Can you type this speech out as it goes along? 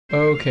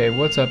Okay,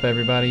 what's up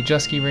everybody?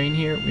 JuskiReign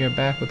here. We are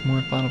back with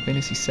more Final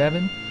Fantasy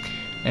VII,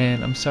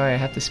 and I'm sorry I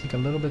have to speak a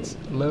little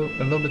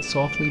bit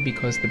softly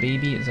because the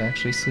baby is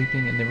actually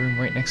sleeping in the room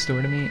right next door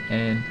to me,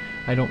 and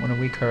I don't want to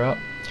wake her up.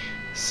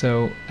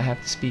 So I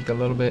have to speak a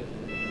little bit,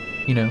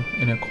 in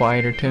a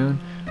quieter tone.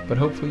 But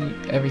hopefully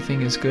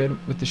everything is good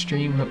with the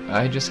stream.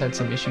 I just had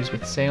some issues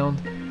with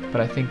sound, but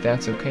I think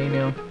that's okay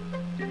now.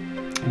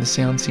 The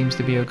sound seems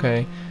to be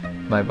okay.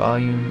 My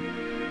volume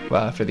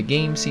for the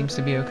game seems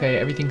to be okay.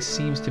 Everything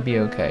seems to be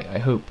okay. I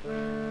hope.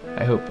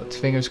 It's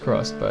fingers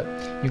crossed, but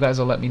you guys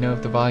will let me know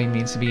if the volume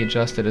needs to be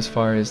adjusted as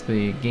far as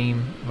the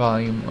game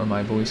volume or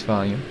my voice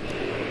volume.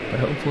 But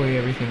hopefully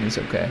everything is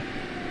okay.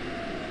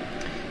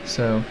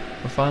 So,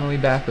 we're finally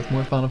back with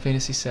more Final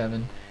Fantasy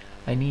VII.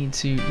 I need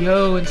to...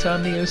 Yo,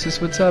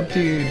 Insomniosis, what's up,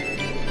 dude?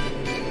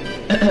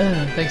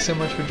 Thanks so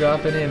much for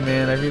dropping in,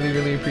 man. I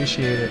really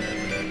appreciate it.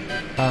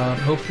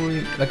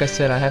 Hopefully, like I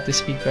said, I have to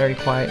speak very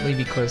quietly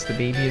because the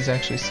baby is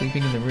actually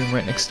sleeping in the room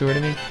right next door to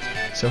me.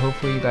 So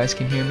hopefully you guys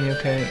can hear me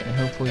okay, and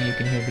hopefully you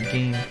can hear the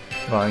game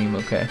volume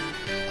okay.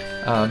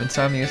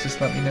 Insomnius,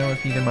 just let me know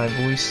if either my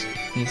voice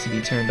needs to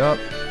be turned up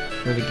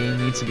or the game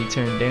needs to be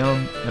turned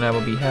down, and I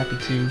will be happy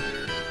to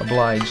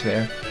oblige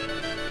there.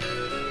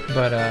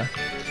 But,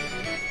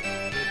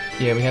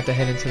 yeah, we have to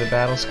head into the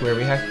battle square.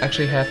 We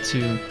actually have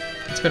to...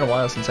 It's been a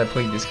while since I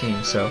played this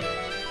game, so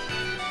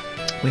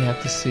we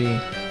have to see...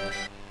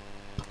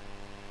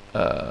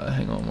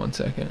 hang on one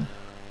second.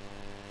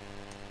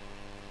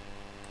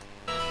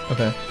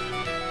 Okay.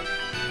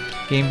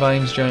 Game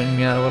volume's joining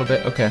me out a little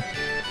bit. Okay.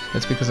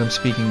 That's because I'm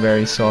speaking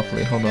very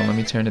softly. Hold on, let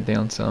me turn it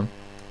down some.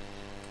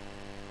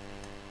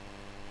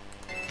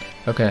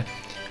 Okay.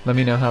 Let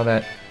me know how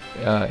that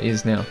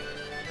is now.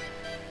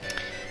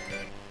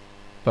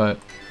 But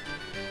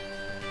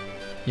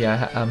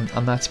yeah,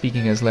 I'm not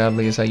speaking as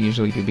loudly as I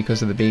usually do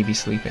because of the baby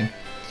sleeping.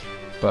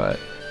 But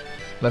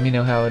let me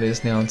know how it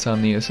is now,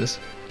 Insomniosis.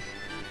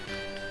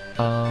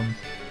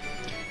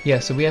 Yeah,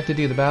 so we have to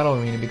do the battle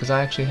arena because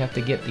I actually have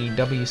to get the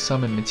W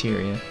summon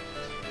materia.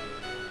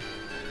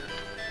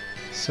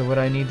 So what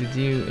I need to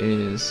do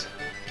is,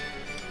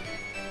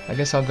 I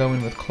guess I'll go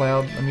in with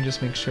Cloud. Let me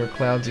just make sure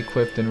Cloud's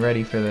equipped and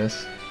ready for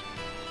this.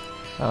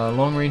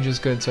 Long range is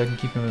good, so I can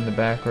keep him in the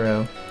back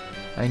row.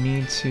 I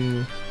need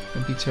to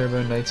MP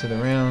Turbo Knights of the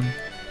Round,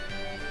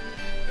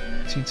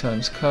 2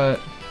 times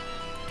cut.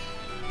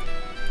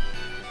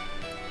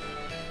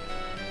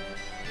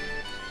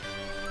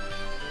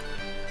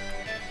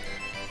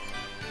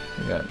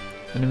 I got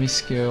enemy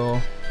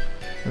skill.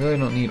 I really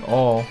don't need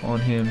all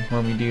on him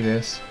when we do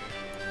this.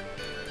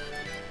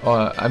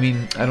 I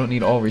mean, I don't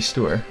need all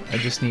restore. I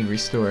just need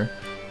restore.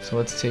 So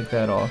let's take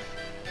that off.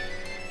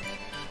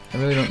 I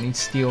really don't need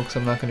steal because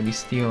I'm not going to be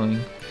stealing.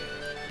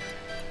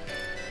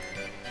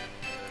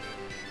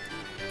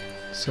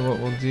 So what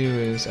we'll do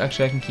is,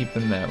 actually I can keep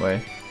them that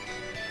way.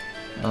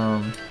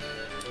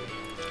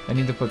 I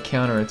need to put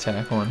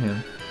counterattack on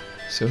him.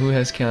 So who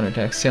has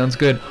counterattack? Sounds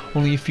good.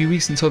 Only a few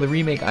weeks until the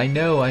remake. I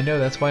know.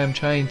 That's why I'm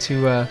trying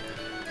to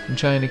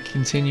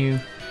continue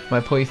my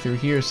playthrough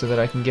here so that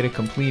I can get it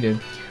completed.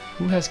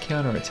 Who has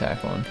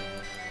counterattack on?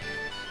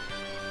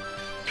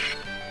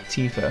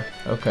 Tifa.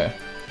 Okay.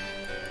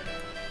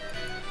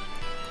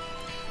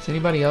 Does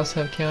anybody else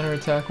have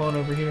counterattack on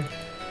over here?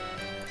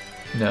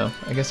 No.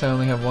 I guess I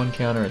only have one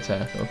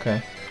counterattack.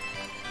 Okay.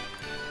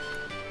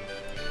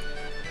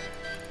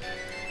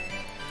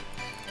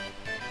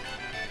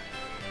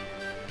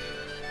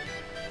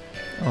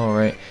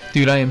 Alright.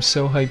 Dude, I am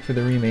so hyped for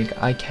the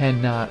remake. I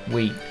cannot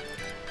wait.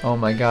 Oh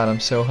my god, I'm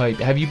so hyped.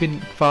 Have you been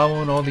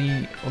following all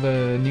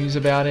the news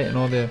about it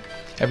and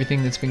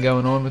everything that's been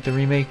going on with the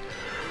remake?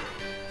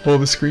 All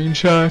the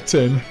screenshots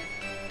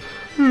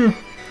and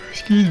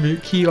excuse me,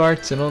 key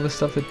arts and all the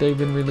stuff that they've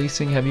been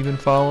releasing. Have you been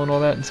following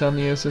all that,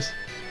 Insomniosis?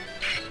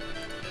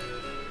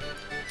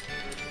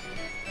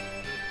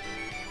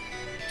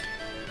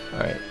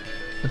 Alright.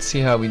 Let's see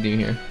how we do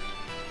here.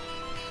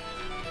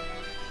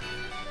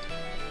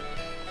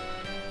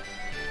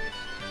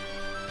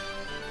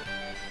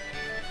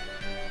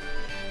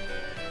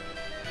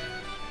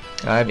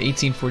 I have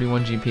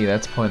 1841 GP,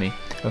 that's plenty.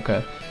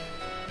 Okay.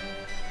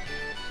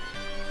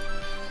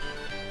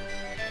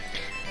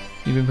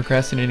 You've been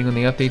procrastinating on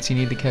the updates you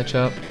need to catch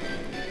up.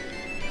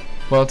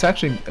 Well,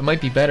 it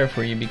might be better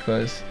for you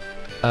because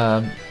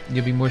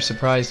you'll be more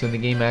surprised when the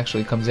game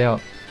actually comes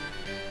out.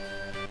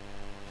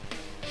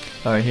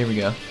 Alright, here we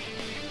go.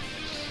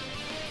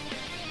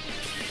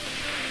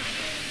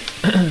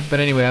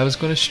 But anyway, I was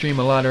going to stream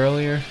a lot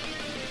earlier.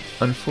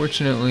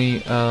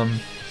 Unfortunately, I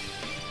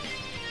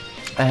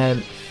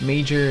had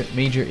major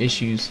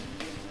issues.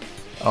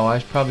 Oh, I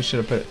probably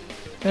should have put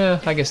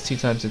I guess 2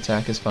 times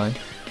attack is fine.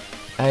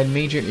 I had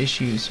major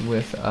issues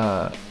with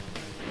not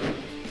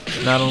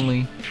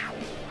only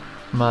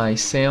my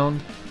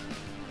sound,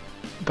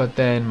 but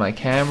then my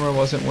camera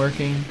wasn't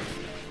working.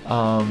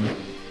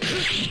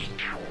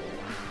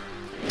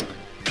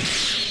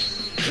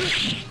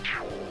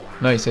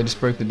 Nice, I just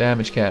broke the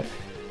damage cap.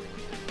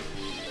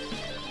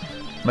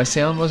 My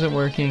sound wasn't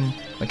working,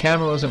 my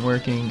camera wasn't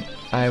working,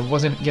 I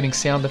wasn't getting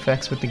sound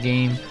effects with the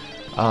game.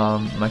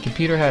 My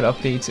computer had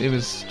updates. It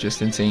was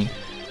just insane.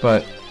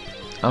 But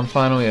I'm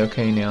finally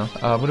okay now.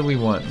 What do we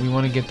want? We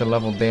want to get the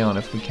level down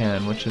if we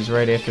can, which is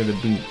right after the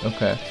boot.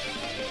 Okay.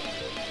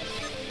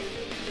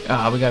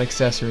 We got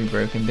accessory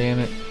broken. Damn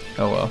it.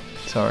 Oh well.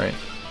 It's alright.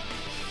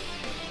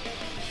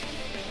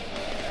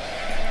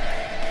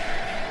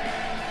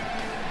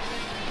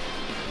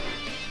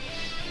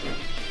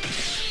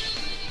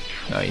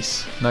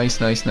 Nice.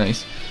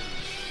 Nice.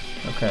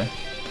 Okay.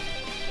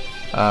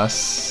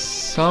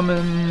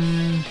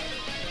 Summon.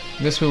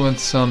 I guess we want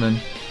summon.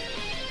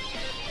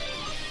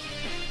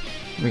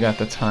 We got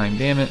the time.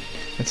 Damn it.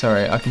 It's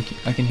alright. I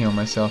can heal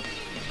myself.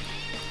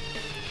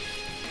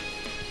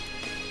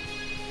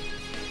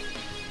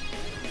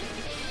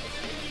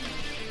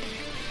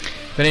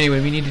 But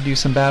anyway, we need to do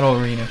some battle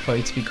arena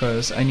fights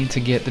because I need to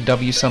get the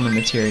W summon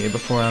materia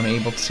before I'm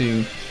able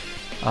to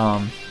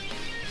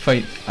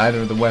fight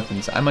either of the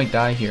weapons. I might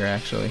die here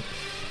actually.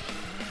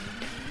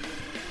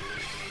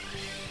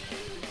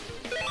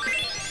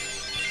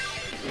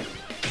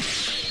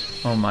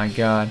 Oh my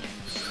god.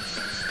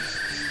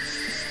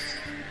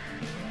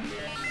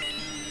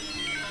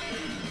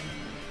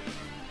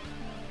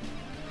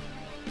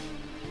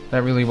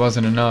 That really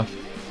wasn't enough.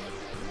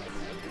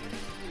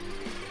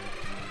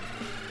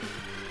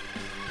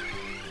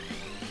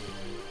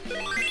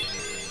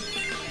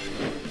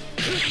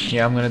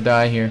 Yeah, I'm gonna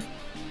die here.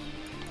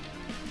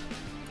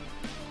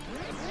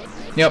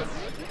 Yep.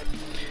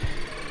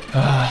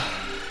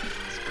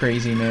 It's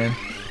crazy, man.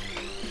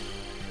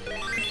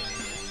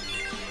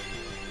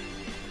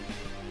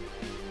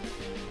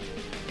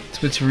 It's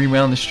good to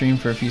rewound the stream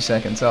for a few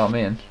seconds. Oh,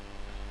 man.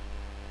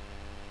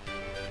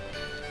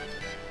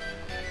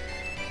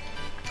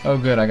 Oh,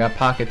 good. I got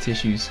pocket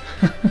tissues.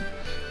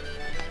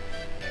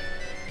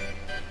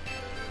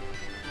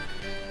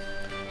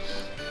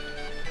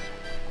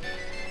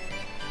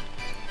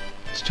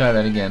 Let's try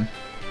that again.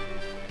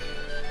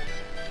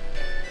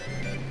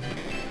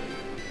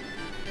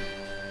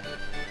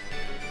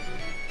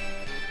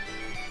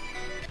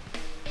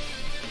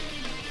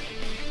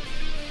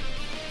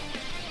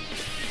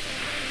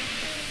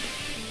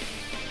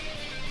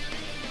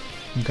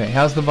 Okay,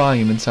 how's the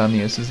volume,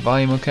 Insomnios? Is the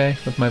volume okay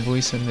with my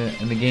voice in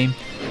the game?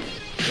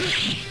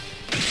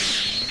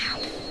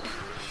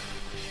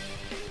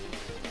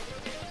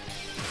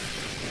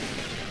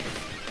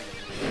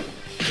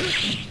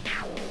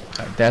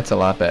 Right, that's a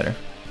lot better.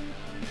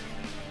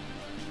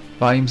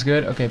 Volume's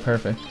good? Okay,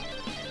 perfect.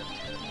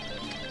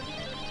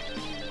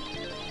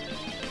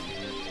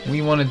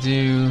 We want to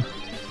do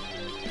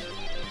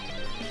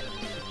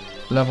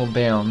level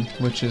down,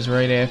 which is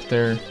right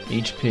after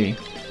HP.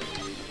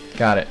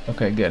 Got it.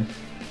 Okay, good.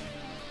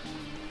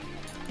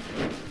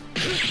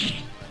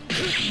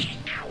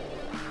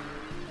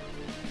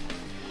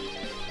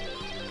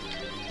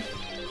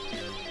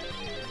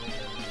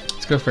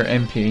 Let's go for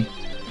MP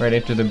right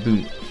after the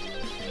boot.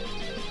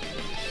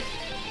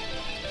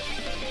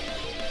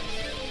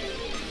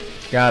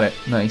 Got it.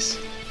 Nice.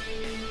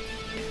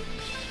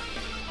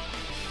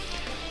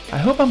 I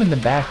hope I'm in the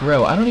back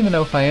row. I don't even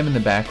know if I am in the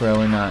back row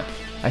or not.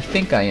 I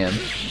think I am.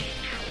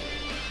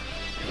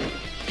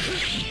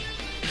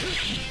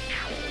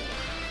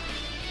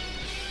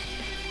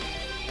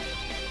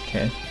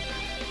 Okay.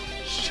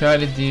 Let's try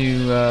to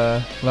do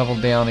level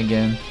down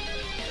again,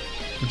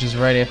 which is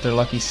right after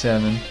Lucky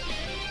 7.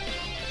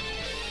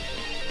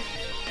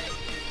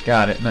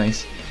 Got it.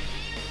 Nice.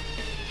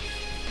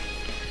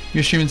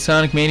 You're streaming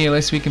Sonic Mania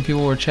last week and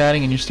people were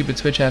chatting and your stupid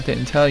Twitch app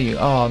didn't tell you.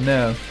 Oh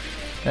no.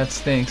 That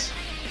stinks.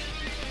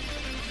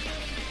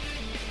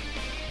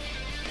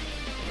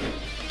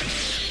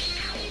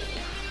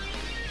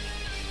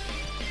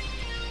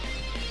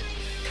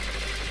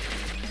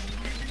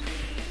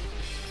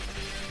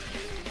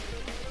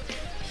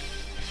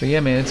 But yeah,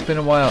 man, it's been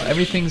a while.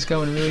 Everything's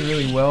going really,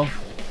 really well.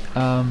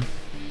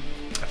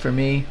 For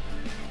me,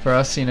 for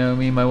us, you know,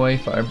 me and my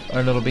wife,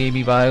 our little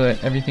baby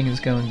Violet, everything is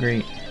going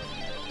great.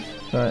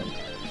 But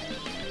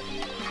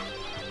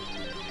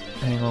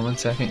hang on one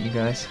second, you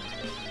guys.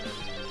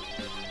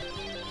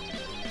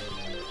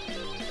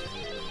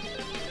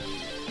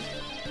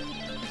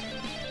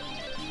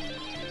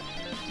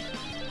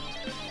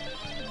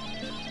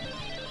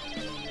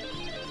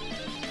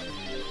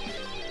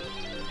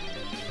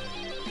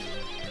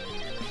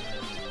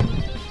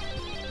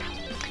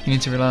 You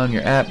need to rely on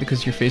your app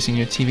because you're facing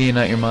your TV and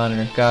not your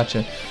monitor.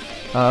 Gotcha.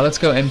 Let's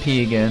go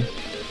MP again.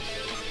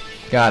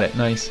 Got it.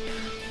 Nice.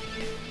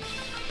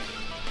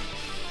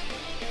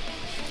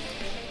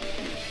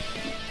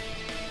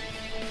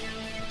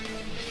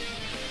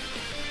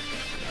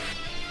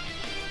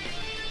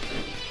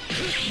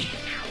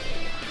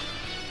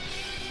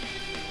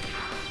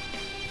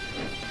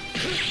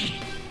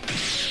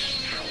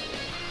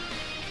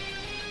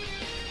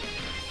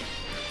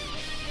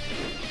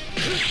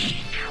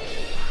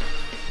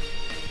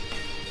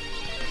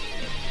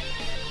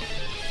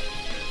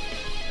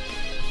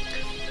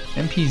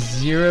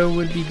 MP0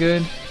 would be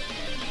good,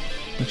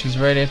 which is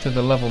right after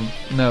the level.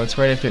 No, it's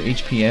right after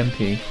HP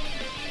MP.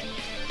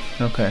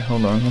 Okay,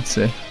 hold on, let's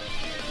see.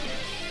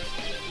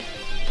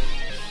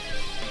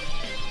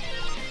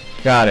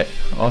 Got it.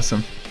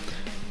 Awesome.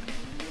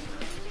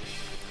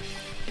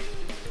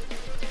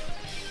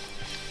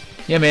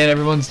 Yeah, man,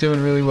 everyone's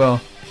doing really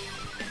well.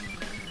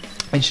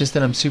 It's just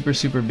that I'm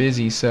super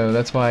busy, so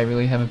that's why I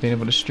really haven't been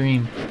able to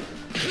stream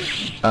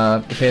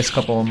the past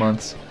couple of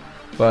months.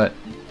 But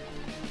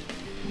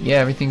yeah,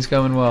 everything's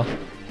going well.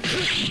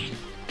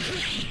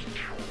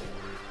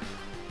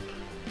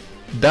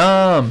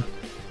 Dom,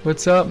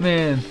 what's up,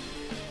 man?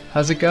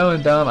 How's it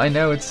going, Dom? I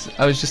know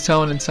I was just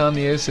telling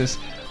Insomniosis,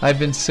 I've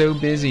been so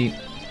busy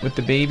with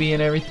the baby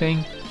and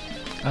everything.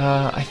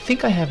 I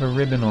think I have a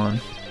ribbon on.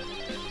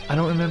 I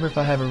don't remember if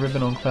I have a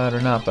ribbon on Cloud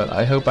or not, but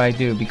I hope I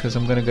do because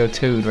I'm gonna go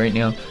Toad right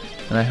now,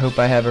 and I hope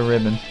I have a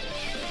ribbon.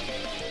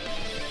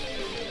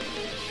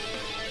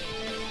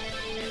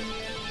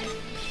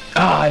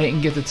 Ah, I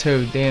didn't get the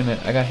Toad, damn it.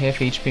 I got half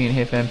HP and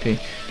half MP.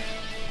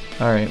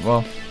 Alright,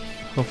 well,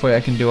 hopefully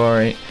I can do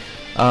alright.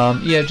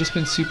 Yeah, just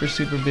been super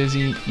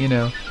busy, you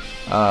know.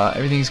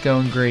 Everything's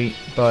going great,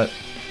 but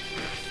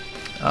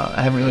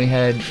I haven't really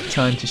had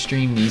time to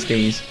stream these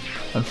days,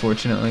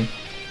 unfortunately.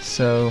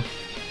 So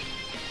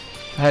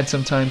I had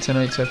some time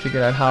tonight, so I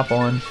figured I'd hop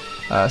on,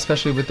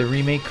 especially with the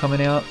remake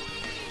coming out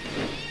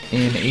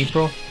in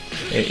April.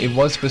 It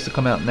was supposed to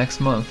come out next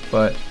month,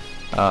 but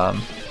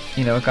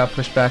you know, it got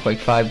pushed back like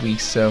 5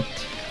 weeks, so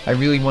I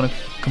really want to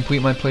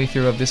complete my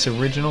playthrough of this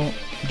original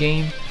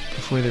game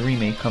before the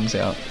remake comes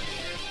out.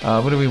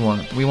 What do we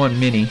want? We want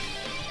Mini.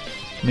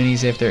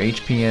 Mini's after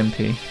HP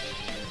MP.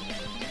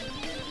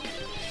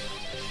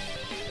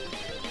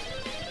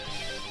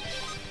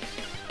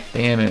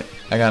 Damn it,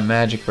 I got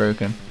magic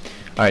broken.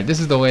 Alright, this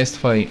is the last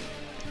fight.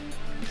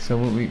 So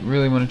we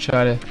really want to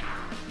try to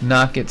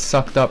not get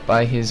sucked up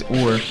by his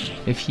ore.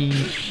 If he...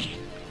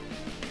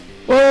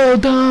 Whoa,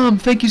 Dom!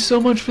 Thank you so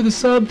much for the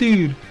sub,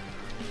 dude!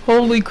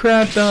 Holy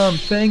crap, Dom!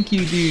 Thank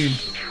you, dude!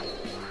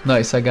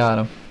 Nice, I got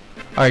him.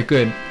 Alright,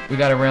 good. We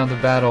got a round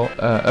of battle,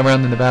 a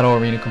round in the battle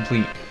arena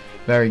complete.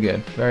 Very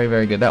good.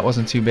 Very good. That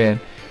wasn't too bad.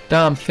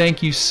 Dom,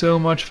 thank you so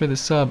much for the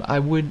sub. I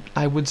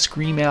would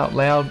scream out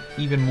loud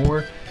even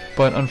more,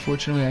 but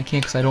unfortunately I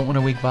can't because I don't want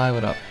to wake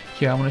Violet up.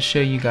 Here, I want to show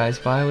you guys.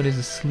 Violet is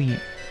asleep.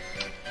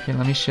 Here,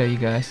 let me show you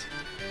guys.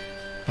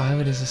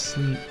 Violet is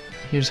asleep.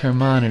 Here's her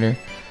monitor.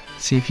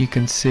 See if you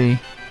can see.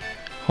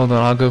 Hold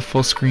on, I'll go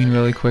full screen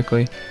really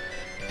quickly.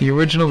 The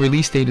original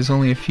release date is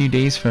only a few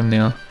days from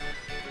now.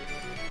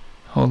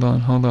 Hold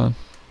on.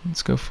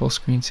 Let's go full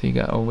screen so you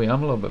got... Oh wait,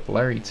 I'm a little bit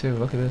blurry too.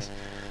 Look at this.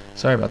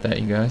 Sorry about that,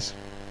 you guys.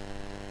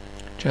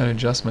 Trying to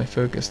adjust my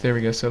focus. There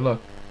we go. So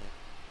look.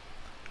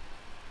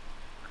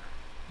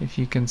 If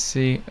you can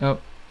see... Oh,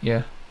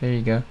 yeah. There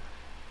you go.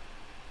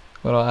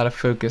 A little out of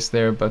focus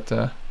there, but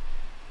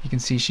you can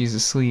see she's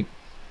asleep.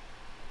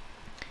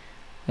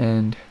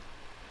 And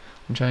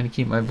I'm trying to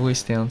keep my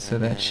voice down so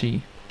that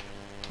she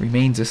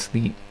remains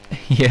asleep.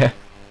 Yeah.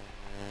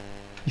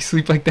 You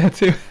sleep like that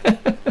too?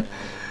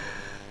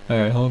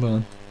 Alright, hold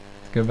on.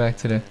 Let's go back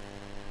to the...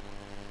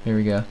 Here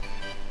we go.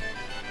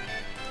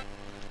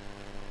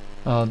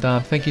 Oh,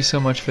 Dom, thank you so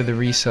much for the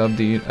resub,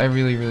 dude. I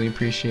really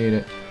appreciate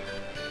it.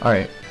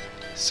 Alright.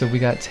 So we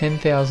got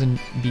 10,000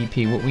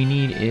 BP. What we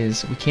need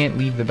is... We can't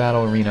leave the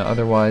battle arena,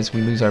 otherwise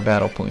we lose our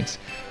battle points.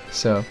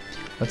 So,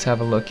 let's have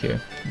a look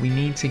here. We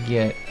need to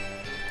get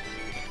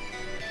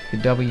the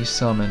W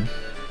summon.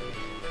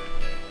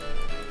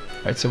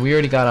 Alright, so we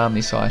already got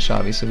Omnislash,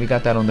 obviously. We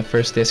got that on the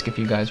first disc, if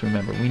you guys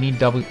remember. We need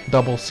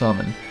double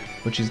summon,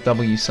 which is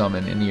W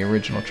summon in the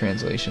original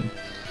translation.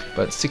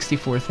 But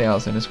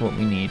 64,000 is what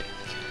we need.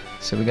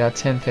 So we got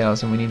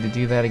 10,000. We need to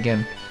do that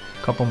again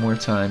a couple more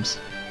times.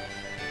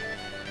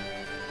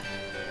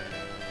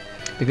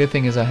 The good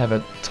thing is I have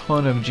a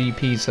ton of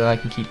GP, so I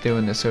can keep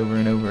doing this over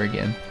and over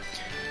again.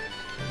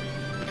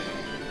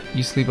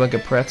 You sleep like a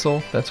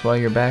pretzel? That's why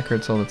your back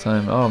hurts all the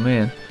time. Oh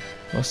man.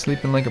 Well,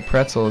 sleeping like a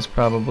pretzel is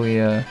probably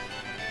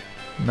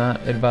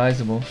not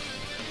advisable.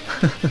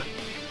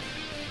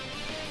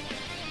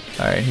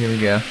 Alright, here we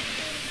go.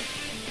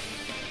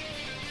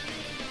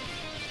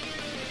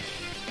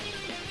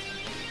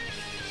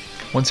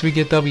 Once we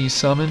get W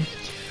summon,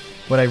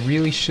 what I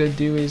really should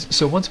do is...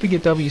 So once we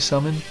get W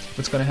summon,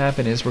 what's going to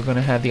happen is we're going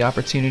to have the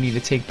opportunity to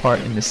take part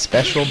in the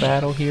special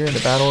battle here in the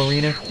battle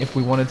arena, if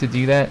we wanted to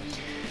do that.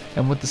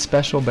 And what the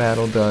special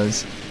battle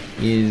does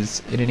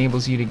is it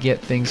enables you to get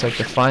things like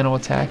the final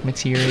attack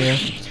materia,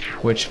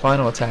 which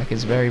final attack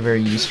is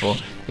very useful.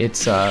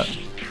 It's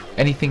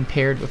anything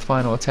paired with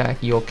final attack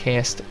you'll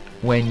cast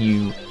when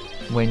you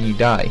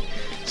die.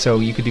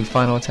 So you could do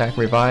final attack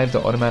revive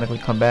to automatically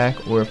come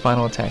back, or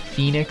final attack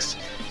phoenix.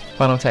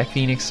 Final attack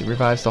phoenix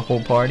revives the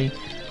whole party.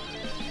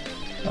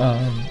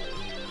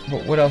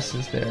 What else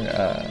is there?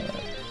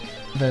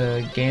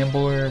 The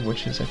Gambler,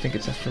 which is, I think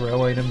it's a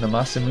throw item, the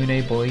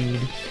Masamune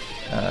Blade,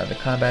 the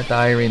Combat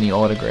Diary, and the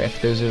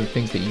Autograph. Those are the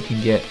things that you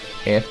can get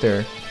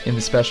after in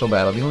the special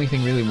battle. The only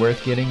thing really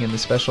worth getting in the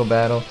special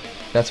battle,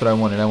 that's what I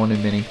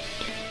wanted Mini,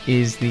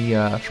 is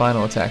the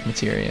final attack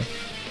materia.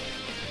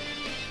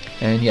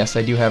 And yes,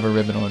 I do have a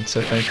ribbon on,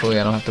 so thankfully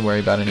I don't have to worry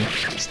about any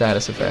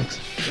status effects.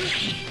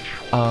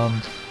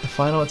 The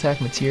final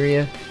attack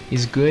materia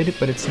is good,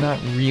 but it's not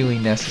really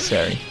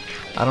necessary.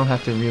 I don't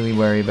have to really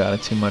worry about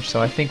it too much.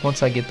 So I think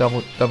once I get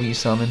W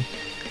summon,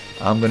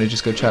 I'm going to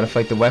just go try to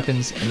fight the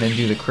weapons and then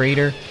do the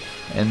crater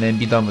and then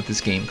be done with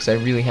this game, because I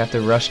really have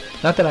to rush.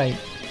 Not that I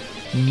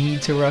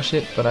need to rush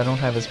it, but I don't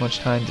have as much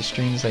time to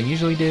stream as I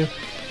usually do,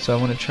 so I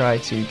want to try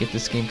to get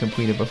this game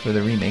completed before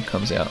the remake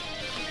comes out.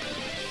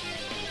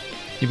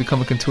 You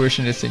become a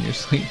contortionist in your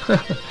sleep.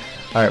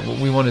 Alright, what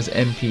we want is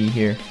MP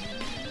here.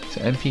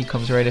 So MP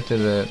comes right after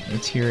the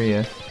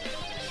materia.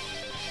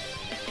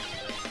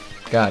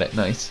 Got it,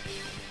 nice.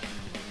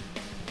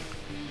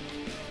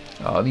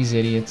 Oh, these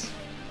idiots.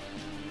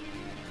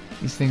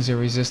 These things are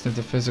resistant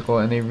to physical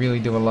and they really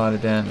do a lot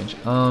of damage.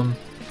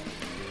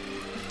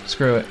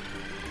 Screw it.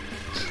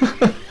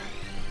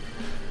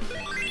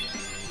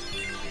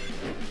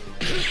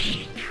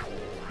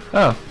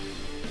 Oh.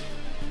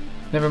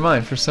 Never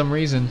mind, for some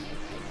reason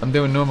I'm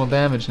doing normal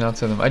damage now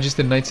to them. I just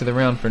did Knights of the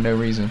Round for no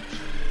reason.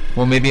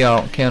 Well, maybe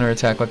I'll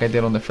counterattack like I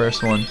did on the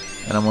first one,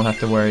 and I won't have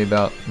to worry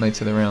about Knights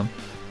of the Round.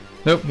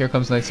 Nope, here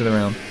comes Knights of the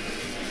Round.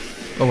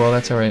 Oh well,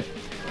 that's alright.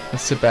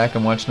 Let's sit back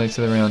and watch Knights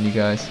of the Round, you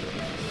guys.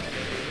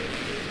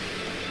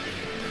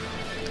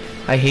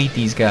 I hate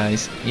these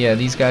guys. Yeah,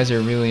 these guys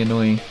are really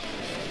annoying.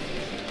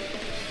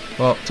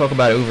 Well, talk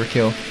about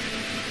overkill.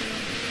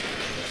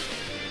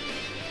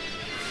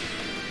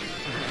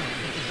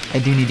 I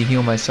do need to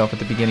heal myself at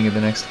the beginning of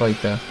the next fight,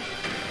 though.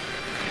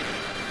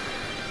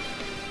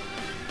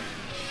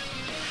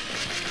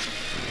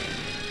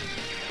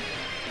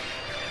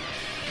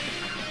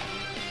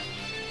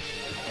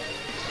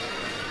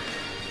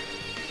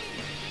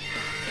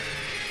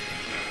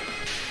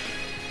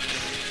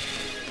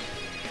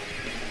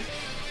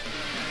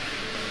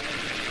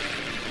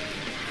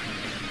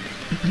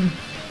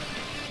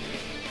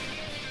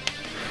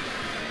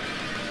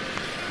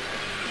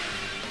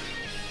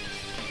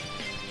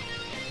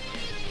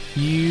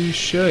 You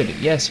should.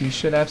 Yes, you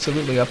should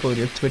absolutely upload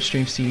your Twitch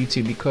streams to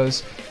YouTube,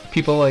 because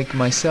people like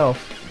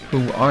myself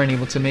who aren't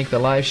able to make the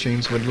live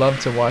streams would love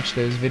to watch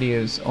those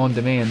videos on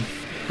demand,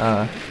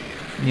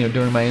 you know,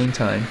 during my own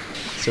time.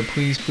 So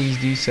please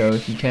do so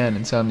if you can,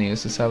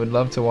 Insomniosis. I would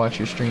love to watch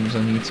your streams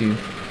on YouTube.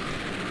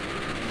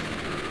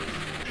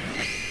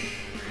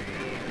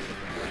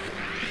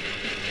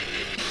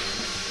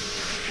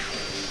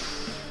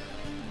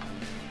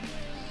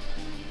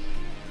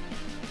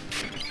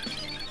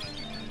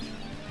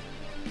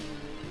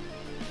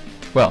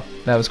 Well,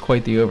 that was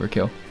quite the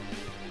overkill.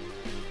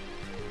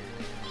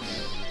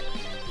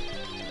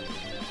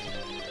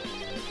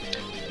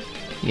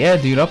 Yeah,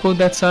 dude, upload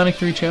that Sonic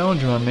 3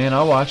 challenge run, man.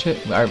 I'll watch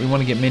it. Alright, we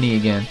want to get Mini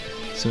again.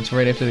 So it's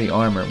right after the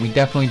armor. We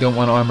definitely don't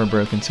want armor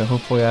broken, so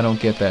hopefully I don't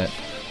get that.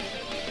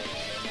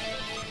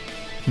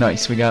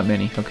 Nice, we got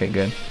Mini. Okay,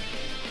 good.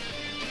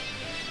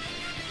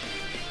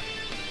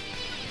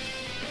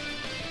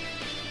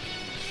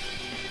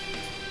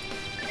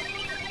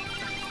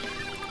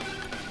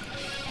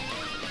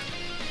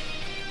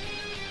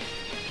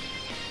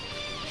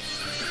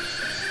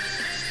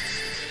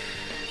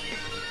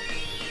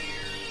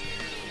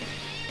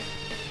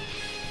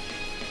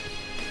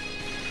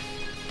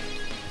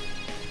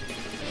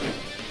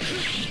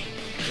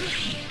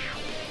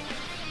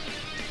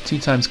 Two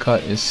times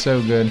cut is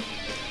so good.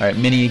 Alright,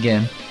 Mini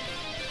again.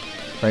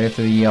 Right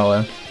after the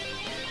yellow.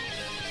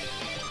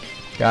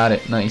 Got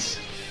it, nice.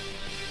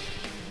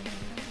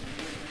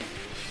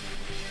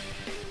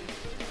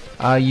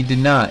 You did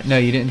not. No,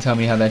 you didn't tell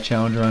me how that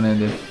challenge run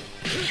ended.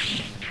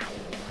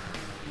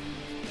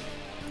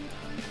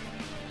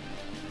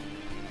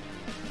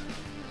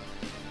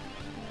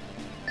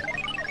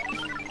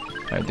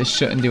 Alright, this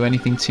shouldn't do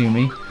anything to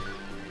me.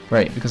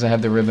 Right, because I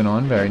have the ribbon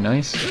on. Very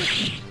nice.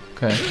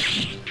 Okay.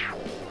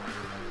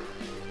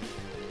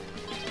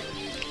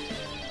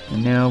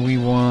 And now we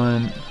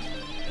want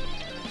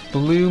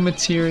blue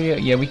materia.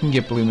 Yeah, we can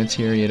get blue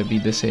materia to be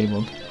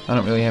disabled. I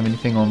don't really have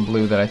anything on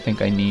blue that I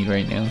think I need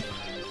right now.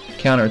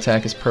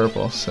 Counterattack is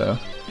purple, so...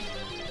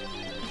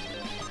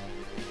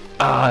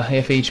 Ah,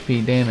 half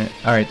HP, damn it.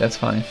 Alright, that's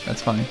fine,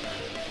 that's fine.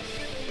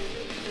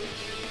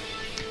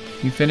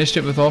 You finished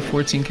it with all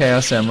 14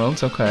 Chaos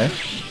Emeralds, okay.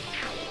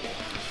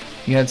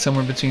 You had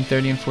somewhere between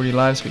 30 and 40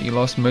 lives, but you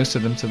lost most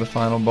of them to the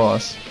final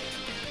boss.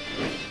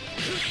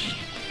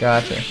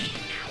 Gotcha.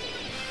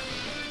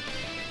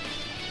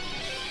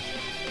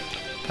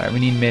 Alright, we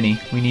need Mini.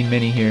 We need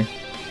Mini here.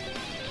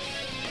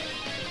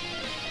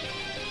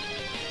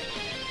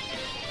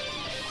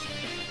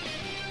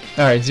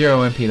 Alright,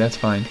 0 MP, that's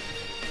fine.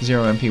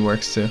 0 MP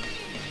works too.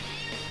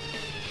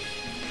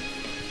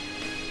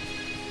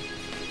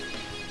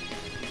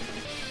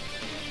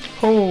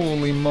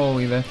 Holy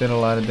moly, that did a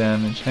lot of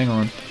damage. Hang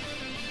on.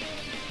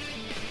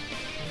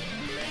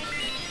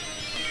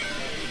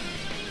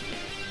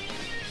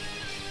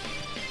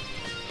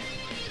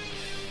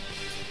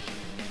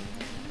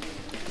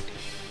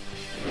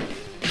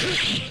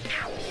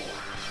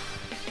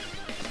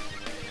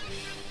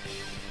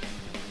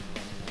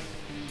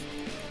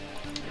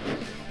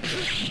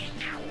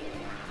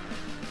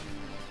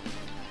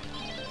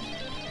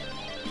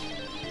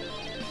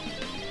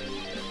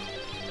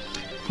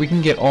 we can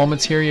get all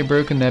materia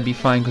broken, that'd be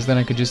fine, because then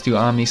I could just do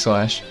Omni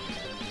Slash.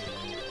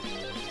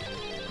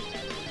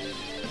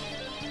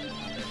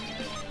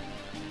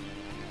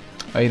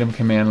 Item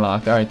command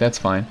locked. Alright, that's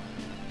fine.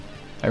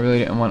 I really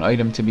didn't want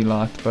item to be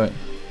locked, but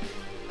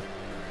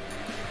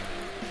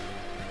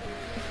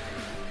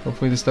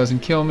hopefully this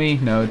doesn't kill me.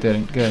 No, it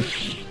didn't. Good.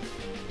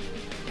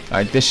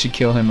 Alright, this should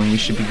kill him and we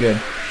should be good.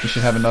 We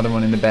should have another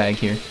one in the bag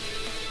here.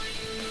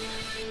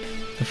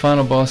 The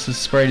final boss's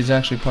sprite is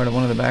actually part of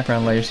one of the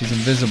background layers. He's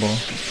invisible.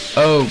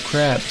 Oh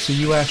crap, so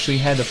you actually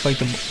had to fight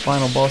the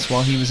final boss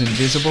while he was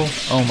invisible?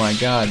 Oh my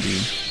god,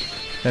 dude.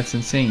 That's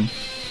insane.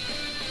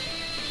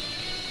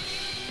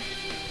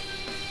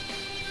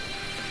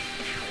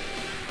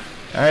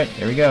 Alright,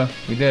 there we go.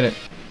 We did it.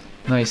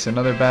 Nice,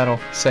 another battle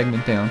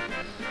segment down.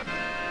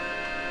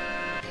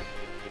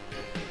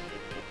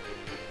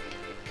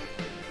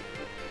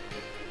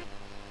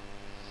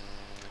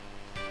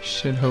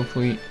 Should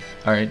hopefully...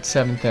 Alright,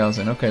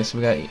 7,000. Okay, so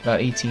we got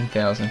about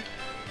 18,000.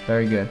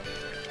 Very good.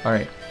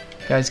 Alright,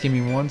 guys, give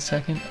me 1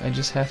 second. I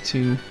just have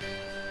to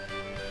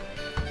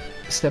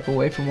step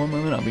away for 1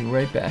 moment. I'll be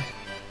right back.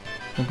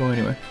 Don't go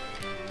anywhere.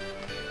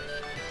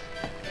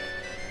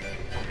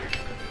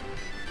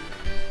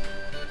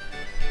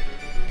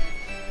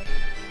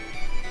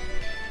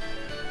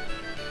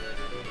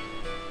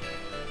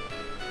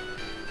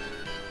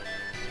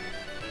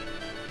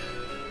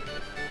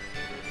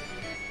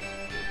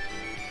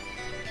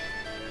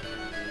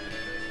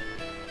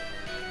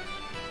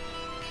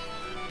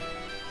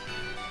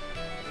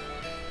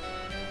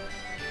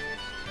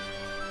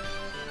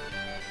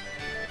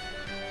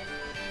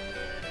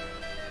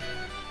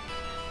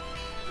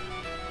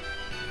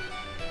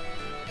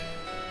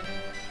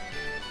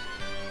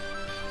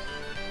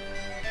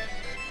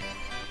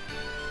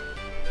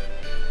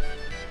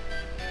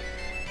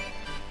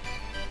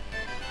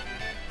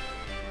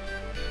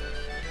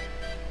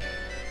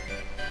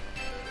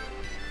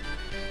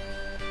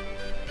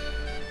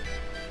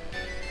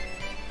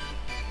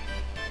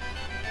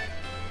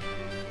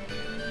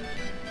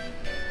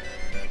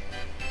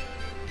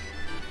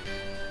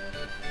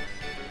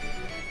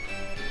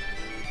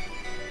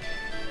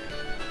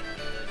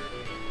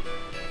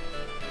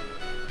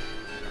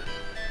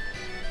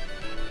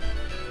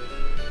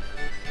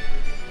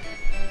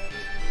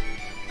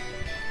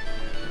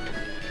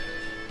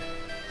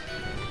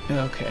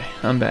 Okay,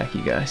 I'm back,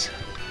 you guys.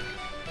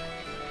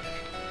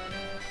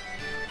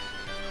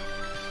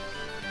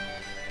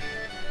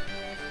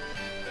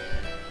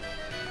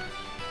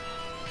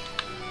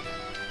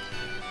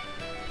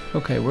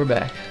 Okay, we're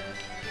back.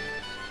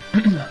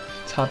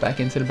 Let's hop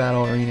back into the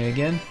battle arena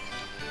again.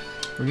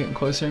 We're getting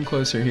closer and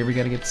closer here. We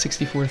gotta get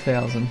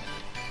 64,000.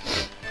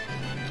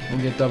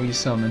 We'll get W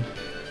summon.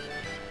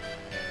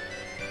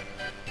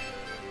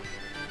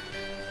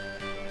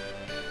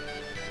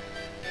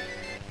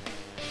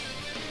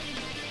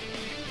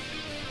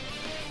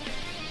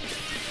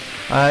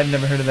 I've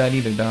never heard of that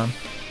either, Dom.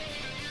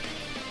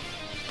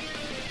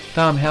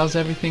 Dom, how's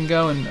everything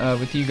going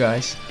with you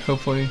guys?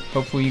 Hopefully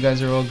you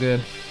guys are all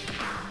good.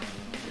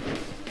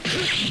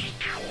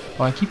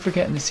 Oh, I keep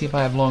forgetting to see if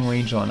I have long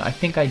range on. I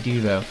think I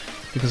do though,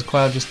 because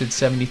Cloud just did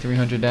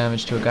 7,300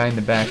 damage to a guy in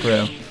the back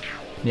row.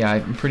 Yeah,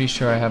 I'm pretty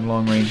sure I have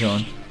long range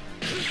on.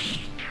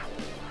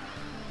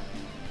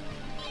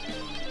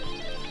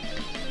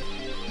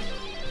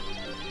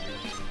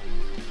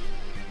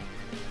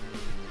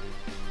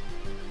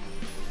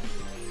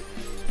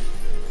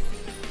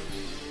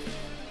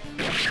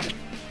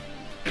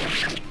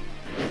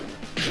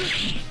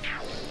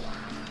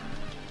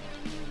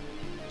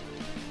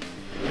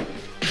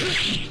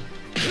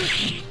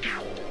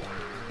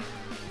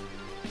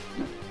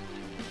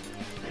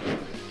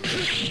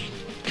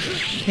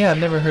 Yeah, I've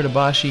never heard of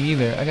Bashi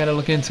either. I gotta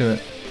look into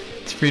it.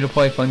 It's free to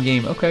play, fun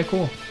game. Okay,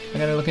 cool. I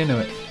gotta look into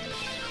it.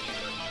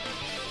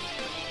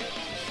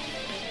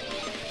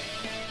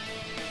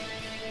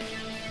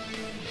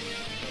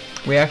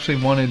 We actually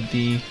wanted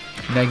the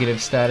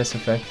negative status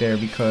effect there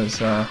because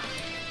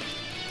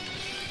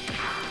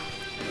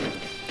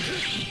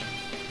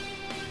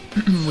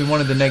we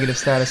wanted the negative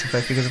status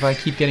effect because if I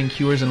keep getting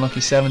cures and lucky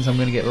 7s, I'm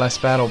gonna get less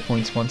battle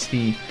points once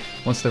the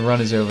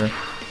run is over.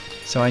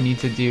 So I need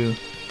to do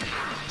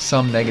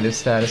some negative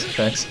status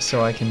effects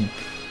so I can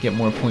get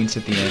more points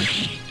at the end.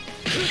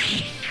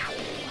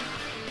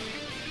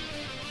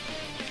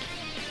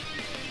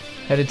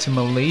 Headed to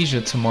Malaysia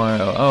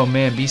tomorrow. Oh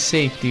man, be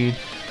safe, dude.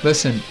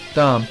 Listen,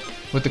 Dom,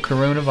 with the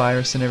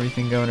coronavirus and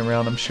everything going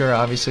around, I'm sure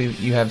obviously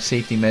you have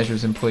safety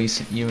measures in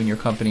place, you and your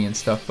company and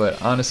stuff,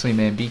 but honestly,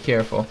 man, be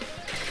careful.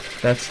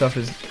 That stuff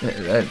is,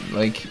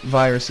 like,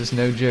 virus is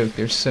no joke.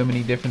 There's so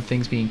many different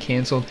things being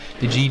canceled.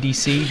 The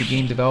GDC, the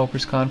Game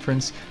Developers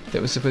Conference,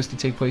 that was supposed to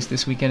take place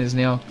this weekend is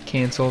now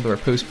canceled or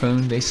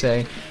postponed, they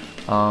say.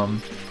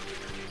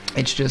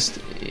 It's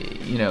just,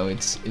 you know,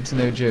 it's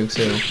no joke.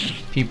 So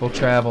people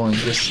traveling,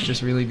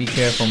 just really be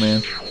careful,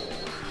 man.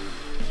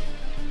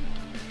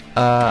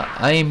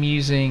 I am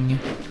using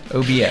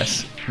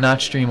OBS, not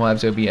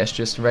Streamlabs OBS,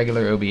 just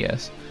regular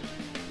OBS.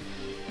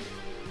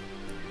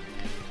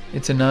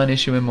 It's a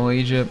non-issue in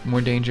Malaysia,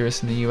 more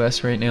dangerous in the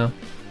US right now.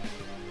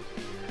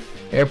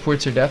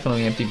 Airports are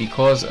definitely empty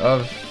because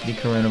of the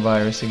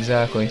coronavirus,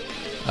 exactly.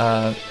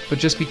 But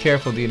just be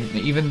careful, dude.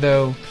 Even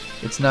though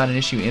it's not an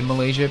issue in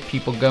Malaysia,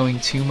 people going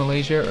to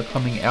Malaysia or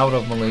coming out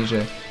of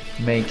Malaysia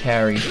may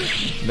carry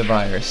the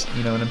virus.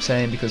 You know what I'm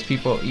saying? Because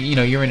people, you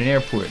know, you're in an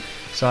airport,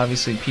 so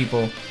obviously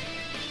people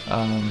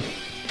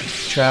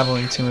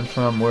traveling to and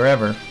from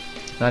wherever,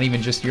 not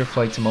even just your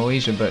flight to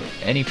Malaysia, but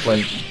any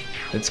flight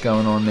that's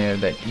going on there,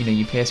 that, you know,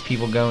 you pass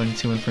people going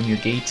to and from your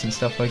gates and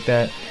stuff like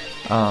that.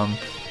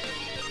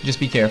 Just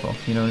be careful,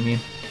 you know what I mean?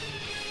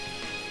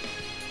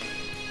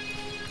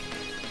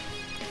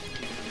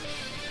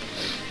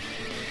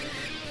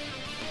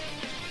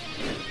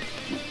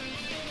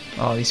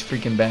 Oh, these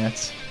freaking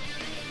bats.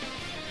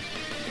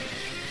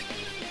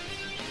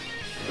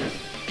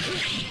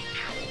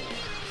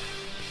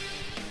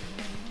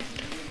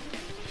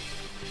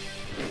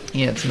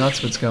 Yeah, it's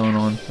nuts what's going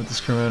on with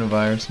this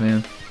coronavirus,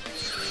 man.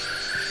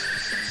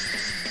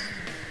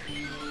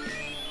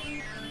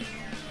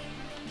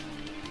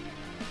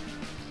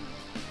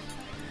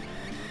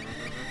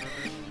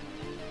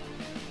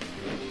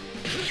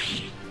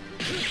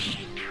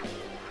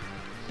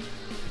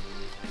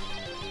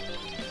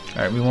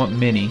 Alright, we want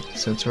mini,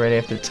 so it's right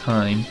after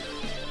time.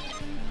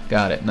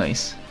 Got it,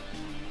 nice.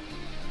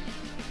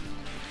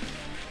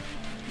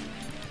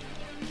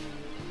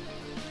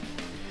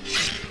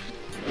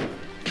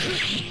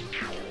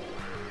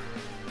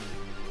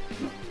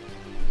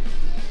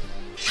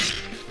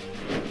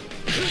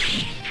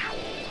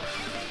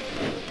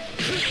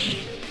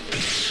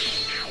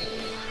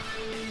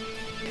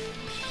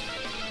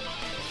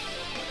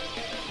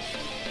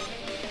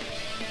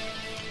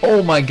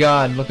 Oh my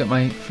god, look at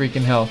my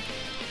freaking health.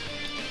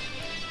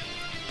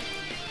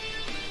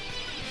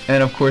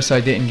 And of course I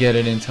didn't get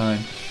it in time.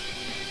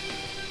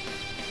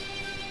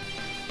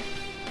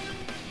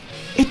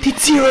 It did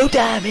 0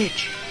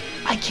 damage!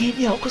 I can't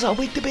yell because I'll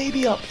wake the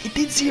baby up. It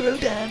did 0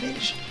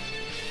 damage.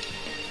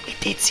 It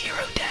did 0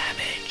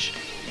 damage.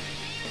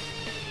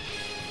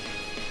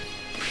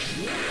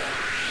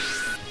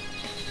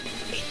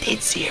 It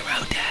did 0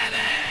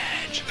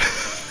 damage.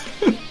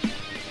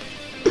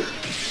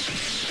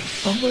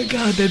 Oh my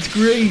god, that's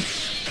great.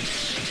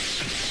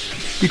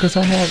 Because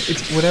I have,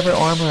 it's whatever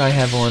armor I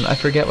have on. I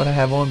forget what I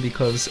have on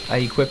because I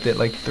equipped it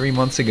like 3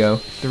 months ago.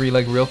 3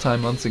 like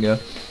real-time months ago.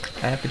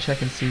 I have to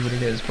check and see what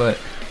it is, but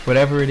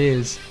whatever it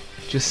is,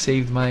 just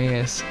saved my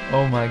ass.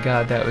 Oh my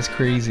god, that was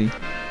crazy.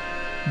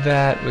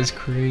 That was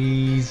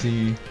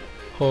crazy.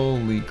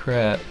 Holy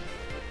crap.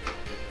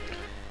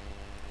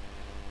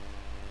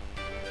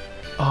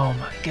 Oh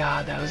my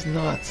god, that was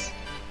nuts.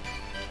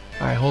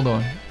 Alright, hold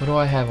on. What do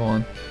I have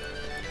on?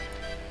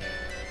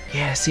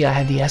 Yeah, see, I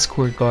had the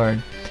escort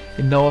guard.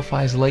 It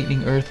nullifies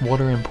lightning, earth,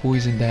 water, and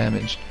poison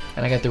damage.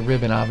 And I got the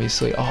ribbon,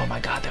 obviously. Oh my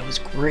god, that was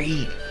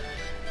great.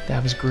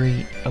 That was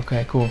great.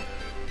 Okay, cool.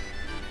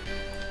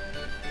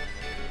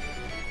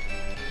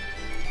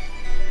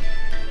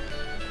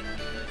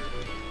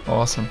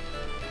 Awesome.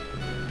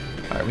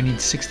 Alright, we need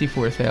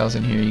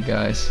 64,000 here, you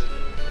guys.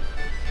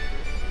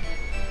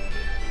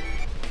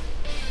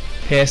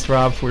 Past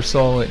Rob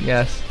foresaw it,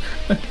 yes.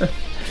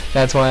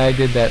 That's why I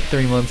did that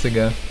 3 months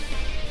ago.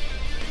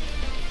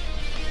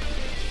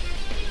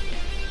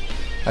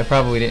 I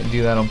probably didn't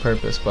do that on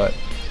purpose, but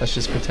let's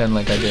just pretend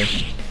like I did.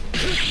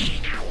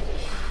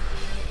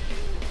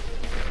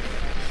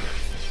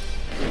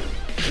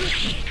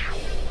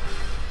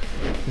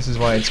 This is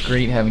why it's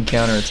great having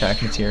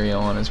counterattack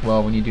material on as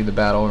well when you do the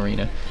battle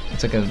arena.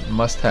 It's like a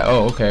must-have.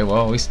 Oh, okay,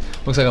 well, at least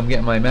looks like I'm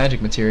getting my magic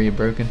materia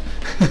broken.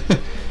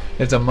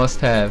 It's a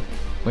must-have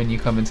when you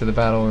come into the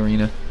battle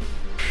arena.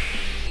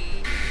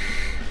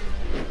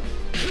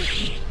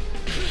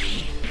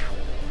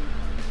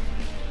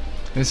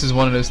 This is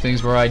one of those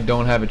things where I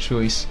don't have a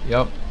choice.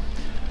 Yep.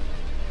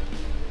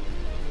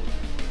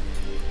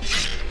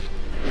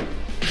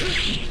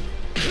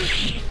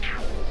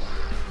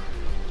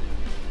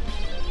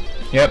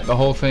 Yep, the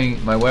whole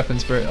thing, my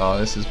weapons for, oh,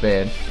 this is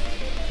bad.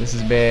 This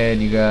is bad,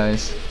 you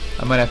guys.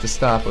 I might have to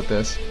stop with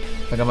this.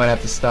 Like, I might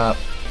have to stop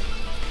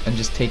and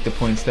just take the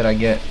points that I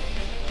get.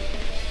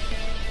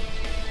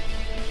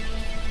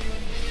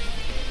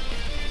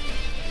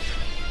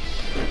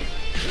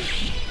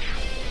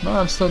 No,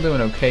 I'm still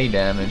doing okay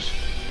damage.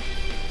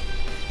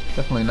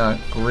 Definitely not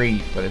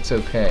great, but it's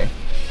okay.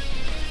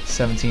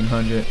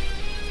 1700.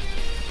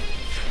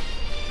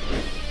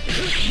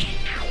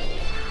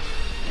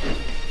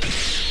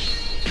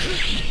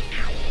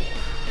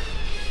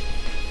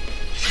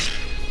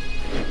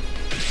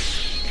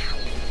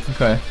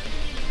 Okay.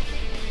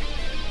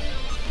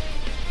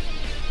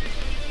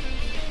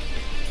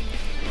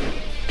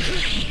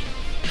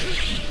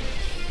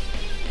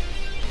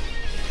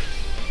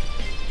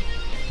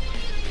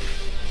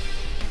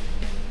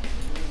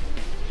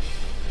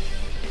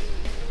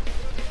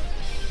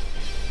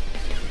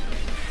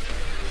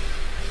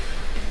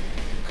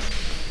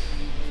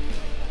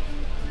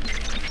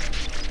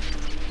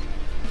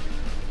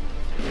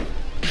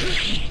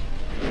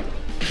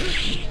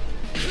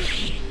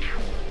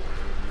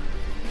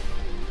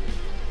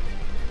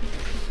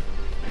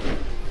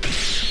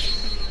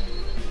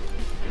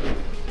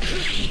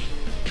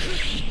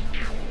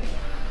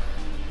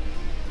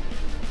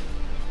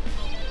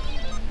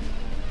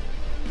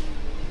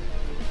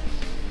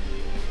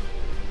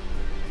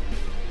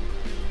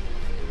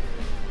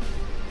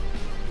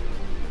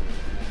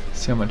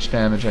 See how much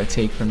damage I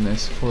take from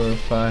this.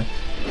 405.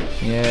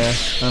 Yeah,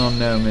 I don't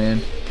know, man.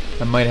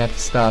 I might have to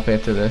stop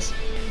after this.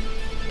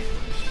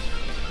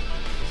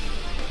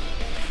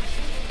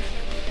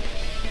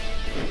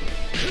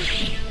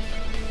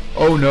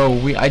 Oh no,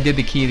 I did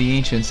the Key of the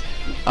Ancients.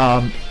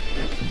 The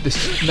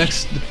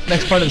next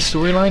part of the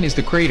storyline is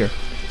the crater.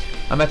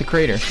 I'm at the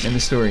crater in the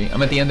story.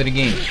 I'm at the end of the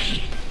game.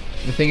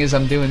 The thing is,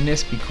 I'm doing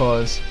this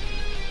because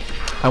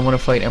I want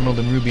to fight Emerald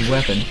and Ruby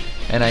Weapon,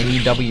 and I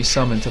need W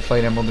Summon to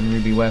fight Emerald and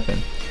Ruby Weapon.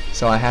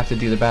 So I have to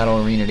do the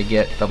battle arena to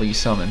get W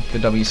Summon, the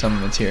W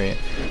Summon materia.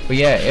 But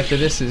yeah, after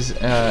this is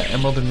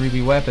Emerald and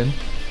Ruby Weapon,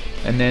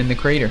 and then the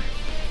crater.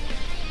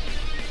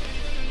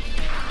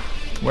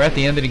 We're at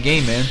the end of the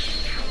game, man.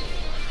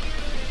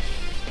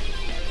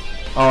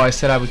 Oh, I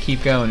said I would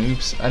keep going.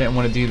 Oops, I didn't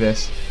want to do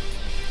this.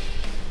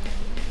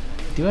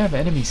 I do have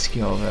enemy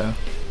skill, though.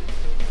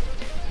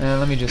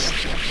 Let me just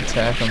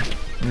attack him.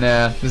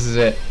 Nah, this is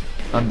it.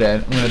 I'm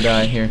dead. I'm gonna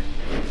die here.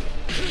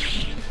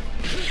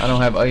 I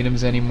don't have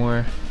items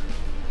anymore.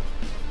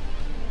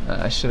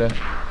 I should have...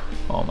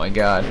 Oh my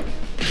god.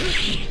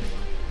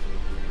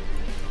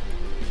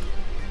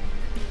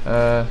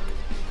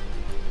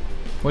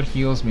 What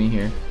heals me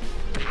here?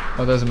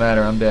 Oh, it doesn't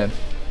matter. I'm dead.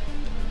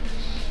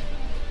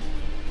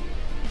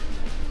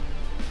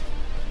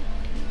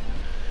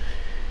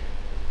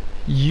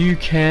 You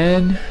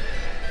can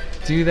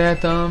do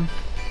that, Dom.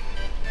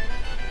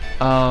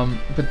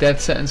 Put Death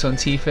Sentence on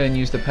Tifa and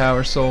use the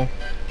Power Soul.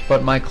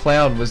 But my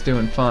Cloud was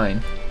doing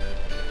fine.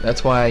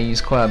 That's why I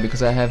use Cloud,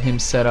 because I have him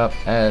set up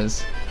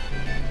as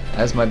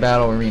my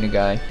Battle Arena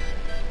guy.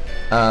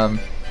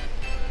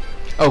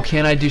 Oh,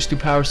 can I just do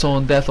Power Soul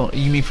and Death on...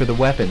 You mean for the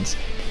weapons?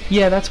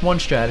 Yeah, that's one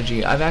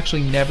strategy. I've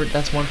actually never...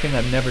 That's one thing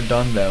I've never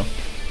done, though.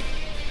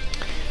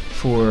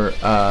 For,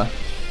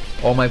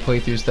 all my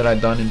playthroughs that I've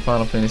done in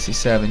Final Fantasy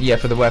VII. Yeah,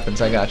 for the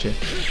weapons, I got you.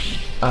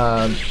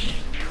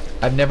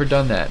 I've never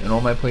done that in all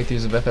my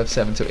playthroughs of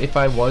FF7, so if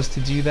I was to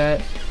do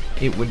that,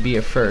 it would be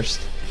a first.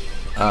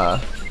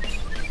 And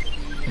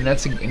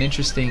that's an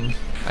interesting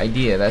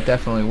idea. That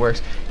definitely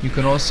works. You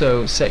can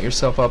also set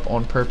yourself up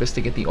on purpose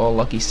to get the All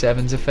Lucky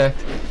Sevens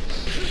effect,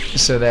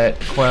 so that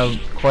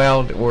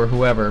Cloud or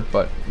whoever,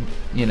 but,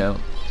 you know,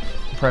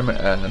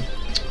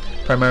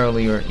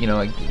 primarily, or, you know,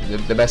 like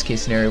the best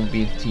case scenario would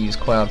be to use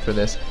Cloud for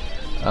this.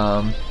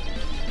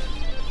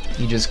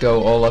 You just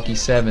go all lucky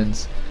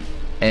sevens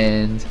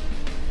and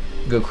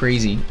go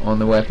crazy on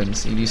the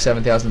weapons. You do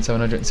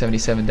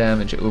 7,777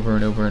 damage over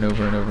and over and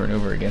over and over and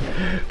over again.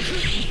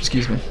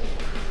 Excuse me.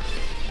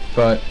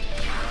 But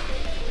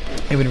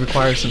it would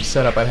require some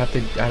setup. I'd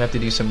have to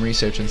do some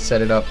research and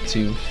set it up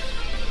to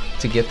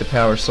get the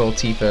Power Soul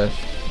Tifa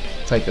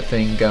type of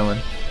thing going.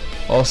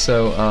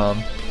 Also,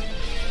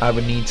 I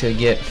would need to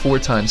get 4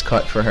 times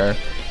cut for her,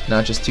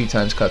 not just 2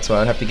 times cut, so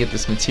I'd have to get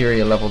this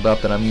materia leveled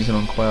up that I'm using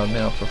on Cloud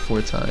now for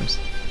 4 times.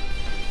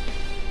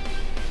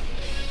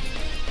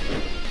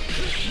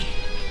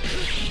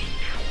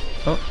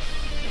 Oh,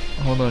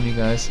 hold on, you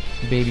guys.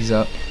 The baby's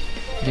up.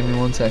 Give me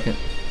 1 second.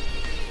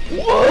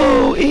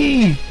 Whoa,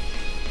 E!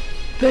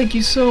 Thank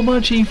you so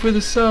much, E, for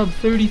the sub.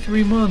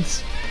 33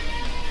 months.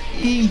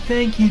 E,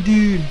 thank you,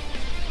 dude.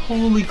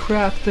 Holy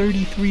crap,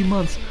 33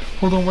 months.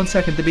 Hold on 1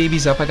 second, the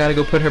baby's up. I gotta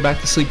go put her back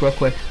to sleep real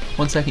quick.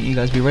 1 second, you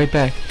guys, be right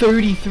back.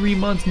 33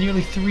 months,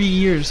 nearly 3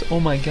 years. Oh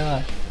my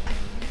god.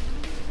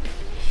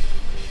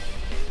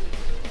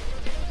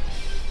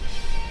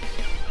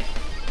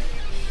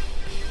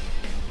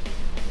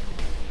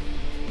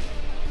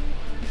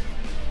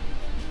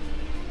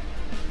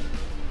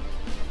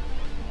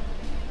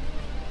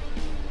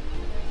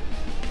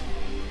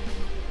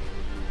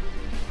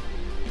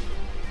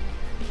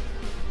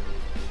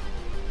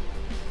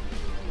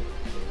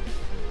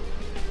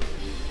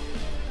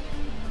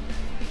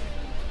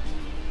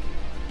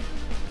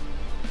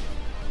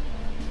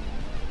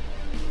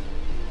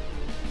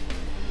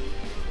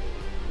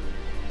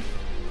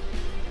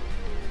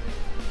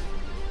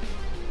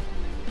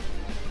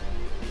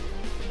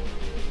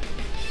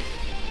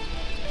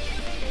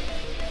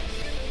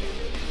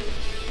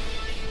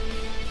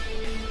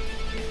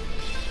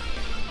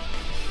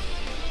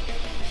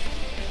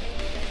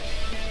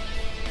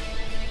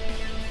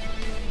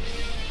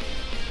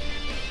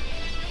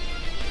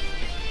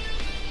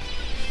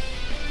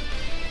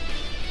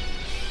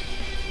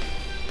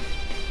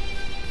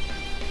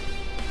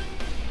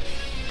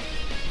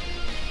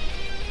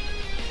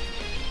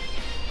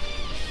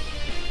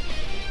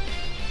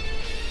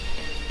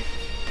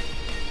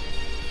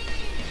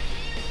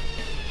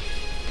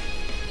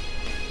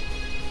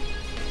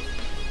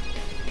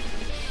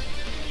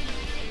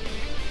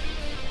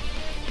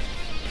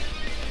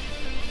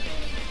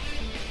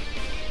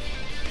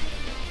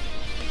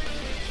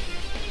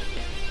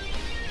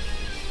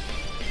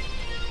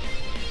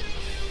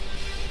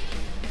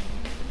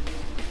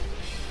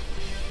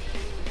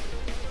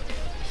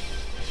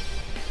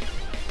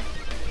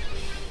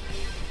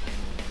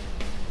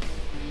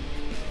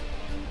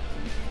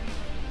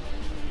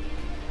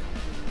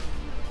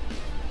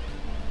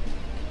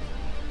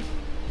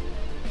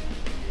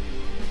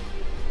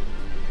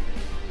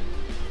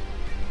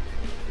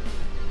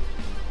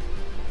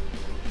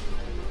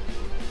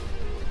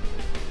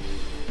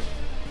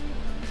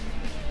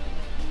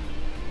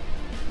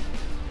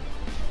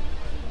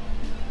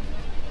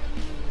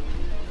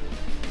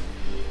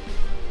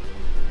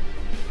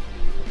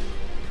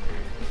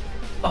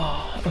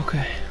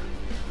 Okay.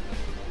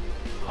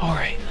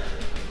 Alright.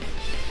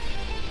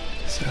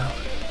 So,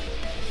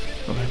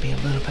 we're gonna be a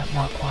little bit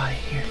more quiet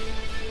here.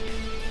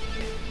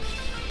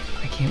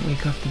 I can't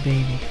wake up the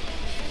baby.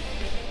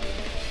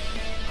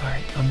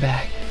 Alright, I'm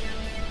back.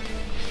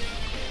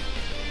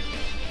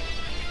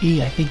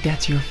 E, I think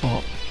that's your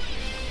fault.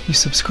 You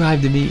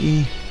subscribed to me,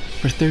 E,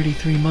 for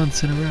 33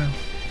 months in a row.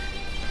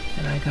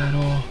 And I got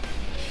all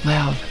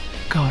loud,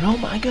 going, oh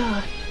my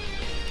god.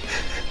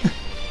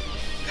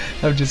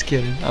 I'm just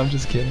kidding, I'm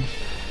just kidding.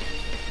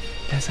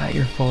 That's not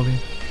your fault, E.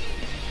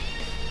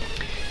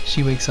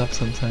 She wakes up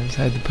sometimes.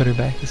 I had to put her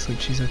back to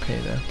sleep. She's okay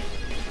though.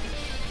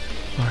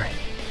 Alright.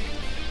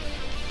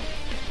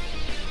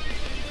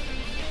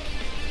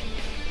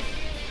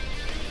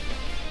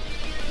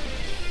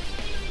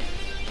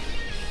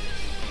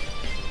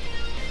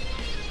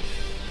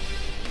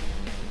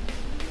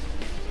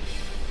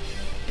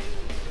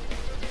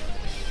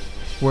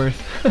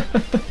 Worth.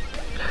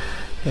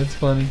 That's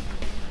funny.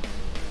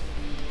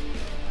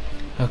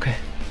 Okay,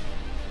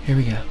 here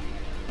we go.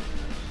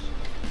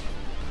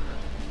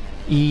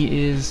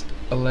 E is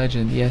a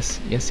legend.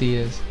 Yes, yes he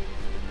is.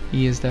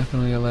 E is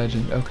definitely a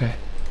legend. Okay.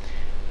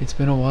 It's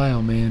been a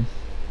while, man.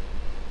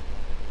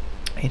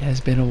 It has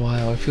been a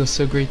while. It feels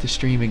so great to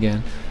stream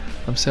again.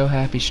 I'm so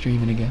happy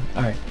streaming again.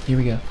 Alright, here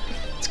we go.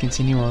 Let's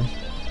continue on.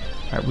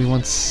 Alright, we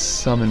want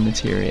summon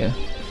materia.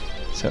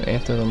 So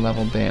after the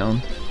level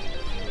down.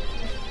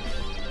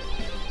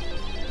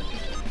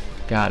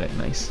 Got it,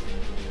 nice.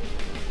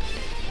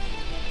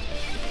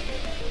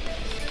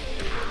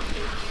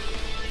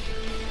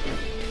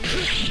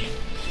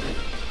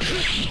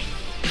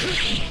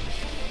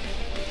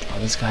 Oh,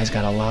 this guy's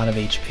got a lot of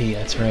HP,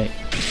 that's right.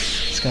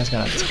 This guy's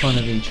got a ton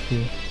of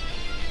HP.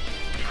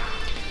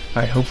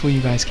 Alright, hopefully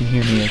you guys can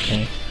hear me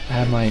okay. I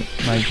have my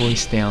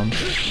voice down.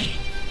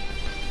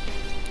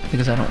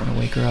 Because I don't want to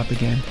wake her up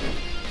again.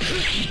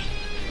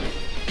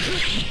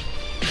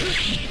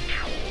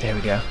 There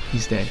we go,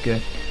 he's dead,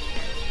 good.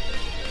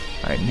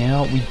 Alright,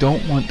 now we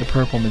don't want the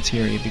purple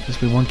materia because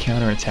we want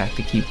counterattack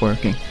to keep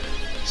working.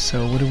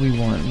 So what do we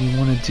want? We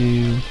want to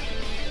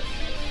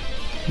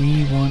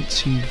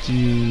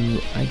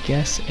do, I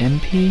guess,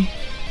 MP?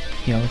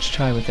 Yeah, let's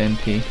try with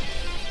MP.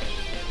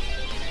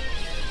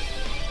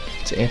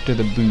 It's after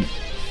the boot.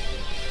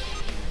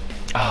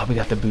 Ah, we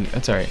got the boot.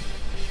 That's alright.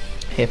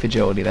 Half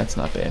agility, that's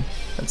not bad.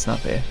 That's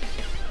not bad.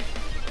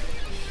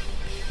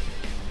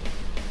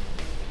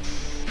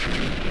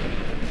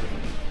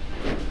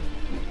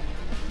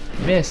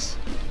 Miss!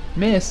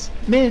 Miss!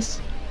 Miss!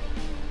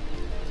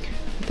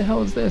 What the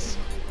hell is this?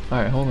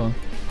 Alright, hold on.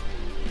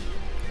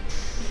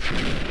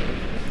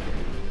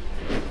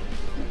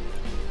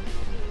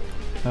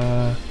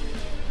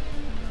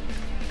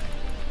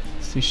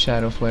 Let's do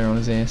Shadow Flare on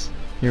his ass.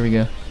 Here we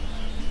go.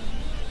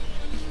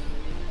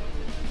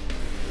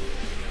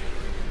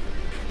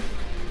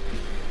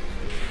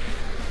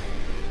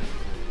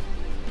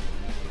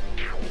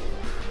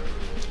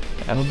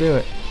 That'll do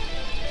it.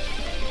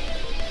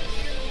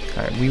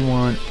 Alright, we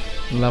want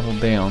level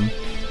down.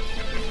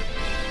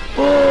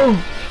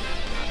 Oh!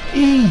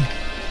 E!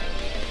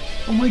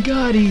 Oh my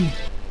god, E!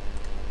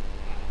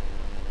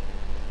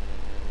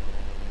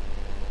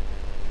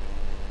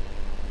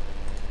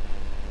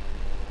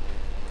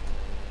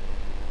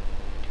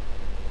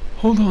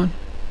 Hold on.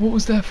 What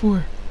was that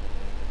for?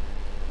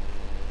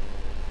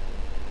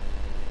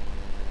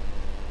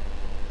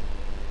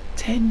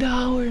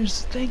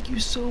 $10. Thank you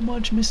so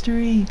much, Mr.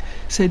 E.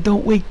 Said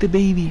don't wake the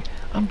baby.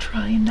 I'm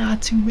trying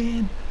not to,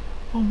 man.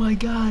 Oh my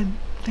god.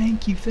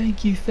 Thank you,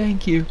 thank you,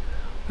 thank you.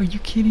 Are you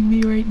kidding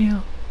me right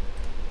now?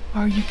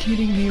 Are you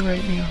kidding me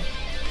right now?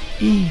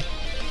 E.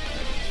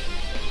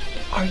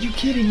 Are you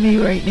kidding me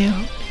right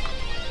now?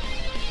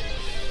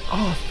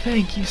 Oh,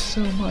 thank you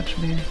so much,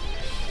 man.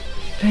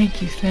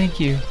 Thank you, thank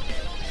you.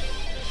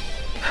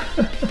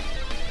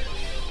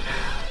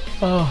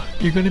 Oh,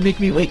 you're gonna make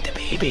me wake the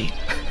baby.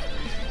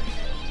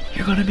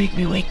 You're gonna make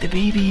me wake the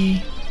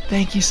baby.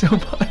 Thank you so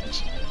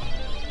much.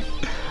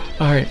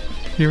 Alright,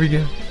 here we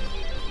go.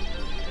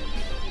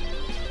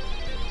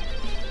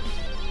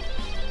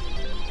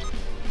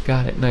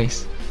 Got it,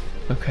 nice.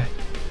 Okay.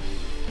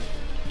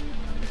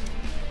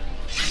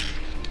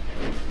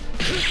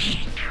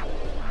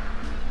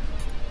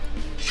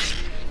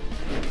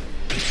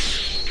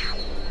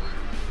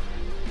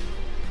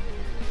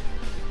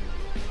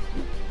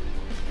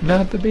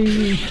 Not the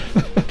baby.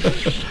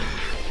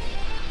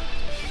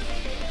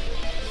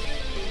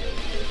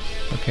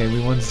 Okay, we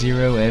want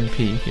 0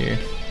 MP here.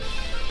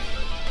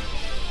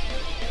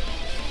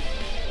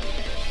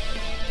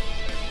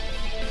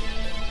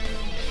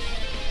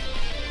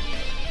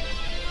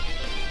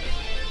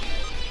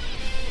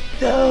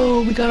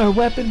 No, we got our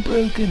weapon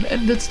broken,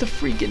 and that's the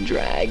freaking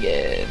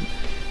dragon.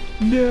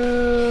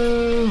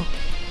 No.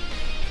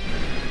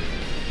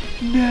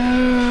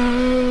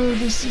 No,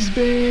 this is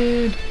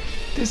bad.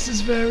 This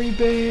is very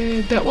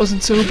bad. That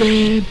wasn't so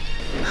bad.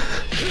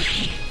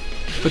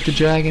 But the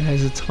dragon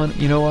has a ton.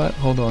 You know what?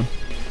 Hold on.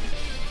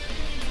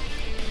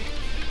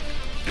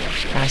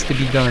 Has to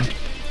be done.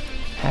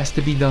 Has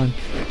to be done.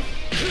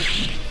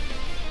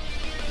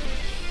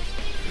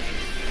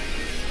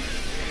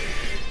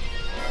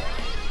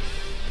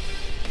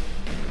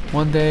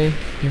 one day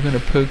you're gonna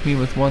poke me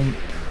with one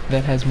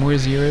that has more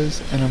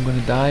zeros, and I'm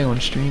gonna die on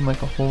stream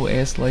like a whole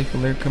ass life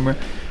alert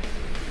commercial.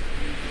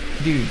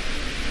 Dude,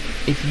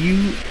 if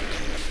you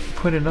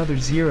put another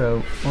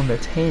 0 on the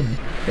 10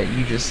 that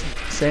you just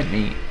sent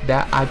me,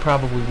 that I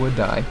probably would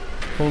die.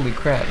 Holy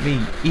crap,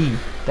 E,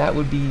 that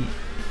would be,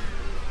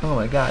 oh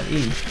my god,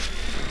 E.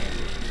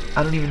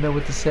 I don't even know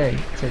what to say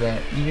to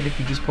that. Even if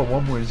you just put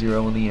one more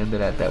 0 on the end of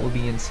that, that would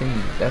be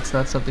insane. That's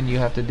not something you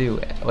have to do,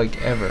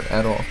 like, ever,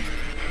 at all.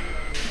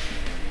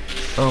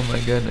 Oh my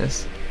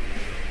goodness.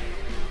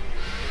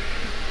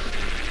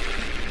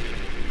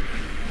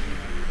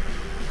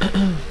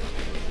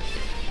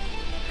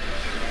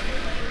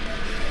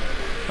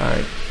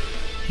 Alright.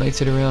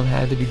 Knights of the Realm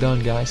had to be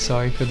done, guys.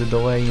 Sorry for the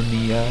delay in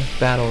the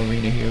battle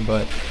arena here,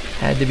 but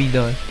had to be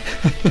done.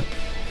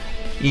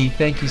 E,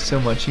 thank you so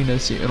much. You know,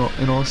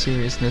 in all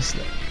seriousness,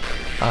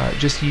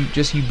 just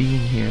you being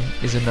here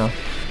is enough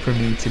for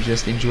me to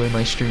just enjoy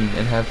my stream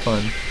and have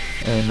fun.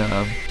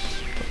 And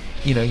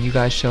you know, you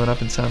guys showing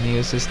up in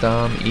Somniosis,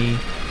 Dom, E,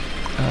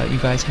 you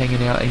guys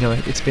hanging out. You know,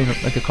 it's been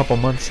like a couple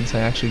months since I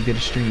actually did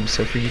a stream,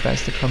 so for you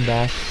guys to come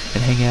back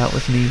and hang out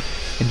with me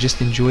and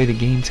just enjoy the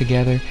game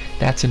together,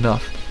 that's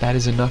enough. That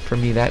is enough for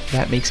me.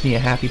 That makes me a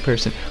happy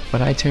person.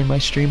 When I turn my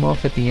stream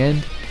off at the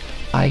end,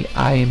 I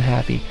am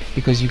happy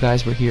because you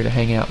guys were here to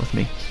hang out with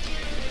me.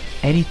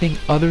 Anything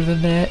other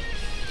than that,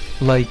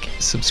 like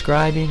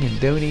subscribing and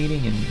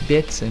donating and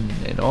bits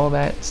and all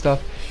that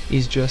stuff,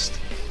 is just,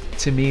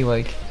 to me,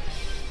 like,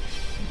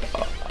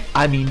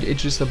 I mean,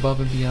 it's just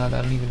above and beyond.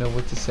 I don't even know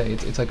what to say.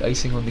 It's like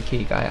icing on the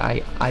cake.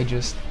 I'm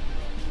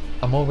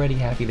already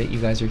happy that you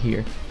guys are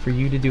here. For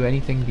you to do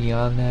anything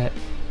beyond that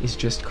is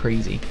just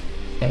crazy.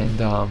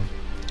 And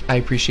I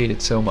appreciate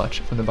it so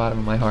much from the bottom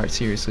of my heart.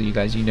 Seriously, you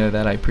guys, you know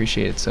that I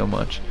appreciate it so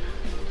much.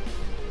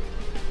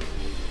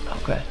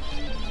 Okay.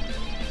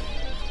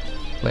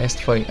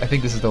 Last fight. I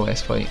think this is the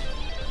last fight.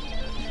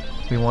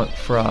 We want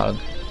Frog.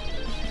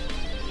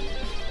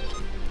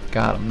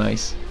 Got him.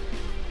 Nice.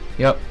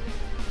 Yep.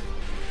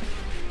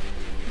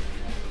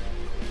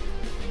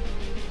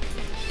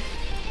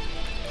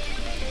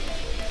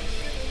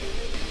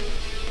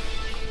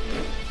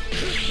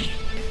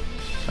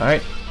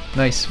 Alright,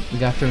 nice. We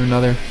got through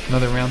another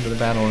round of the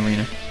battle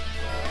arena.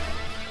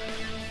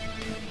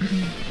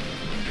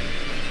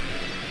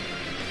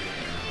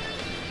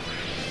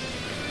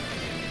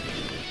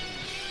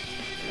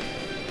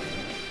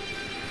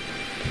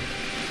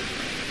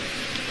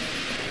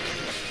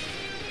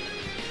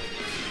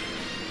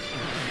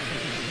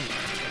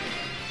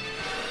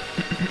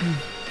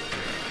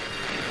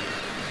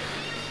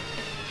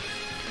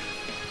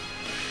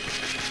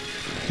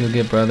 You'll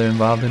get brother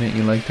involved in it.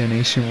 You like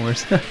donation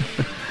wars?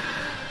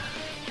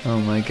 Oh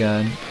my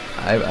god.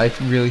 I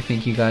really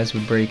think you guys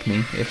would break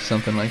me if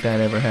something like that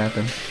ever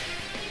happened.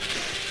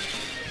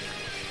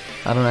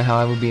 I don't know how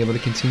I would be able to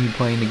continue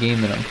playing the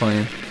game that I'm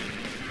playing.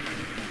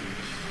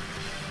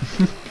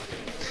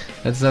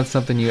 That's not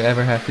something you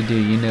ever have to do,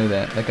 you know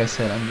that. Like I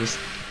said,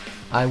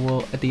 I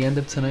will, at the end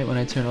of tonight when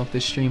I turn off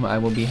this stream, I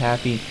will be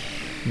happy,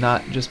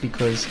 not just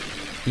because,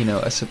 you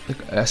know,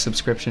 a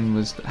subscription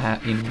was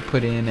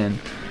put in and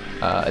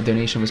a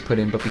donation was put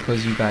in, but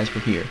because you guys were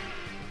here.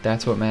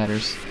 That's what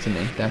matters to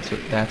me.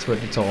 That's what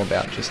it's all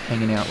about. Just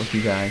hanging out with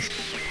you guys,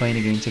 playing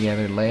a game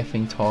together,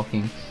 laughing,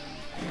 talking,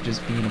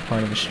 just being a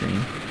part of a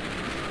stream.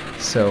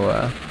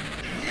 So,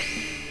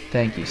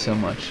 thank you so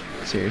much.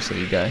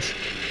 Seriously, you guys.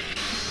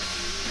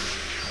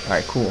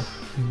 Alright, cool.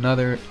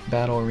 Another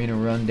battle arena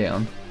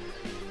rundown.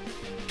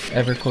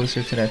 Ever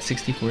closer to that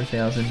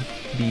 64,000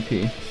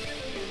 BP.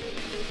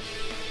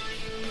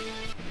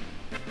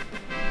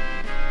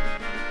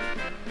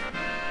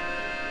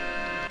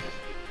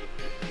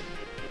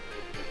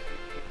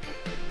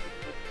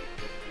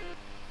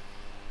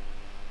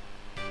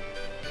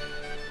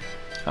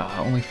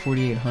 Only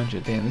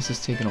 4,800. Damn, this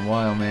is taking a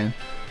while, man.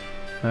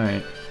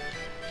 Alright.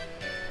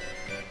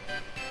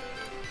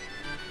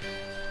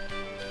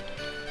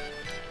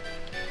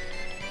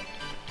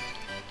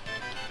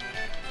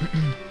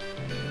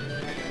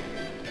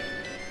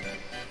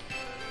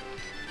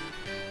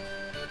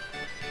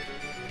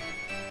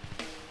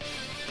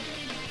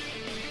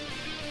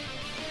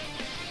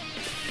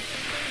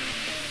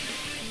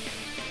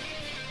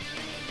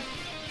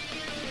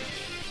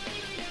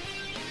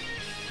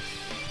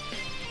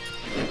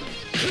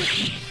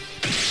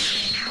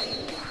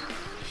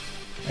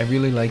 I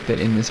really like that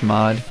in this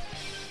mod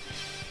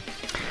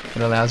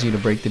it allows you to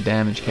break the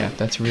damage cap.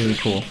 That's really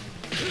cool.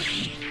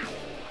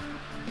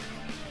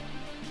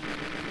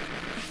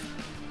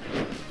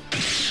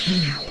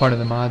 Part of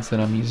the mods that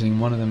I'm using,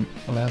 one of them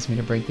allows me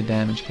to break the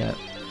damage cap.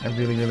 I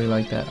really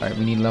like that. Alright,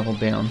 we need level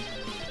down.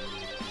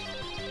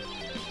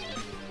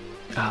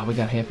 Ah, we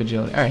got half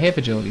agility. Alright, half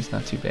agility is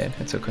not too bad.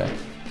 That's okay.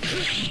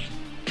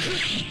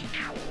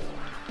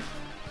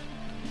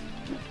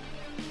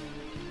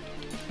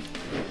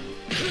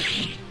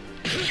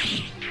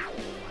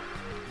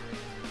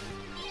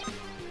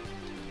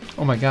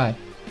 Oh my god.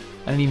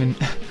 I didn't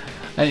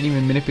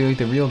even manipulate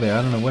the reel there.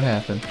 I don't know what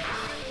happened.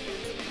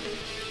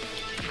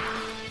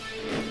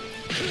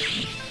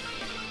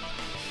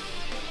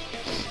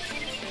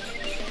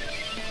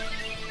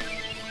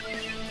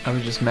 I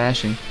was just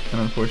mashing,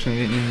 and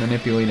unfortunately didn't even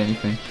manipulate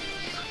anything.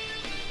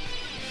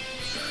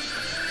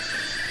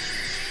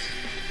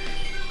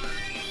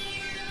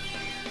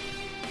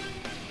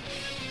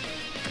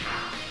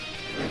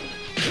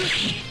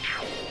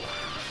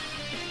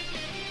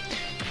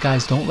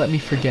 Guys, don't let me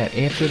forget,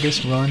 after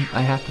this run,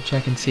 I have to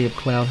check and see if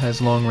Cloud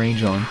has long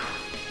range on.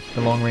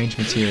 The long range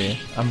materia.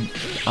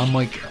 I'm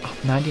like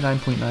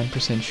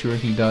 99.9% sure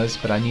he does,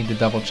 but I need to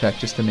double check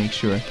just to make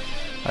sure.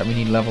 Alright, we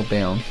need level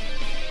down.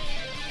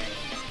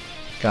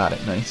 Got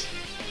it, nice.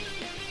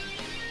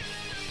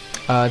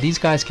 These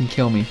guys can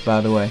kill me,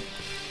 by the way.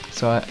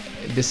 So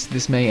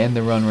this may end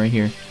the run right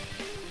here.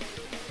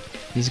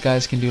 These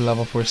guys can do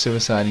level 4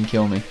 suicide and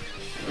kill me.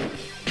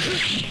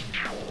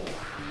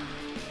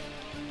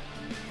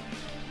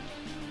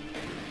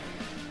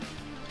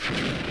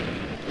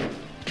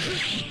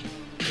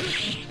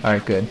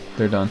 Alright, good.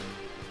 They're done.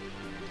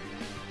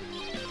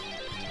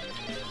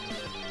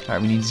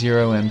 Alright, we need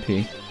 0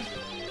 MP.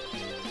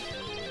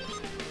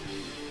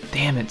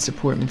 Damn it,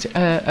 support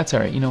materia. That's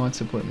alright. You know what?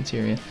 Support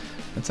materia.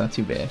 That's not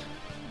too bad.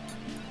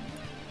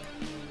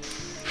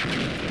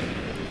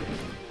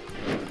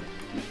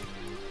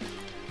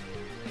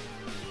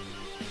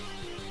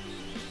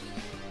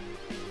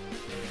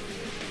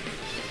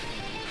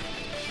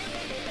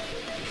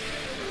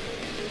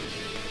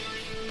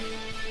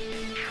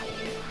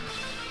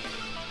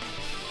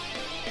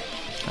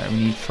 Alright, we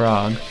need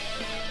frog.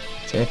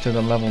 It's after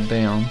the level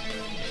down.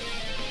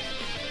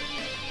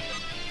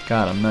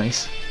 Got him,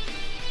 nice.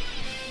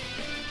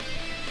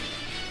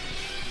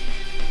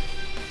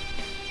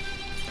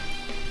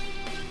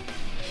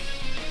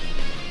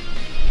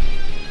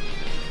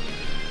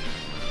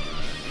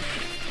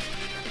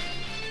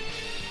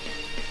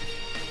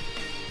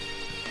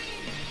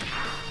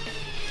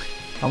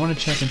 I want to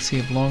check and see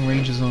if long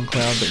range is on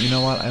Cloud, but you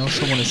know what? I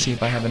also want to see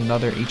if I have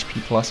another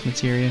HP plus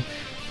materia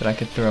that I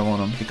could throw on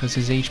him, because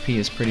his HP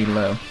is pretty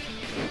low.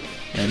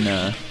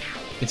 And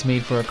it's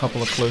made for a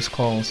couple of close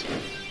calls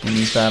in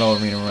these battle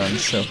arena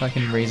runs, so if I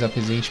can raise up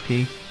his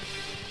HP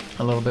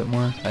a little bit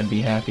more, I'd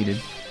be happy to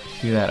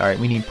do that. Alright,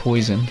 we need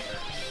poison.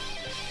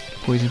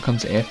 Poison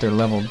comes after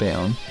level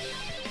down.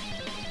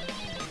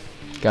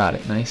 Got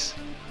it, nice.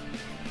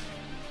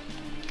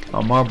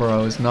 Oh,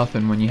 Marlboro is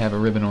nothing when you have a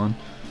ribbon on.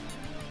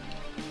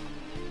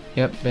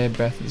 Yep, bad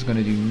breath is going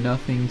to do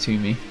nothing to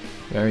me.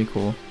 Very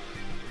cool.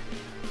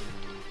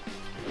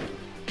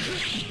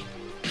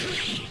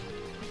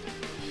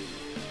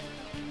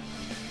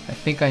 I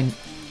think I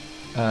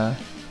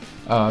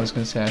was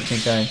going to say I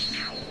think I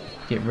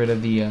get rid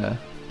of the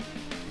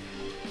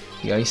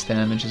ice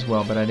damage as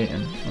well, but I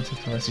didn't.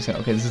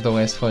 Okay, this is the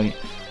last fight.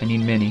 I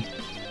need mini.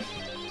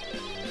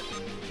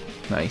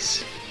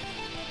 Nice.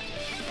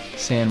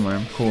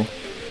 Sandworm, cool.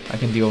 I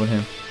can deal with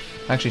him.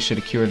 I actually should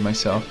have cured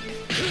myself,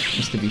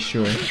 just to be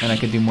sure, and I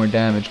could do more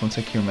damage once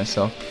I cure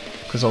myself,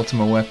 because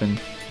Ultimate Weapon,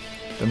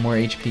 the more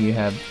HP you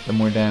have, the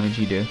more damage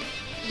you do.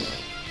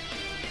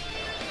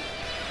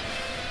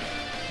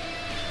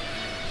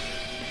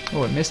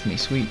 Oh, it missed me,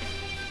 sweet.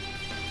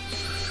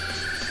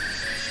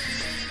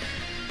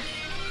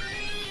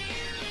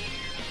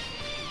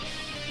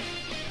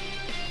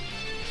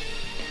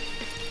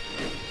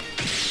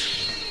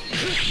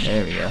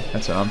 There we go,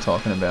 that's what I'm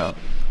talking about.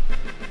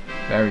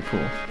 Very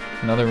cool.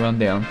 Another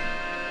rundown.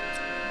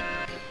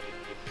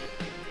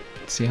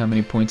 Let's see how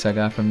many points I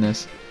got from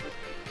this.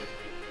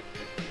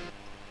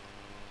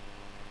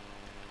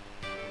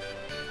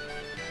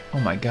 Oh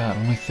my god,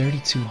 only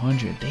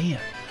 3,200. Damn.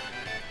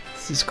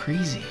 This is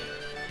crazy.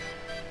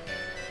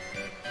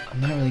 I'm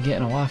not really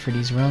getting a lot for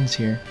these runs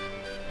here.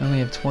 I only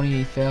have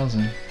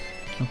 28,000.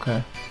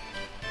 Okay.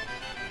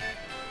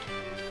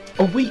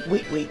 Oh, wait.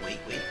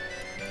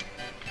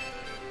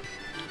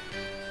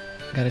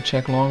 I gotta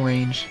check long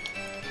range,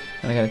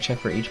 and I gotta check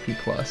for HP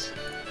plus.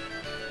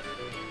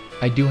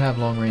 I do have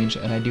long range,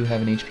 and I do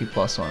have an HP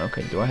plus on.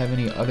 Okay, do I have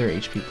any other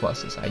HP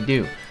pluses? I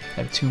do.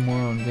 I have 2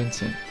 more on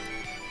Vincent.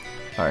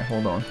 Alright,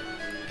 hold on.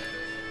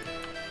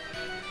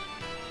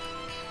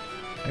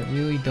 I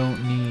really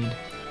don't need...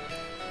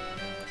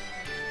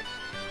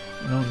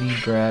 I don't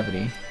need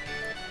gravity.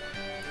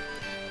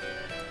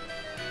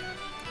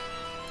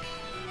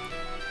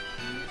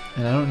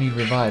 And I don't need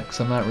revive, because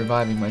I'm not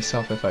reviving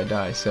myself if I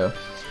die, so...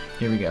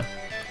 Here we go.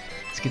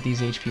 Let's get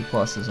these HP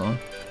pluses on.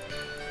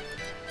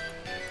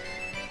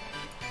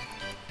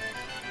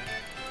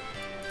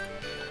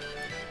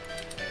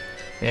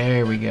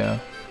 There we go.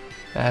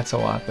 That's a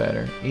lot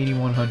better.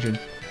 8,100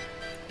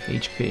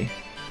 HP.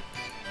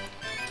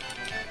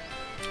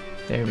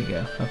 There we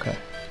go. Okay.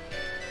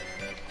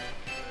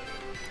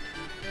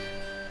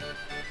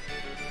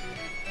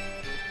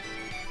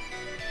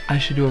 I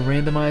should do a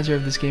randomizer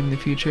of this game in the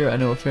future. I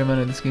know a fair amount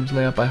of this game's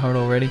laid out by heart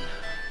already.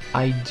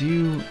 I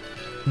do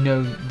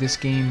know this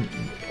game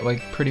like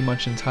pretty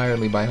much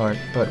entirely by heart,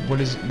 but what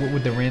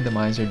would the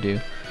randomizer do?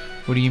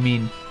 What do you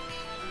mean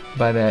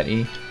by that,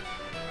 E?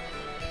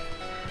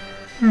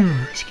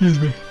 Excuse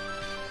me.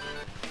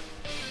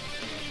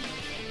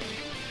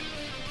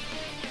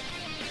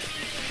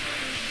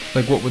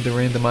 Like, what would the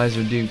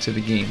randomizer do to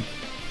the game?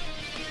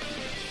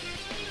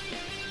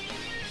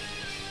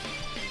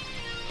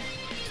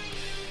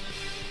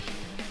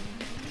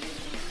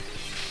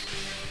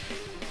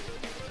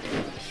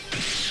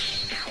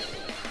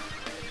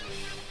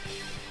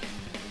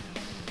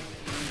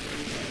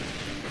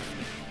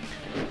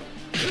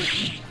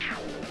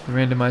 The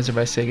randomizer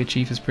by Sega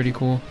Chief is pretty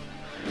cool.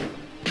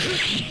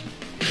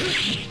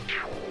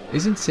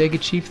 Isn't Sega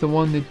Chief the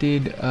one that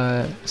did,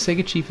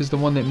 Sega Chief is the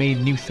one that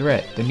made New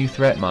Threat, the New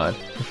Threat mod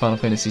for Final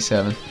Fantasy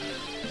VII.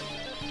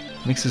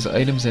 Mixes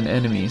items and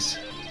enemies.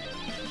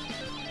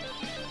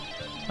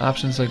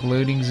 Options like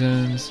loading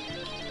zones,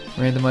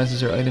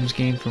 randomizes or items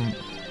gained from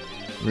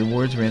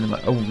rewards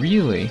randomize. Oh,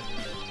 really?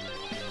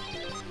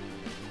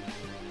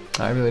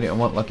 I really didn't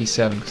want Lucky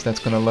 7 because that's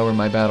going to lower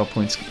my battle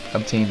points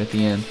obtained at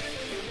the end.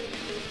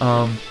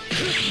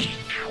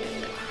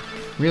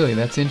 Really,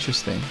 that's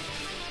interesting.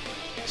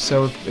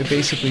 So it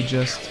basically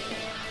just,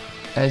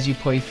 as you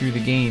play through the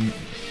game,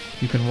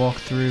 you can walk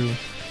through,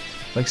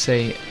 like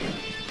say,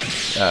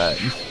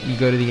 you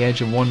go to the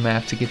edge of one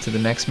map to get to the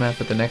next map,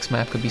 but the next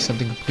map could be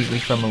something completely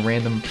from a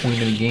random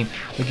point in the game.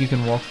 Like you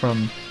can walk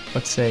from,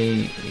 let's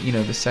say, you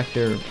know, the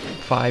Sector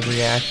 5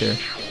 reactor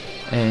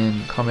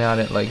and come out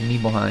at like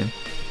Nibelheim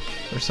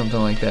or something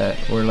like that.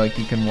 Or like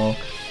you can walk,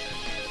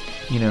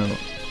 you know,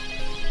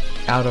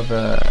 out of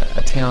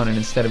a town, and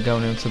instead of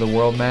going into the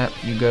world map,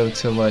 you go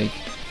to like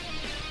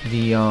the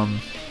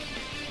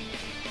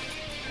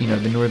you know,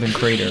 the northern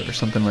crater or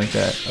something like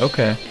that.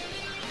 Okay.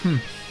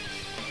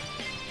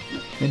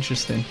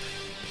 Interesting.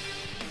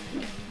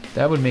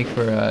 That would make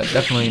for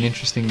definitely an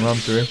interesting run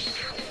through.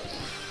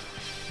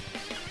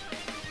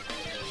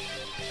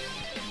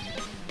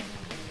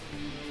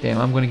 Damn,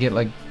 I'm gonna get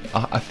like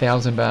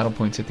 1,000 battle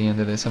points at the end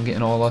of this. I'm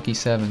getting all lucky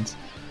 7s.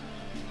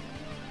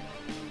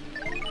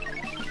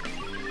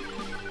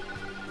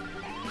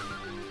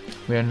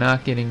 We are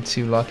not getting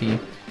too lucky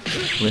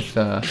with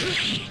the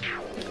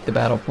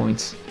battle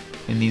points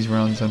in these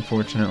runs,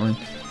 unfortunately.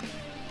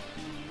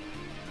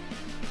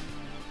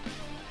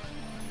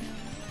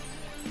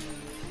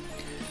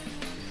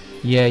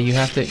 Yeah, you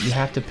have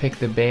to pick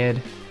the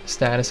bad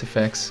status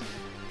effects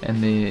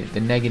and the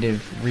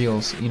negative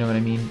reels, you know what I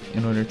mean,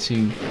 in order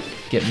to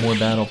get more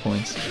battle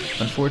points.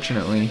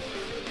 Unfortunately,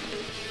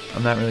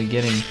 I'm not really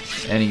getting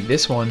any.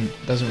 This one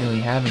doesn't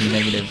really have any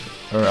negative,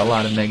 or a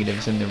lot of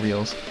negatives in the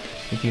reels.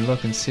 If you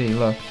look and see,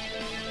 look,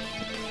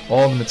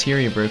 all the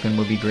materia broken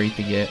would be great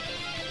to get,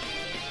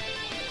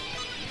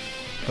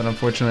 but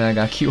unfortunately I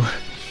got Q.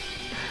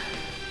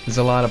 There's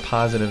a lot of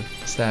positive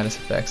status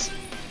effects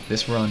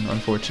this run,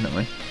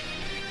 unfortunately.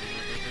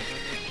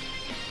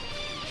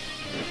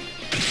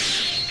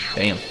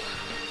 Damn.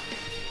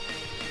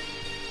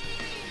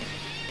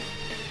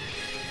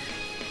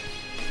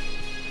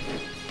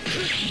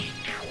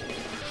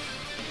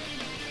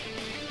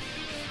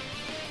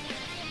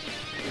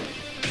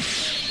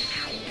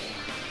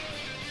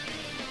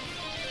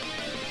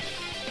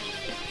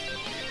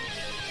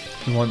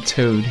 We want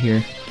Toad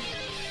here.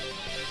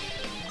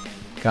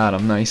 Got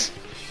him, nice.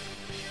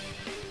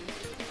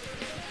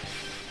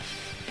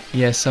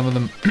 Yeah, some of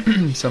them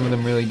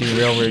really do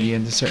railroad you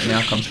into certain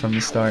outcomes from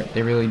the start.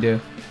 They really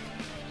do.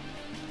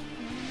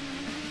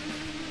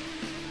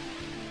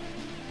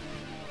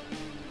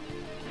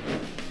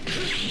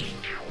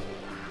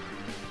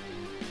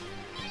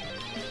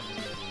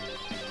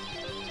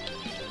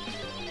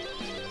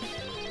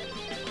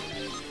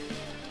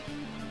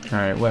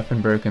 Alright,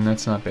 weapon broken,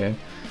 that's not bad.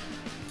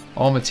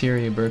 All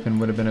materia broken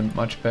would have been a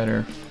much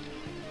better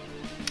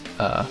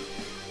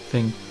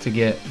thing to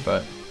get,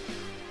 but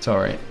it's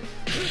alright.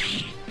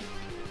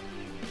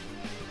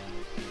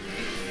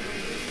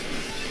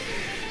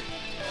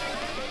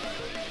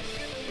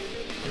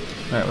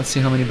 Alright, let's see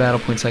how many battle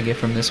points I get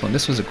from this one.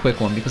 This was a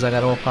quick one because I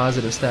got all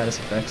positive status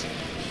effects.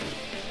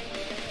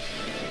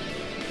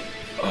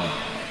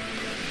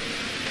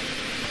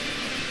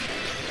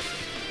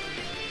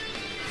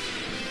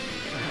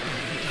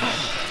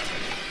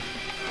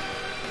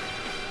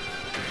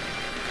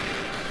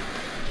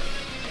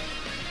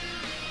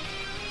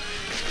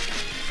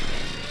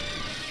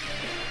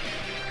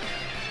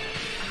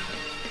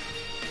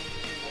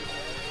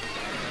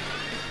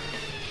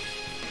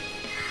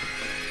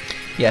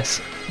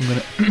 Yes,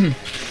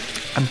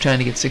 I'm trying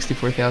to get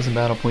 64,000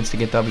 battle points to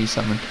get W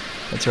summon.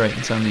 That's right,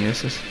 it's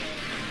Omniosis.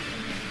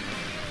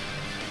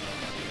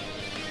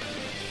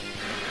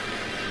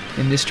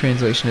 In this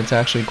translation, it's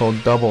actually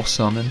called double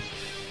summon,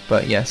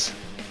 but yes,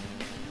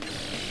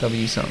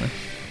 W summon.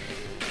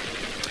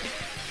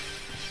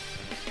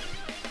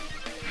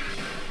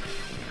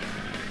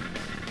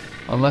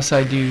 Unless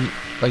I do,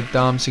 like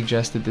Dom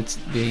suggested, it's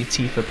the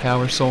Tifa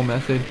Power Soul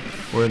method,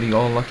 or the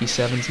All Lucky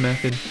 7s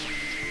method.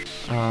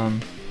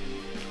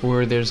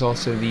 Or there's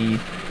also the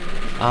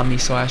Omni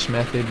Slash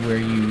method, where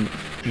you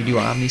do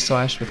Omni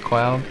Slash with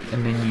Cloud,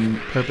 and then you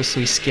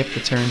purposely skip the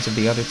turns of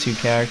the other two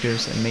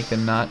characters and make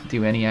them not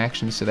do any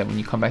actions, so that when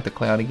you come back to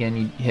Cloud again,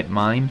 you hit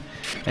mine,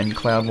 and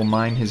Cloud will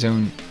mine his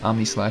own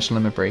Omni Slash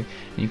limit break,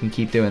 and you can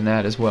keep doing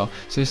that as well.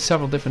 So there's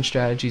several different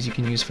strategies you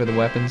can use for the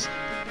weapons.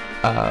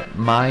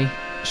 My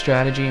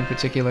strategy in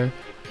particular,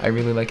 I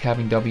really like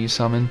having W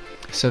summon,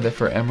 so that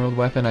for Emerald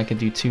weapon I could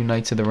do 2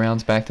 Knights of the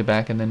Rounds back to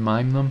back and then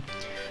mime them.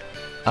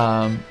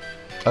 Oh,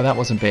 that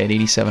wasn't bad,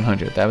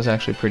 8,700. That was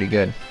actually pretty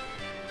good.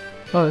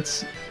 Oh,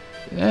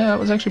 yeah, that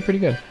was actually pretty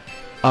good.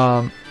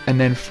 And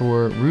then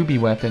for Ruby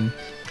weapon,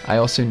 I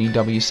also need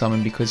W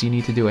summon because you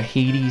need to do a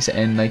Hades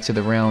and Knights of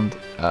the Round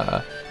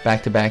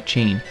back-to-back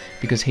chain,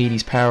 because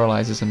Hades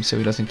paralyzes him so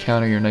he doesn't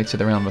counter your Knights of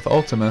the Round with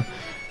Ultima,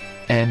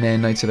 and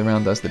then Knights of the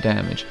Round does the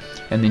damage,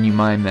 and then you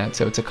mime that,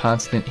 so it's a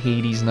constant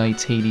Hades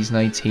Knights, Hades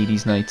Knights,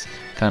 Hades Knights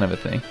kind of a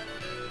thing.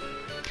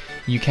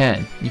 You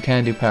can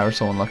do Power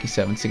Soul and Lucky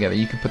Sevens together.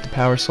 You can put the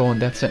Power Soul and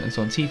Death Sentence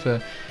on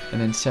Tifa, and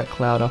then set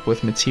Cloud up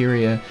with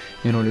Materia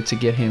in order to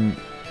get him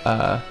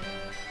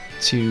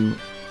to,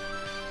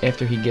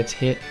 after he gets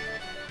hit,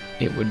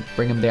 it would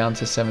bring him down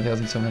to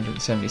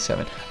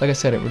 7,777. Like I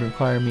said, it would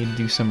require me to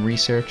do some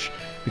research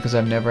because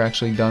I've never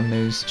actually done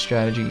those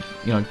strategy,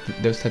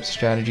 those types of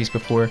strategies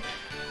before.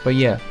 But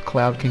yeah,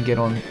 Cloud can get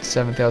on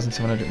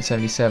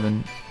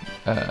 7,777,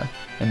 and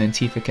then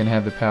Tifa can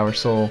have the Power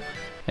Soul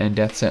and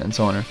Death Sentence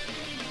on her,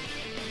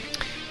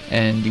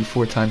 and do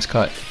 4 times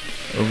cut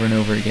over and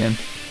over again.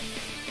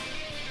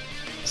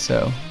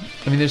 So,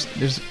 I mean, there's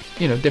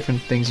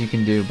different things you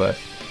can do, but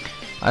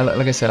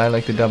like I said, I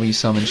like the W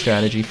summon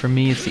strategy. For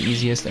me, it's the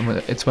easiest, and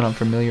it's what I'm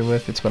familiar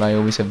with. It's what I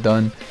always have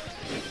done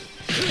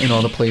in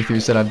all the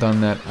playthroughs that I've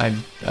done that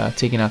I've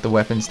taken out the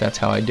weapons. That's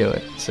how I do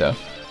it. So,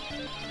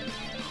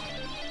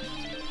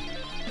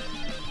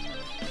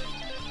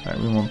 alright,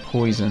 we want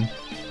poison.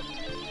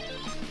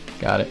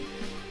 Got it.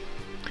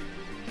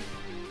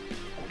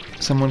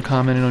 Someone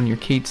commented on your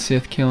Kate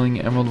Sith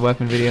killing Emerald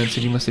Weapon video and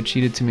said you must have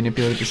cheated to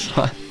manipulate the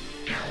slot.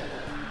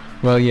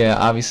 Well, yeah,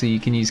 obviously you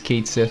can use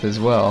Kate Sith as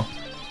well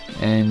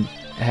and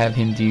have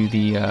him do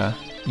the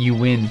you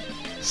win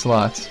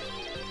slots.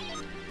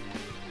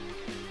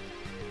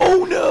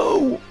 Oh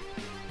no!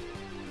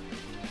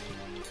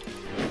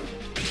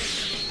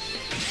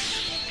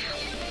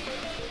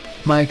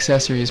 My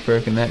accessory is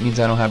broken. That means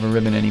I don't have a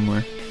ribbon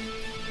anymore,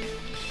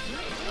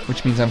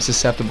 which means I'm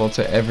susceptible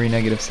to every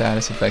negative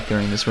status effect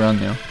during this run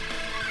now.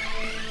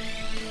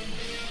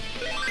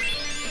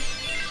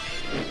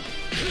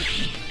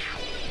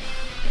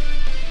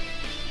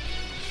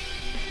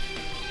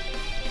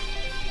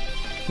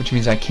 Which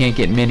means I can't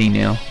get mini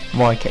now.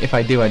 Well, if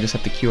I do, I just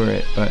have to cure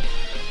it, but...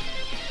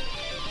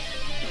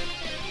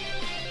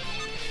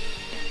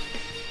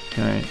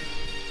 Alright.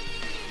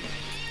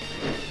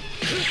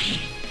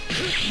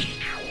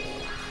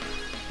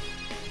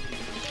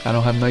 I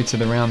don't have Knights of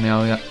the Round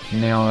now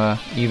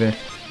either.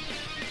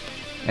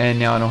 And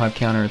now I don't have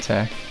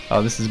counterattack.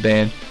 Oh, this is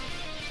bad.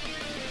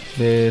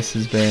 This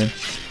is bad.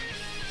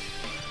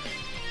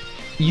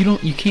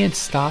 You can't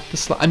stop the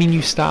slot. I mean,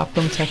 you stop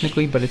them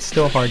technically, but it's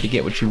still hard to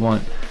get what you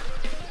want.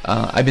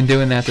 I've been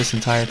doing that this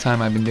entire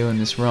time I've been doing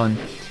this run,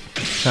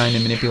 trying to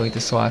manipulate the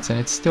slots, and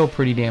it's still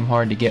pretty damn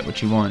hard to get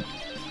what you want.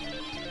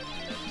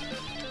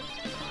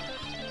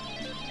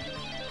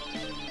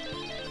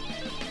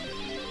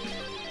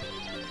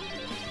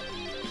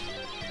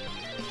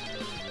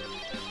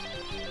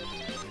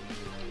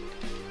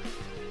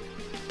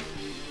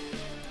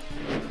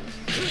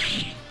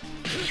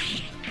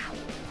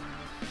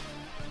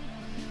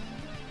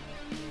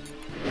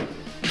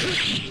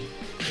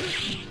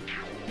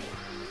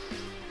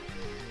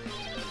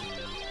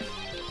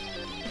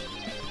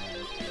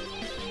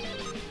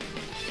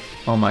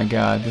 Oh my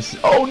god, this is...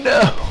 Oh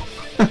no!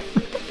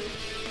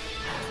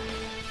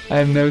 I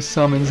have no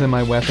summons and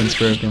my weapon's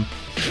broken.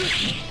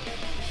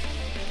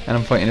 And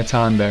I'm fighting a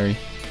Tonberry.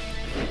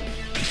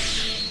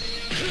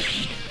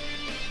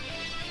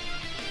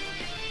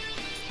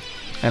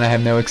 And I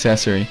have no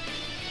accessory.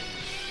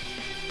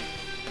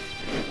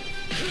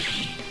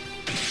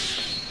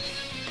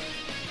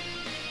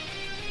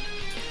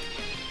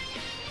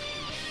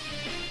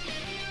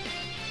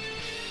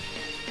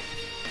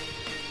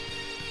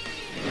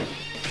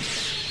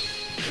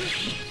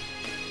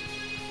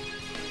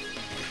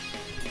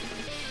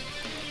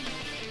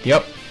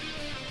 Yep.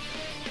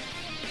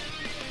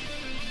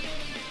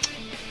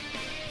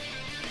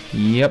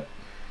 Yep.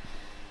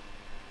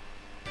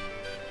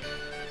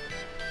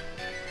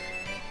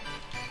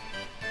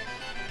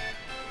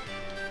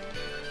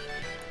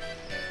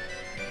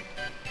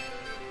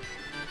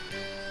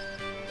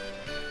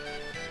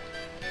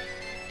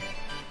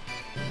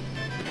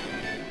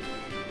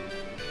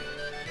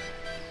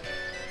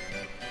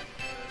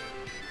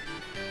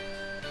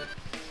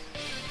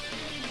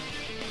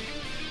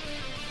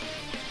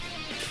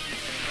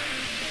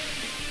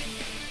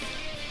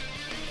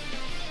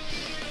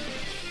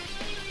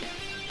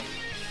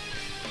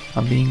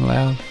 I'm being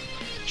loud.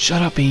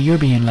 Shut up, E, you're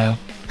being loud.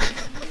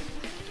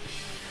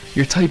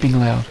 You're typing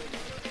loud.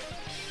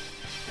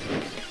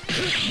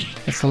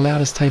 That's the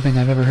loudest typing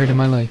I've ever heard in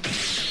my life.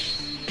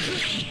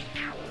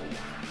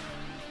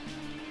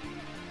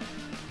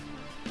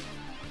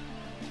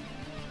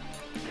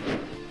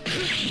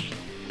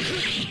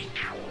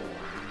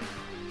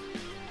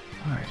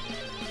 Alright.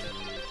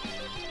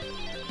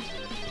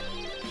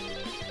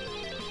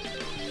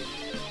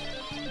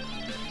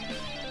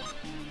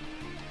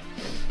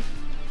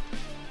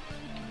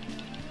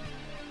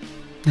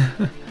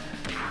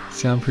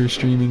 Soundproof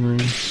streaming room.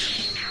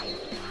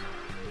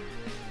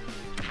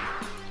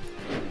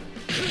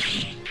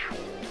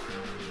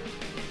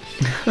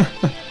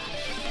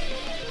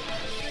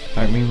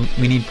 Alright,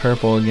 we need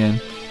purple again.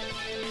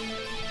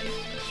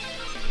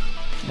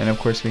 And of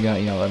course we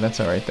got yellow. That's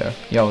alright though.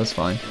 Yellow's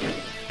fine.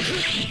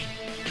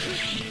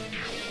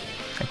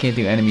 I can't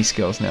do enemy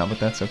skills now, but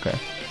that's okay.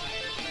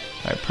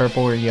 Alright,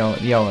 purple or yellow?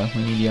 Yellow.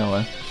 We need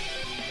yellow.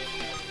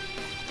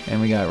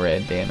 And we got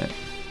red, damn it.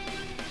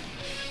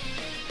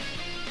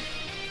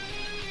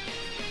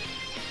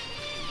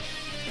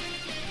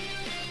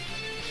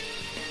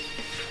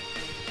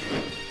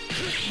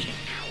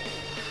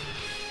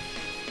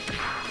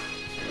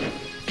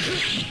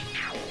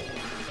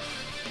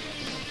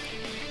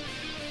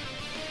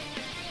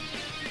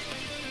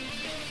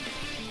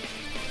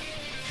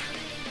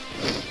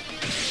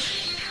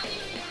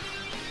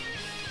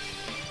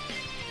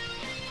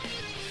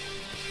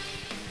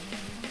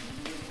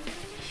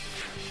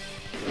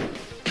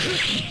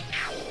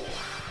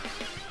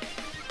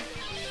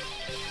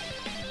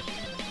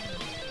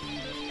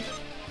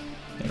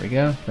 There we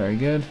go, very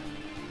good.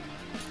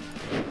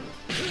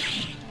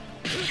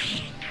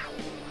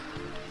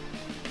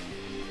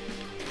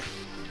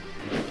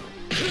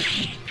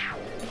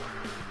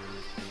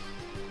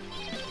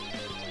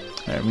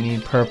 Alright, we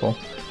need purple.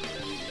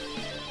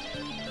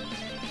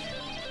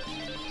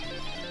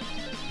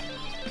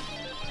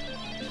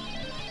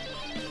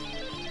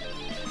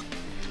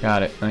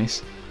 Got it,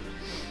 nice.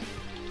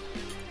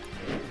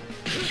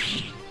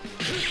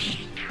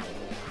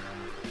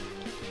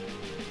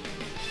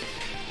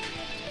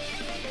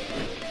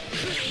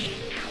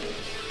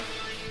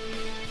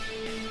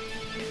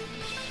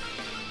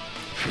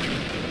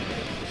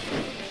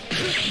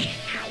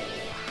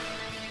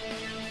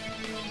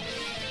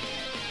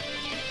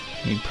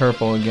 Need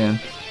purple again.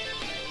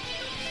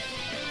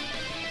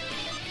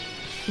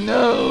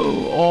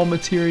 No! All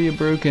materia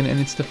broken, and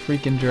it's the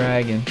freaking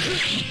dragon.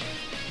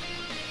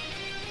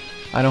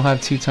 I don't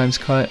have 2 times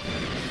cut.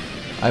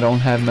 I don't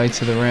have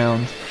Knights of the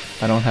Round.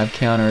 I don't have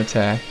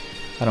counterattack.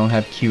 I don't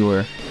have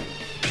cure.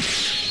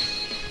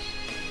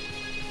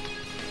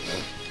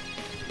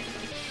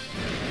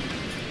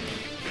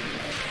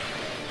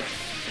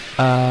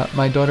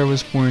 My daughter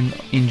was born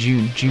in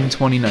June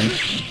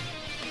 29th.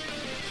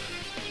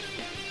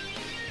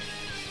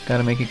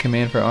 Gotta make a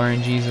command for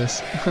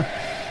RNGesus.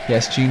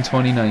 Yes, June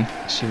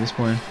 29th, she was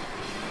born.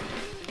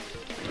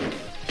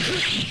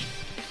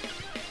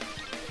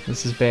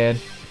 This is bad.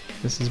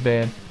 This is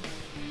bad.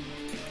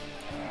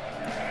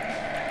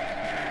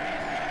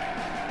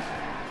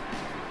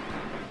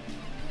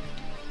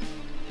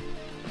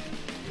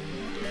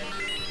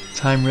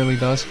 Time really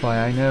does fly,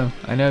 I know.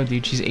 I know,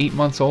 dude, she's 8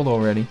 months old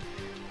already.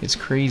 It's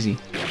crazy.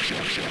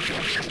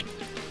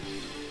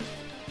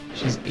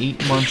 She's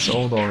 8 months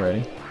old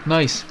already.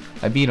 Nice!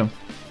 I beat him.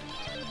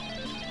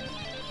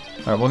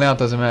 Alright, well now it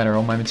doesn't matter.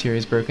 All my materia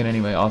is broken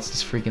anyway. Oh, it's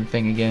this freaking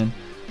thing again.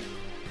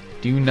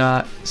 Do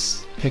not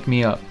pick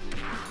me up.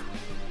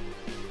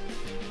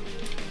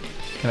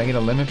 Can I get a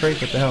limit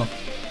break? What the hell?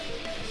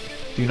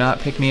 Do not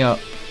pick me up.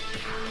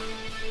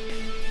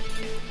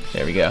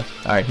 There we go.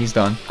 Alright, he's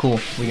done. Cool.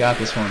 We got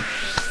this one.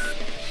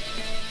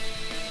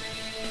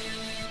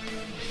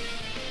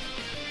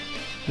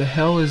 The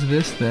hell is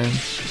this then?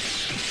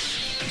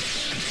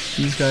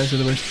 These guys are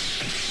the worst.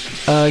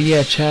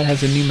 Yeah, chat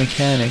has a new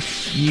mechanic.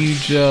 You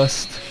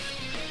just...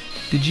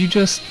 Did you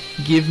just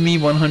give me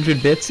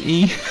 100 bits,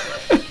 E?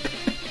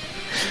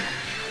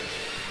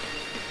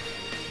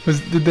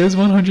 Did those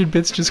 100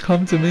 bits just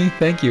come to me?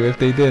 Thank you if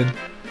they did.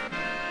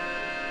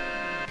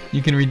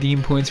 You can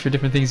redeem points for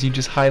different things. You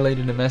just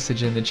highlighted a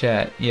message in the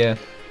chat. Yeah.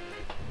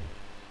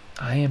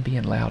 I am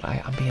being loud.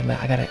 I'm being loud.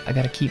 I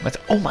gotta keep my...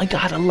 Oh my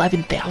god,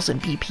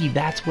 11,000 BP.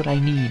 That's what I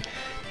need.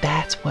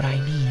 That's what I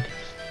need.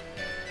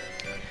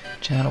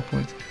 Channel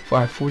points.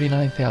 Alright,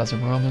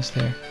 49,000. We're almost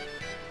there.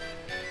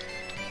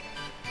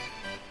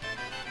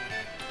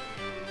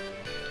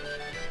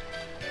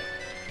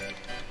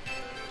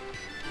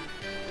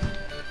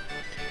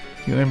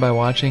 You earn by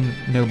watching?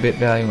 No bit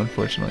value,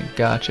 unfortunately.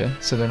 Gotcha.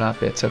 So they're not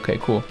bits. Okay,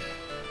 cool.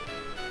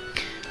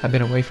 I've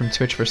been away from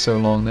Twitch for so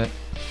long that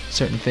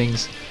certain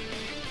things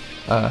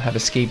have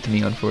escaped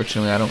me,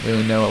 unfortunately. I don't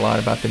really know a lot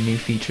about the new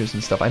features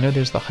and stuff. I know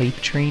there's the hype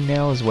train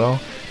now as well.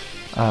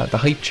 The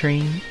hype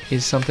train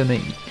is something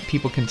that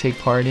people can take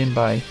part in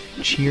by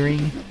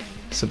cheering,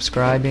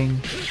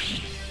 subscribing,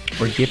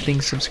 or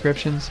gifting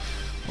subscriptions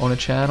on a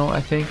channel,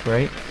 I think,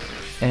 right?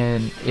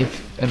 And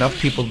if enough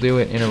people do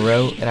it in a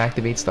row, it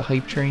activates the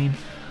hype train,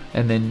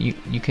 and then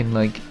you can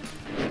like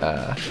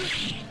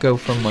go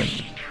from like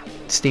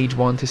stage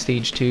 1 to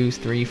stage 2,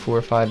 3,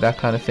 4, 5, that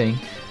kind of thing,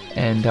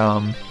 and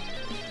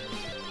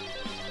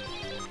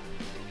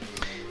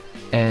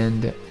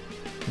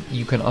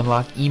you can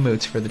unlock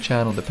emotes for the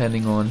channel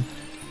depending on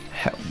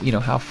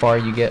how far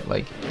you get,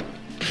 like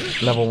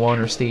level 1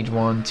 or stage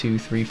 1, 2,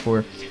 3,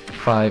 4,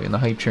 5 in the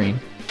hype train.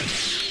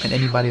 And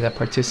anybody that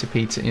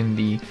participates in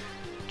the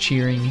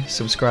cheering,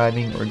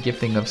 subscribing, or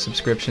gifting of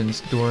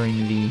subscriptions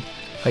during the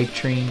hype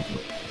train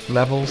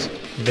levels,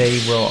 they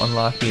will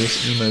unlock those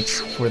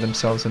emotes for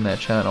themselves in that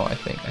channel, I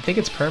think. I think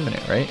it's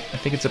permanent, right? I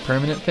think it's a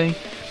permanent thing.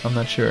 I'm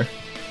not sure.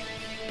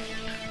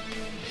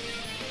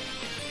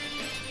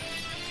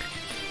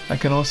 I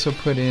can also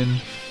put in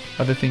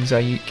other things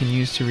I can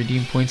use to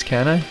redeem points,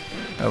 can I?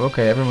 Oh,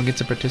 okay, everyone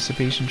gets a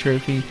participation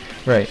trophy.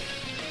 Right.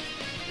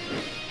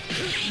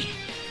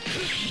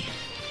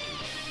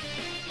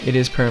 It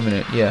is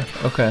permanent, yeah,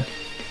 okay.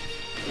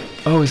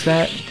 Oh, is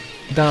that...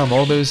 Dom,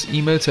 all those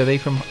emotes, are they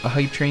from a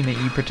hype train that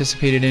you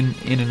participated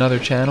in another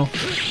channel?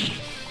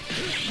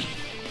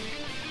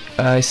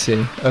 I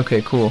see.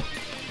 Okay, cool.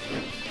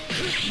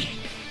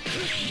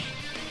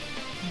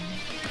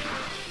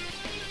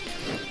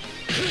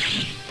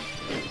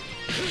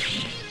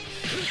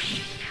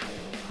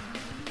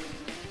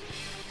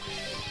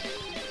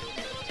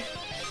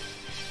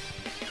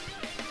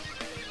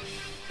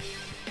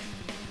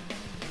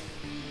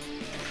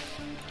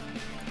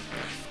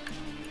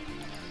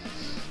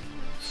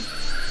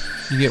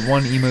 You get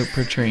one emote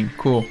per train.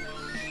 Cool.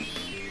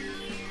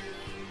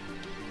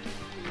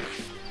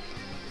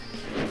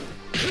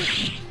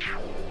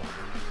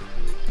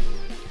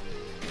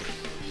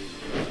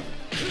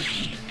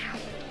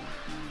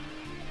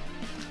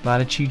 A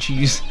lot of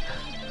choo-choos.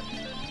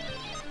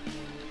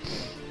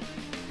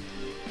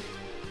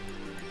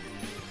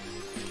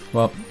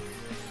 Well,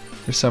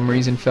 for some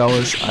reason,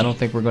 fellas, I don't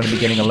think we're going to be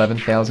getting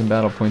 11,000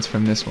 battle points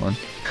from this one.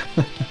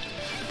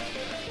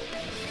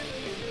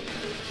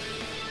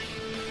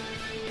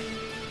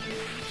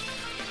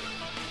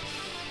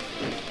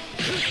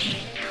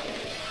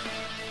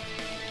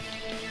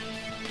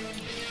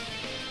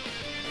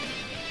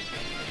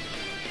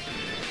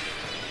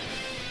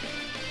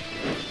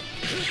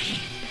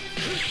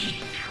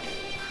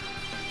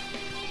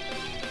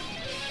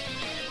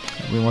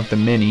 We want the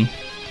mini.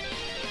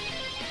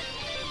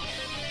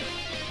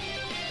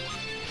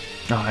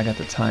 Oh, I got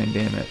the time,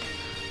 damn it.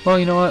 Well,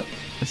 you know what?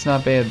 It's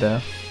not bad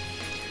though,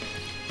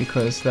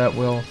 because that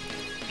will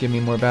give me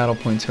more battle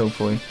points,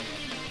 hopefully.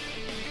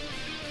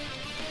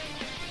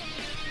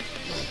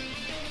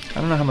 I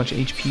don't know how much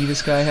HP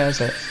this guy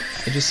has. I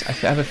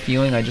have a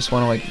feeling I just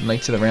want to like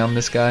Knights of the Round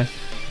this guy.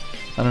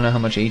 I don't know how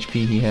much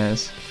HP he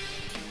has.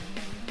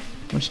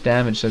 How much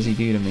damage does he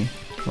do to me?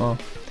 Well,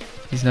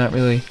 he's not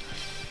really...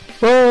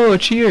 Whoa, a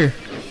cheer!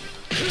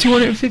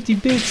 250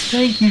 bits,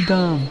 thank you,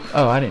 Dom!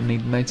 Oh, I didn't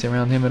need Knights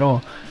around him at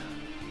all.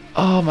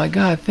 Oh my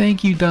god,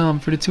 thank you, Dom,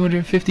 for the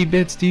 250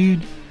 bits,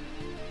 dude!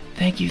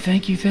 Thank you,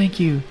 thank you,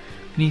 thank you!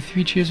 We need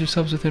 3 cheers or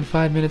subs within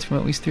 5 minutes from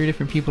at least 3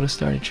 different people to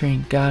start a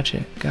train.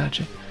 Gotcha,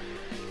 gotcha.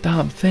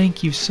 Dom,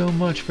 thank you so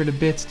much for the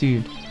bits,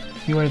 dude.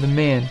 You are the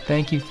man.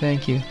 Thank you,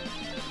 thank you.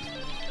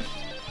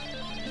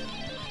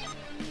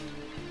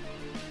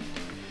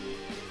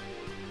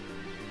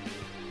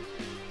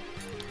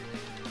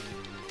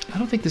 I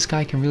don't think this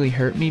guy can really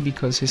hurt me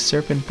because his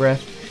serpent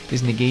breath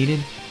is negated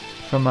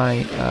from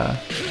my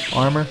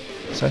armor,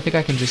 so I think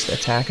I can just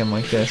attack him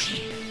like this.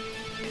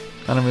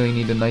 I don't really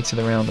need the Knights of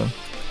the Round him.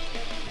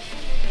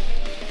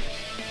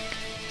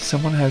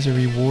 Someone has a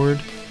reward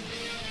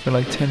for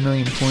like 10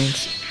 million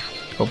points.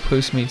 I'll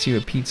Postmates you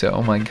a pizza.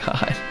 Oh my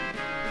god.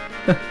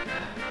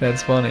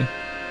 That's funny.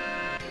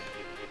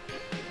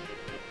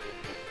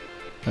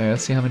 Alright,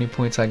 let's see how many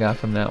points I got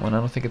from that one. I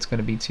don't think it's going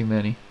to be too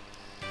many.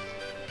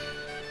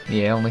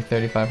 Yeah, only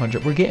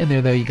 3,500. We're getting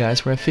there though, you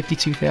guys. We're at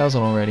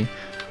 52,000 already.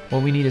 All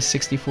we need is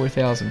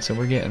 64,000, so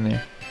we're getting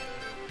there.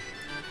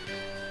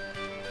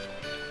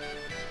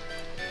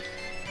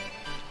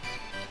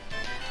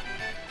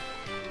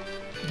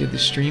 Did the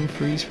stream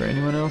freeze for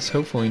anyone else?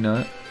 Hopefully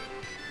not.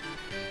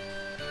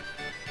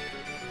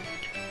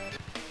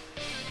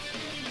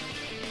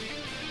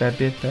 That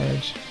bit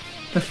badge.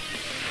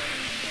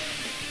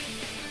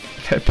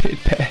 That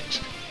bit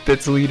badge.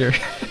 Bits leader.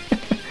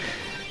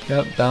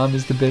 Yep, Dom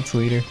is the bits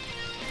leader.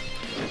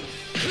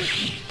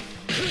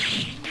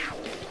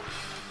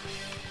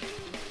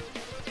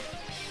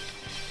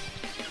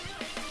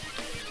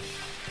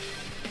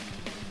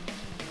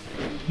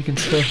 You can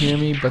still hear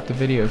me, but the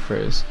video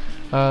froze.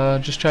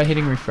 Just try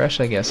hitting refresh,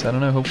 I guess. I don't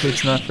know, hopefully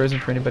it's not frozen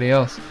for anybody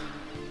else.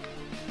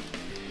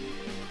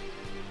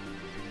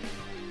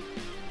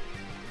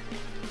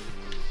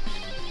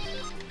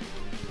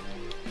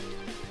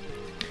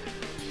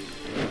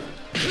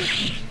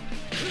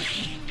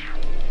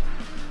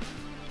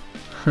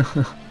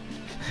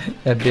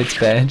 That bits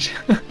badge.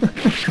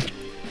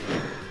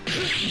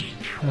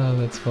 Oh,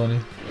 that's funny.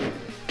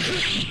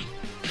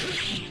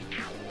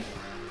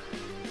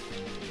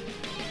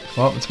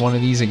 Well, it's one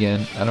of these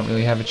again. I don't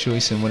really have a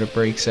choice in what it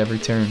breaks every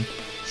turn,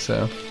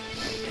 so.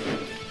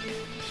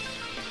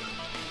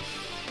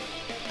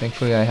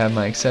 Thankfully I have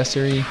my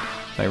accessory,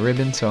 my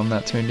ribbon, so I'm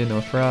not turned into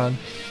a frog.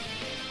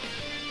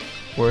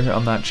 Or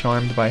I'm not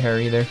charmed by her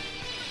either.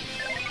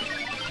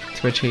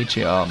 Twitch hates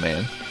you. Oh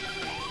man.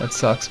 That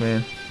sucks,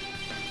 man.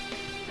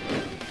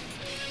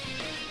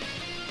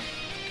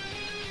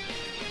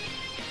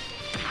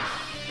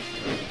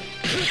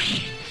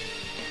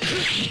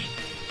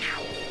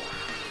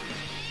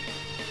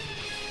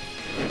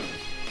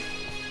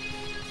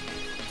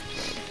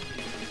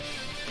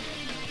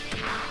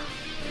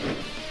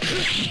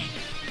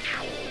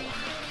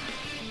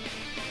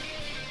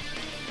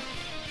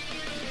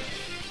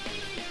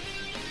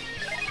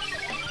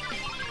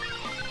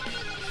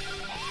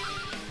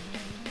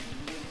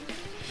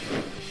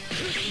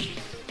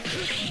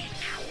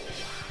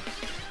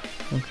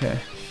 Okay.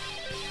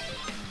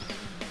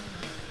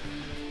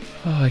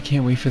 Oh, I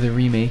can't wait for the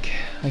remake.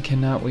 I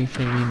cannot wait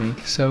for the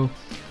remake. So,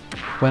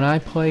 when I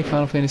play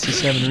Final Fantasy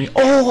VII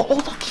oh, all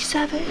lucky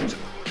sevens!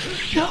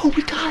 Yo,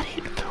 we got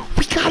it!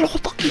 We got all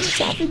lucky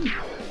seven!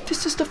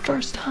 This is the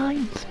first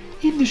time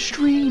in the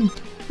stream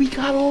we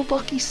got all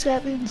lucky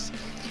sevens!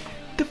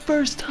 The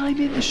first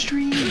time in the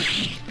stream!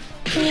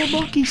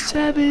 All lucky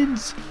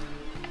sevens!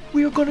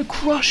 We are gonna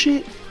crush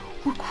it!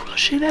 We're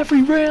crushing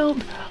every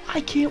round!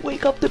 I can't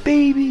wake up the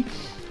baby!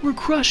 We're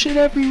crushing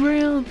every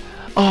round!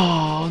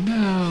 Oh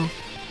no!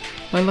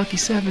 My lucky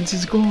sevens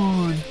is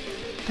gone!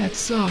 That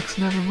sucks,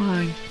 never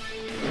mind.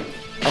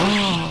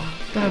 Oh,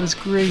 that was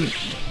great.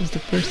 It was the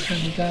first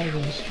time we got it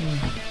on the stream.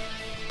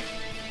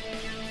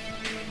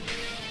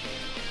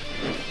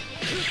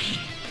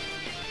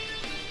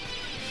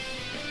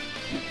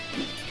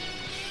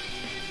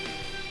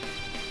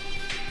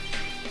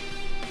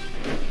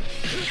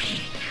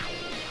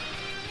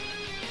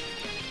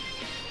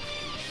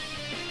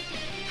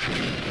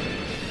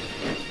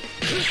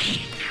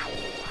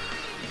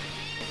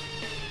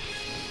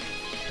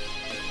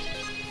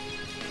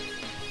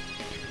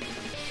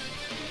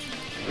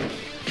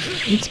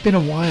 It's been a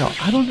while.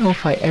 I don't know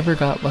if I ever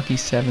got lucky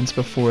sevens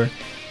before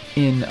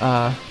in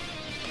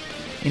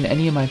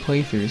any of my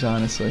playthroughs,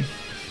 honestly.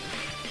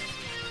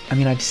 I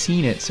mean, I've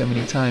seen it so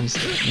many times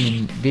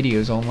in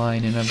videos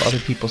online and of other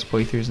people's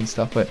playthroughs and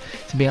stuff, but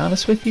to be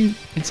honest with you,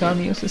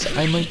 Insomniosis,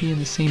 I might be in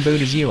the same boat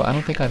as you. I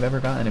don't think I've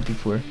ever gotten it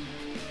before.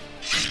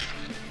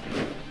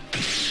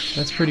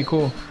 That's pretty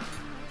cool.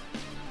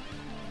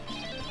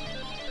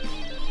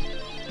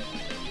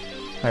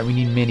 Alright, we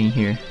need Minnie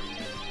here.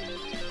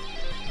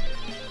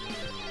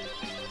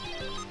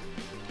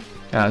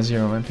 Ah,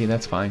 0 MP,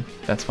 that's fine.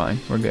 That's fine.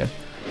 We're good.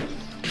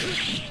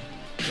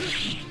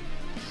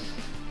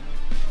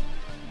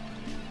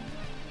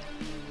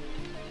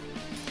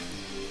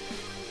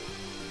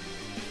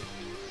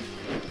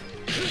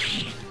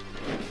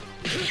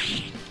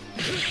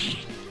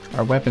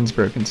 Our weapon's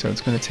broken, so it's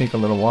going to take a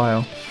little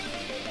while.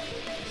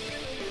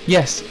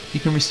 Yes, you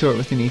can restore it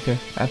with an ether.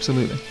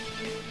 Absolutely.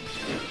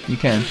 You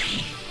can.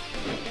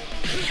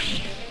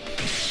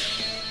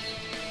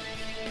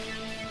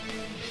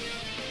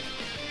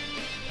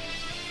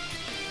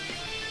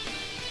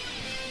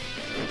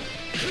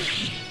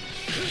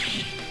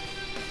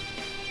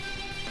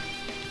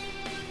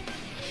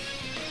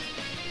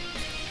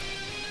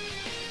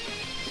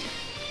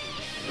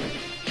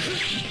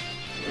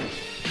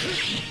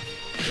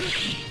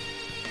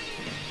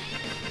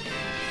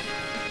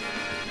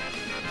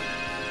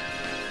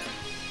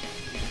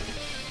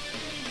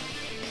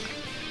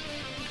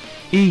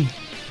 E.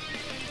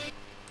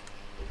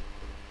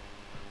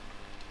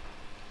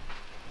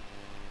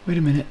 Wait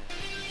a minute.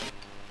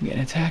 I'm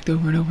getting attacked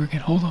over and over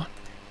again. Hold on.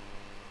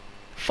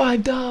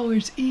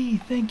 $5, E.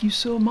 Thank you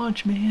so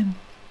much, man.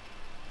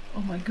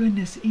 Oh my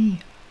goodness, E.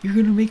 You're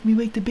gonna make me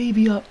wake the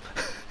baby up.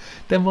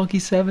 Them lucky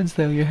sevens,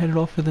 though. You're headed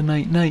off for the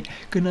night.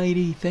 Good night,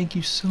 E. Thank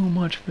you so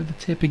much for the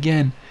tip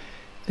again.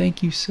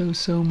 Thank you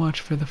so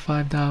much for the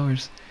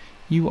 $5.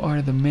 You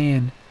are the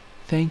man.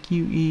 Thank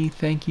you, E.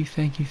 Thank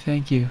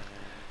you.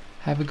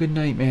 Have a good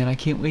night, man. I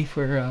can't wait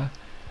for,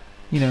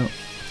 you know...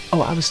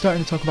 Oh, I was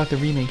starting to talk about the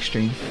remake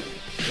stream.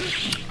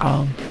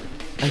 I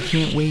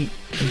can't wait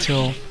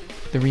until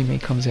the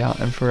remake comes out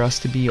and for us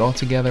to be all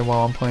together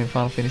while I'm playing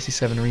Final Fantasy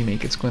VII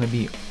Remake. It's going to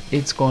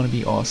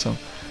be awesome.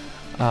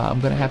 I'm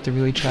going to have to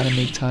really try to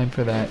make time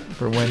for that,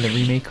 for when the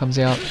remake comes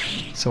out,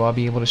 so I'll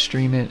be able to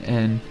stream it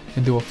and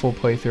do a full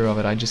playthrough of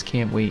it. I just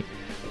can't wait.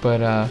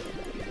 But,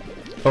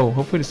 oh,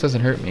 hopefully this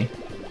doesn't hurt me.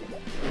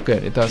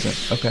 Good, it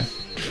doesn't. Okay.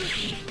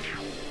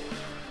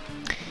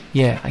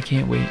 Yeah, I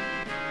can't wait.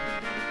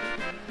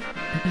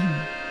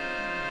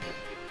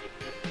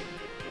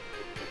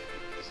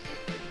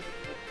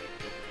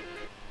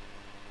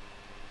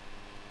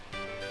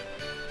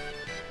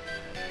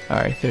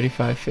 Alright,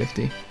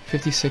 3550.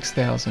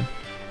 56,000.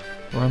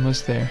 We're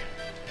almost there.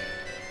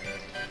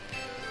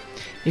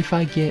 If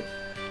I get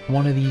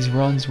one of these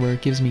runs where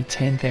it gives me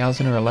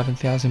 10,000 or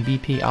 11,000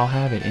 BP, I'll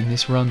have it in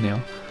this run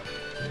now.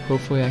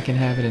 Hopefully I can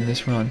have it in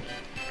this run.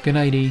 Good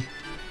night, E.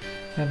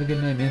 Have a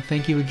good night, man.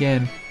 Thank you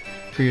again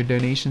for your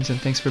donations and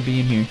thanks for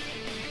being here.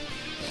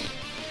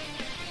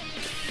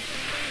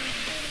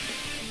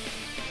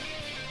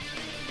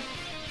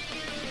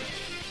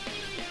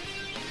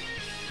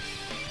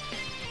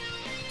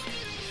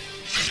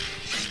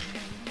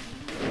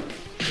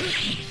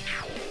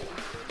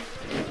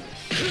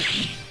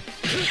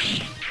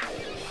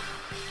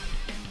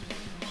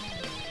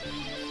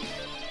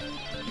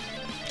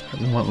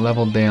 We want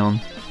level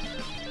down.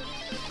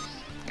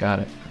 Got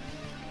it.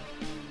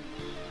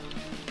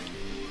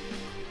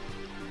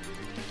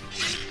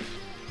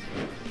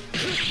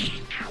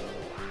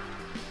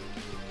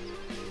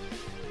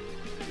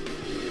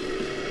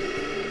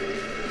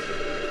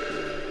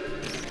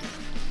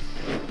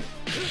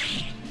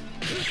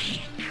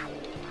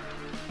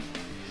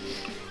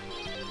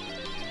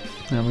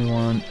 Now we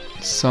want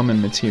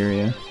summon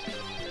materia.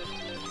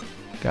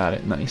 Got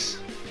it, nice.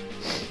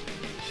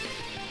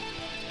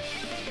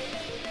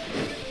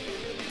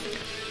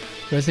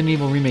 Resident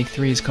Evil Remake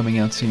 3 is coming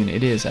out soon.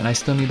 It is, and I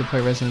still need to play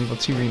Resident Evil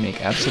 2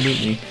 Remake.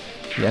 Absolutely.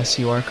 Yes,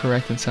 you are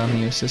correct,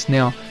 Insomniosis.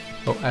 Now,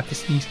 oh, I have to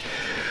sneeze.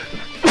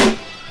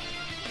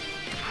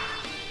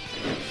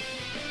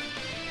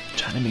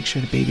 Trying to make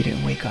sure the baby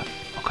didn't wake up.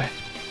 Okay.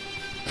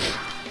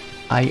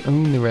 I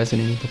own the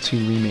Resident Evil 2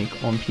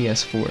 Remake on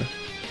PS4.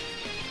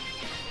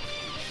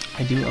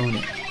 I do own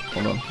it.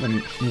 Hold on, let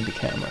me move the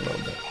camera a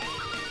little bit.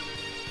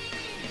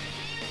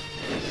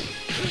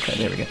 Okay,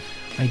 there we go.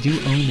 I do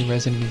own the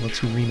Resident Evil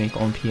 2 Remake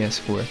on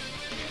PS4.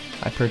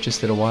 I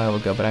purchased it a while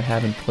ago, but I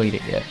haven't played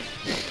it yet.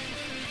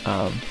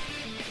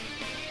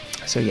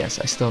 So yes,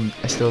 I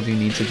still do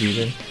need to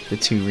do the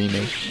 2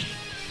 Remake.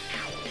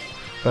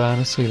 But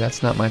honestly,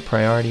 that's not my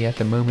priority at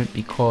the moment,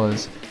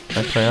 because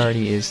my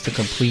priority is to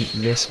complete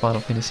this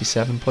Final Fantasy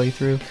VII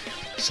playthrough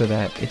so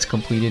that it's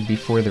completed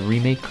before the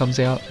remake comes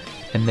out,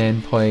 and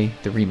then play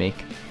the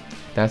remake.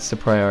 That's the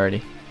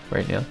priority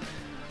right now.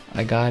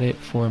 I got it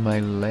for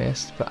my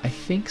last, but I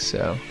think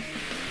so.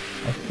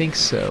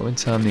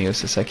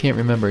 Insomniosis. I can't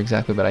remember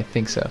exactly, but I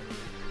think so.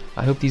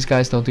 I hope these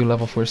guys don't do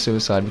level 4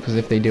 suicide, because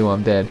if they do,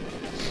 I'm dead.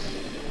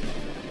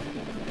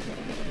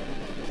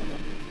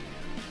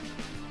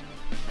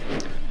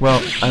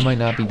 Well, I might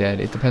not be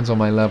dead. It depends on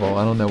my level.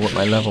 I don't know what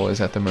my level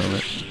is at the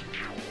moment.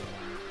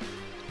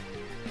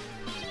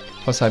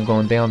 Plus, I've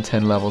gone down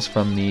 10 levels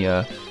from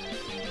the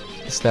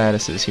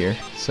statuses here,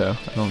 so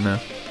I don't know.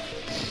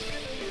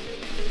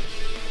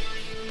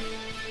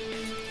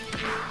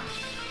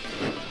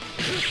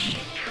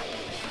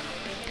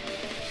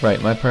 Right,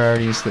 my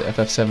priority is the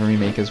FF7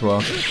 remake as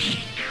well.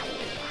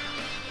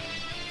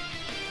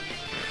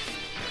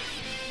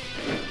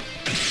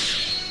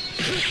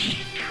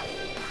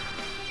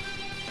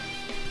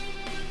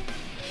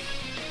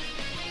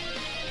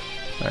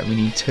 Alright, we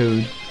need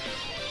Toad.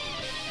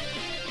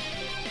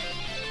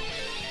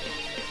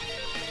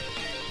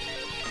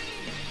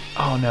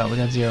 Oh no, we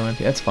got 0 MP.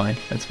 That's fine,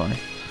 that's fine.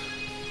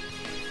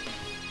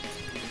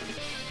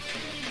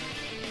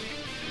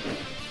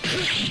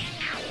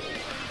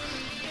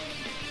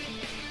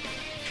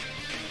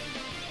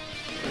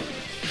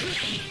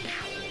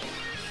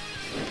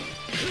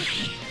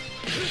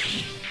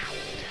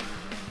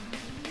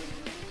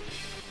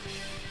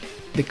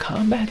 The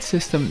combat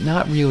system,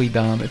 not really,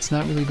 Dom. It's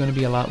not really going to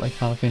be a lot like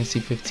Final Fantasy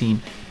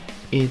 15.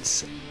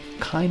 It's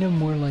kind of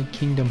more like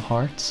Kingdom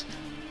Hearts,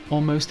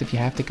 almost, if you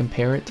have to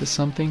compare it to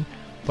something.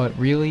 But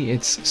really,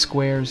 it's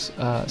Square's,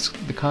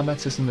 the combat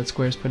system that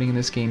Square's putting in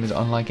this game is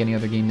unlike any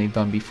other game they've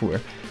done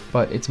before.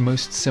 But it's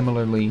most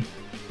similarly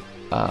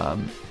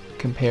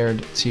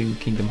compared to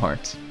Kingdom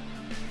Hearts.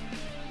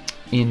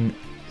 In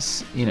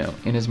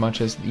as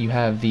much as you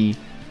have the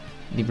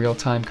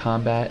real-time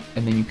combat,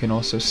 and then you can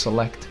also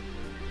select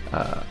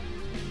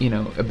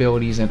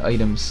abilities and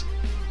items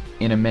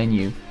in a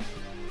menu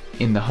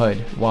in the HUD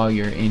while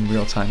you're in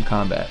real-time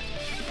combat.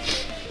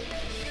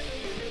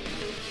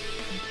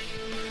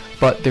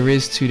 But there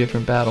is 2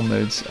 different battle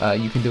modes.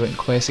 You can do it in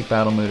classic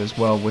battle mode as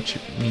well, which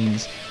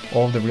means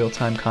all of the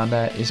real-time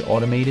combat is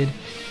automated.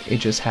 It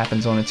just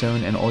happens on its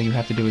own, and all you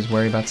have to do is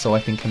worry about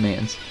selecting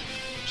commands.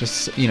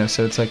 Just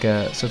so it's like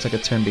a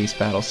turn-based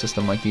battle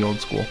system like the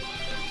old school.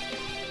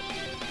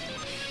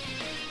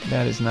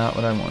 That is not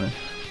what I wanted.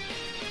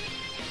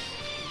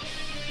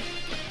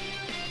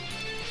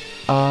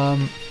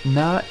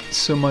 Not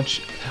so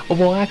much. Oh,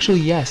 well,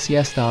 actually, yes,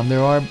 Dom.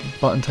 There are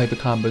button type of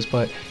combos,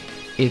 but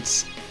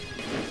it's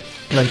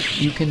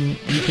like you can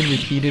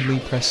repeatedly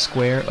press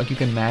square. Like you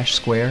can mash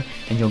square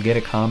and you'll get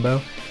a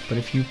combo. But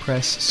if you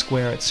press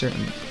square at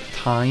certain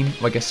time,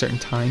 like a certain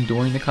time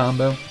during the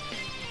combo,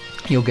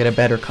 you'll get a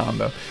better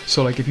combo.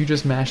 So like if you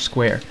just mash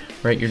square,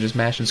 right? You're just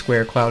mashing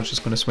square. Cloud's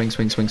just gonna swing.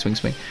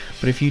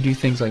 But if you do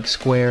things like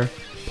square,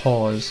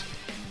 pause,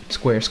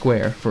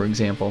 square, for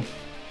example,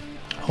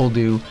 he'll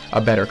do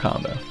a better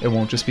combo. It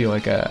won't just be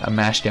like a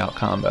mashed out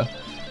combo.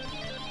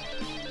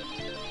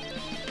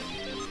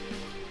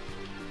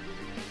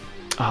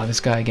 Oh, this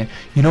guy again.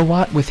 You know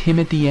what? With him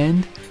at the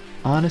end,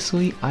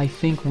 honestly, I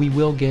think we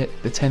will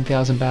get the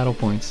 10,000 battle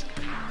points.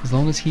 As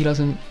long as he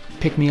doesn't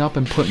pick me up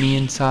and put me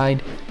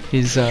inside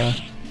his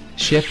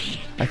ship,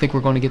 I think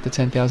we're going to get the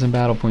 10,000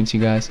 battle points, you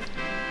guys.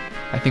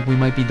 I think we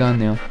might be done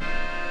now.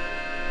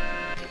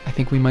 I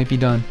think we might be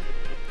done.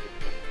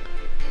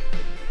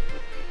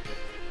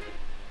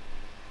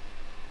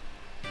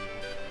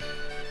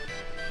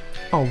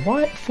 Oh,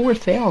 what?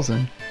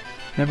 4,000?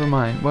 Never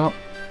mind. Well,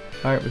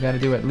 alright, we gotta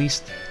do at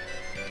least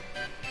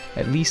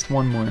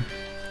one more.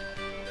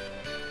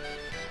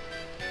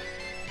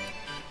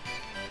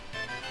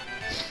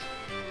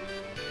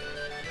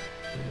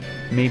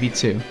 Maybe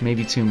two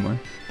more,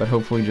 but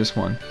hopefully just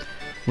one.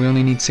 We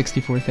only need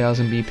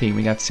 64,000 BP.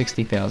 We got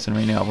 60,000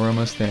 right now. We're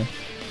almost there.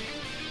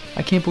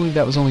 I can't believe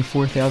that was only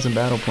 4,000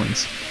 battle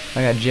points.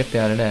 I got gypped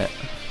out of that.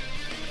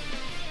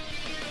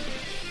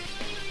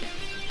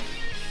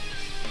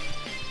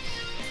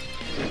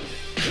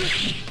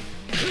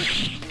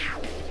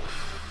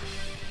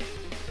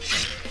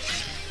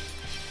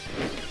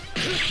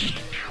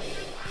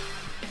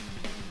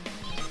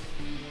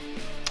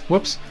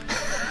 Whoops.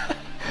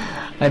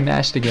 I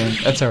mashed again.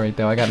 That's alright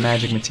though. I got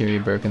magic materia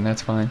broken.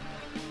 That's fine.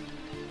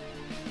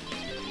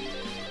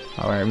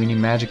 Alright, we need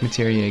magic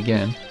materia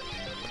again.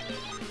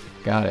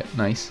 Got it.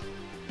 Nice.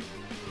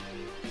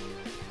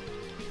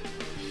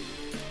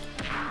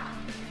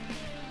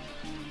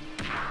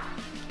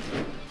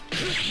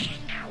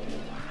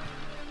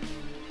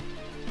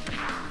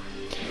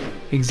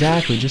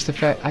 Exactly, just the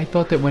fact, I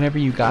thought that whenever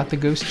you got the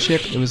ghost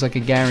chip, it was like a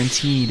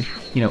guaranteed,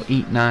 you know,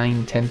 8,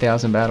 9,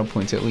 10,000 battle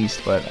points at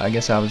least, but I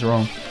guess I was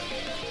wrong.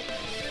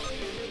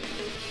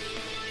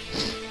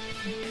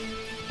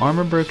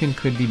 Armor broken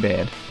could be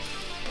bad.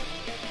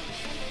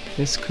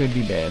 This could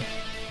be bad.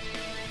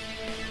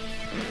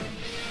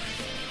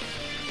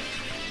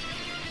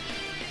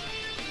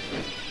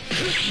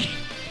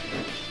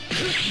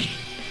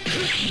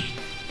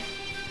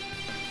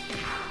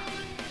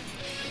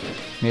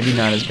 Maybe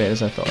not as bad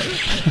as I thought.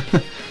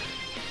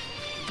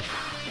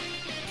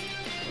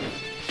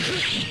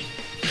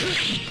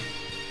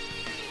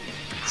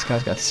 This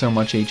guy's got so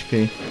much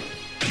HP.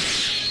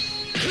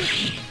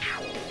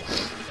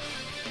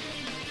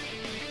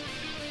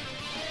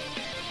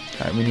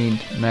 Alright, we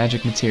need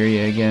magic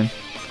materia again.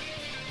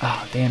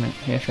 Ah, oh, damn it.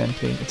 Half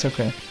MP. It's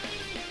okay.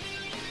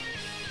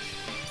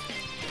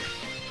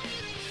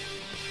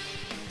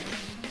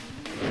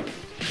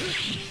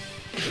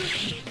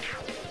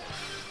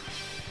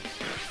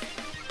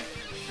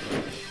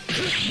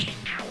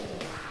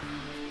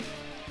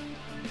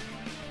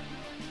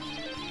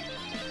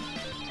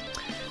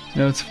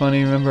 You know, it's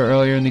funny, remember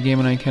earlier in the game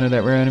when I encountered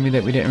that rare enemy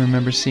that we didn't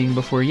remember seeing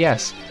before?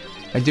 Yes,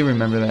 I do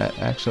remember that,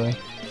 actually.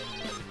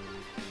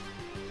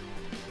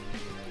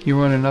 You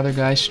were on another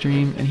guy's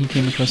stream, and he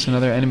came across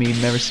another enemy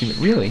he'd never seen.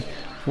 Really?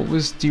 What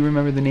was, do you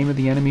remember the name of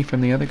the enemy from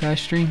the other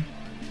guy's stream?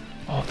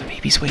 Oh, the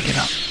baby's waking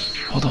up.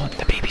 Hold on,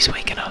 the baby's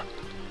waking up.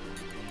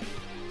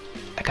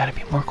 I gotta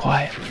be more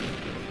quiet.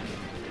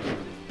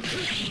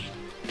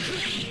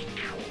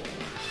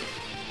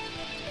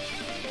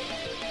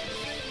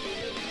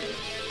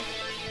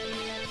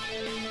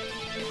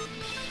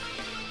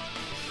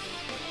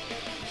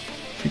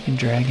 Freaking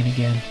dragon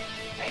again.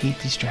 I hate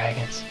these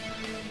dragons.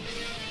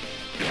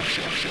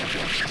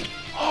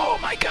 Oh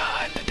my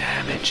god, the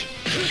damage.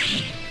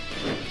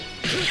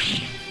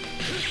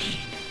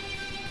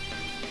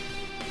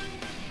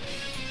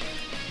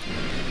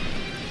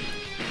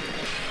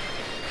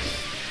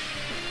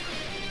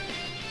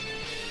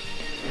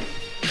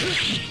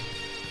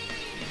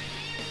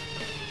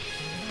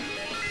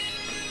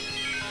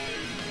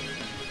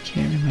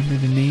 Can't remember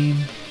the name,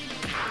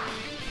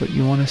 but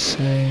you want to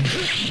say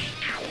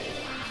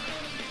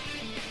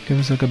it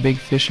was like a big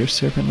fish or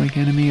serpent-like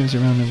enemy. It was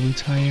around the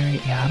Wutai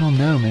area. Yeah, I don't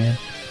know, man.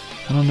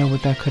 I don't know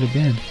what that could have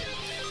been.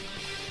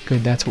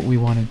 Good, that's what we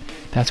wanted.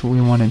 That's what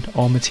we wanted.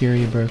 All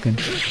materia broken.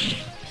 You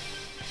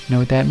know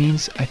what that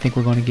means? I think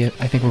we're going to get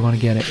it. I think we're going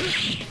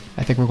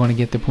to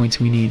get the points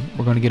we need.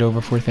 We're going to get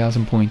over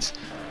 4,000 points.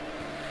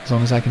 As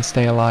long as I can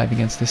stay alive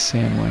against this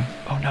sandworm.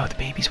 Oh no, the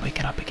baby's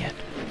waking up again.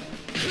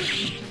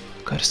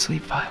 Go to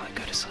sleep, Violet.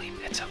 Go to sleep.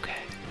 It's okay.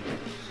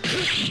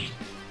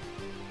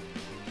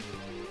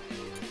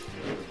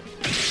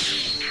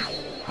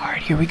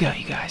 Alright, here we go,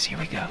 you guys. Here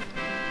we go.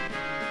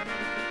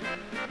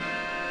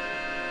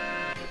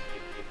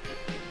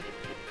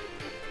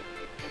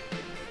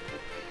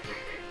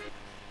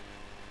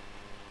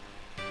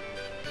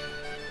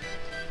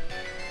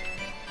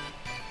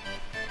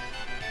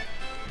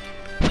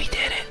 We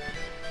did it.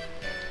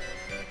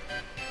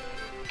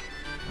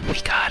 We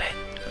got it.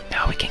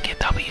 Now we can get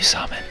W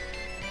summon.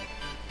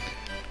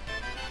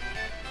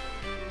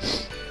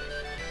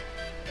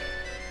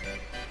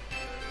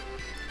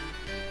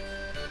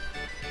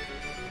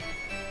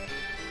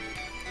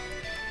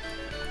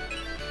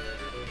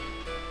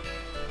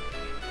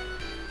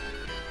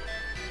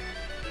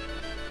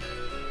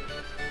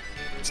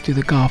 Let's do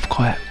the golf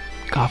clap.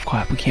 Golf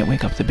clap. We can't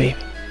wake up the baby.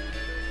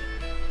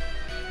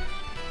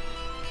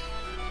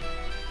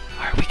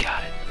 Alright, we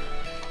got it.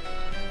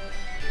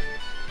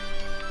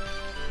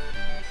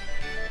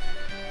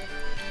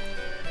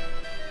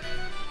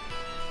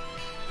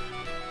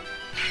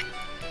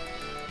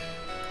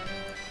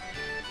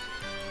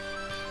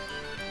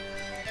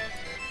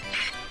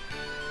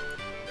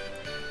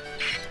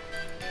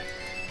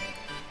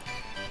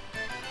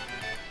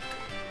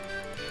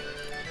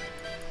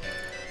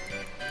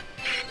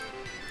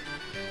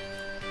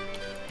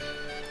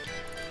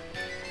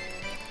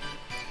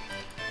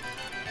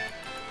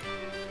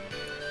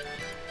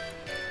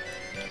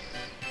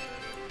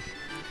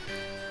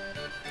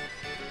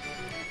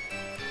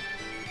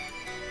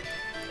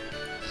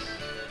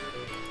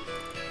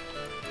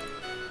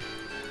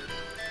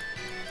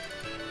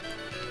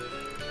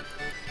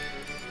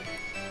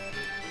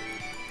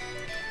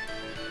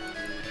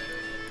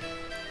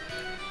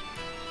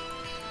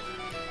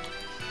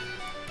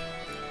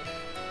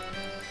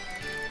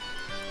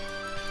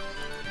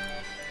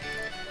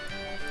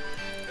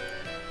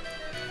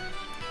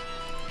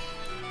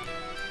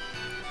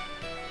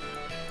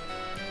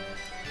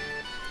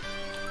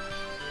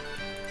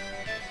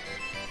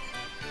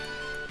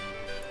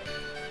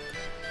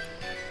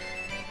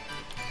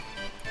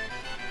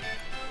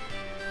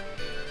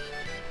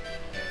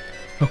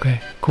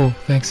 Okay, cool.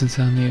 Thanks,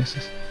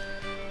 Insomniasis.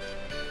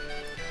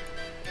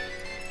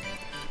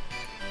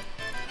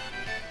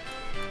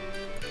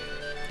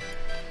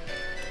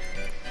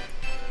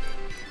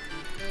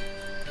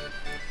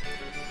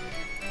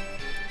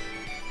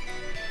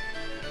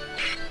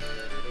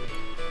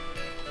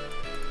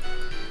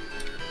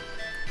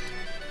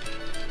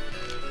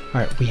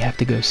 Alright, we have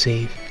to go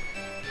save.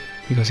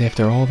 Because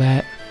after all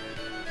that,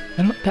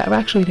 that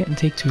actually didn't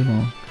take too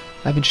long.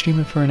 I've been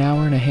streaming for an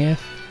hour and a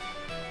half.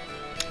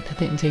 That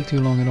didn't take too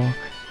long at all.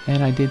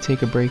 And I did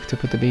take a break to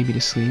put the baby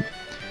to sleep.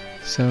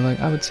 So, like,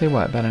 I would say,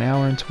 what, about an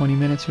hour and 20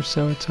 minutes or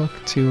so it took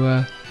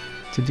to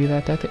do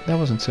that. That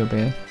wasn't so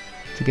bad.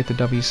 To get the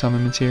W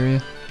summon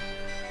materia.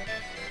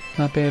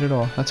 Not bad at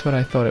all. That's what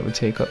I thought it would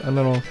take. A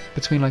little,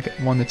 between like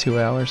 1 to 2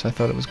 hours, I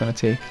thought it was going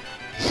to take.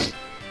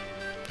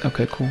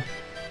 Okay, cool.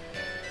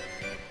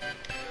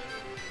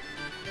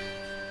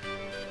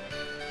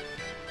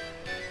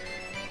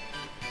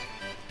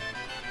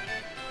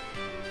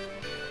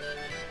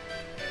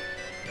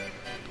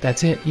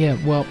 That's it, yeah,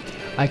 well,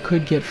 I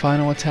could get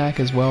final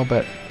attack as well,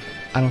 but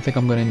I don't think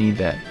I'm going to need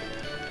that.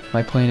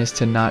 My plan is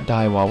to not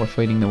die while we're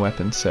fighting the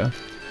weapons, so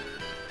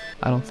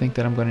I don't think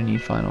that I'm going to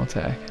need final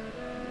attack.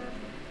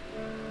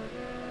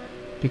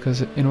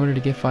 Because in order to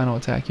get final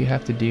attack, you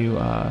have to do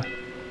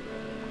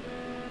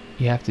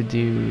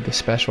the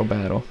special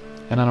battle,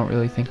 and I don't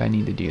really think I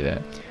need to do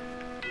that.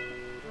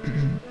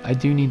 I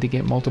do need to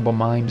get multiple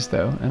mimes,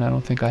 though, and I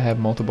don't think I have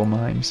multiple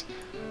mimes.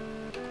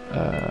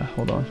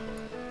 Hold on.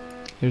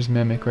 Here's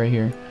Mimic right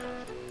here.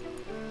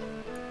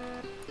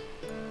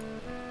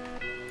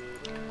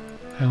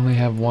 I only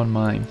have one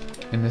mime.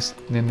 In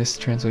this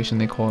translation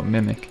they call it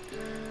Mimic.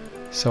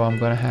 So I'm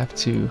gonna have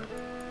to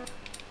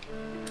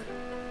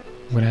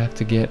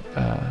get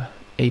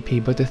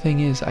AP. But the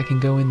thing is, I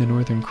can go in the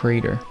northern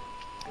crater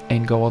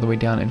and go all the way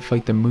down and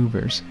fight the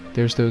movers.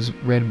 There's those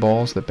red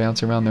balls that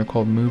bounce around, they're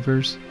called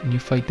movers, and you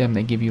fight them,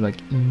 they give you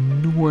like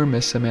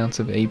enormous amounts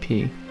of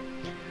AP.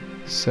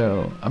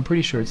 So I'm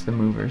pretty sure it's the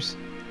movers.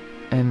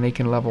 And they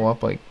can level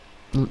up like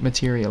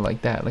materia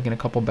like that. Like in a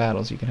couple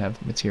battles you can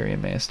have materia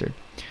mastered.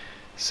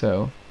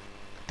 So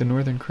the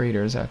northern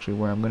crater is actually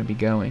where I'm going to be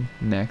going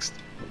next.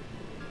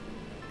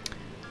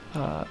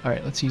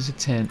 Alright, let's use a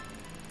tent.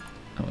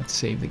 Oh, let's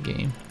save the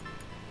game.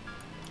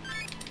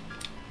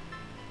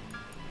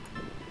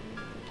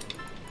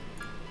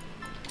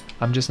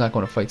 I'm just not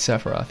going to fight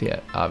Sephiroth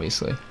yet,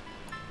 obviously.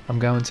 I'm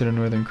going to the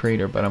northern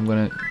crater, but I'm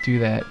going to do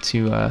that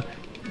to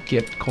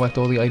collect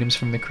all the items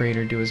from the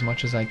crater, do as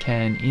much as I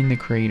can in the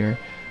crater,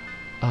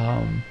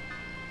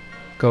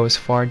 go as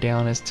far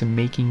down as to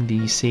making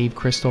the save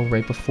crystal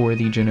right before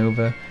the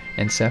Genova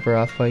and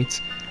Sephiroth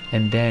fights,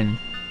 and then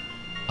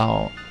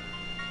I'll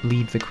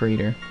leave the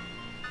crater,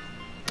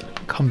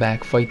 come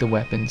back, fight the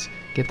weapons,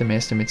 get the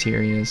master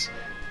materias,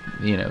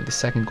 you know, the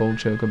second gold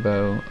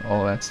chocobo,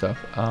 all that stuff,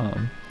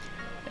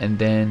 and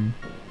then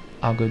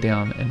I'll go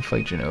down and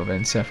fight Genova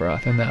and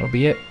Sephiroth, and that'll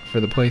be it for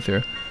the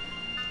playthrough.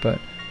 But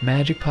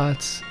magic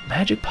pots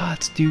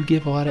do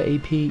give a lot of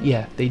AP.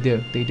 Yeah, they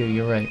do,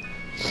 you're right.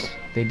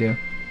 They do.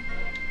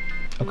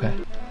 Okay.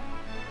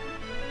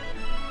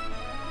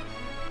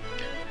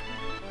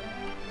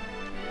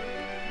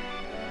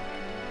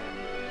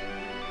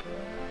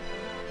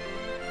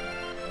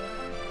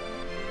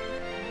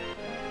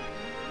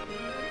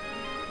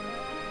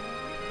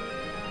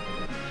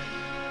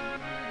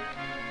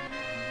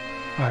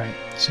 Alright,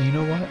 so you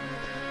know what?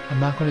 I'm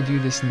not going to do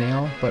this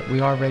now, but we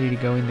are ready to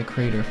go in the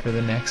crater for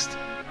the next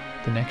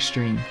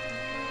stream.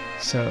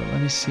 So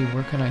let me see,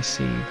 where can I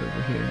save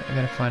over here? I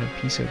gotta find a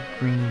piece of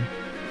green,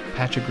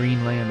 patch of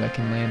green land I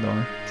can land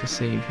on to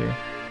save here.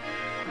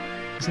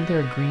 Isn't there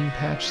a green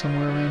patch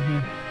somewhere around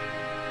here?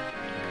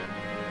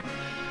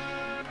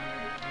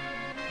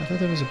 I thought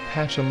there was a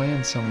patch of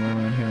land somewhere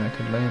around here I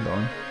could land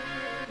on.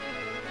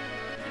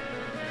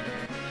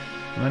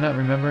 Am I not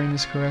remembering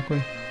this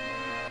correctly?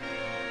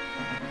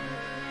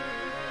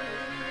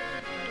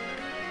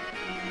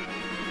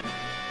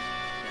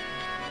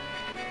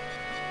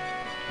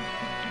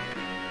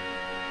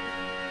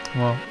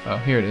 Well, oh,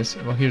 here it is.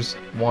 Well, here's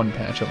one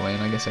patch of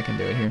land. I guess I can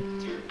do it here.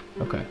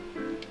 Okay.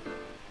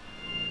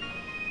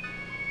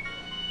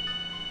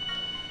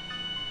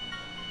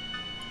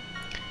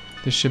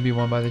 This should be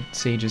one by the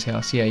sage's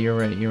house. Yeah, you're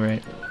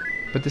right.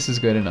 But this is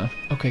good enough.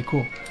 Okay,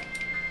 cool.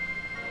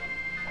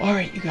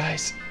 Alright, you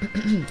guys.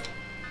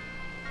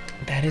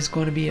 That is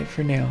going to be it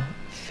for now.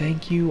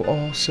 Thank you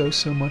all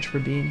so much for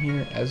being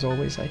here. As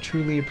always, I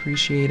truly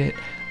appreciate it.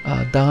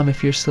 Dom,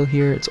 if you're still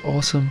here, it's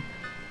awesome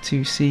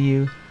to see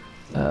you.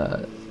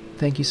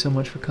 Thank you so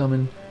much for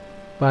coming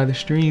by the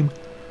stream.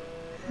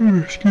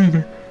 Excuse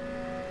me.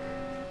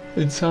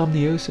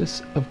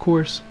 Insomniosis, of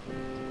course,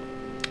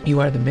 you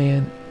are the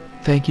man.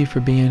 Thank you for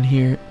being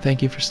here.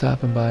 Thank you for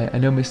stopping by. I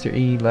know Mr.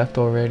 E left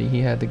already.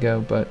 He had to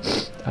go, but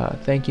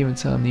thank you,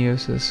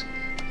 Insomniosis,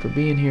 for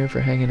being here,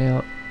 for hanging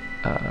out.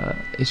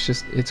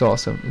 It's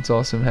awesome. It's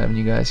awesome having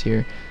you guys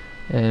here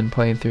and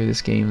playing through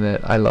this game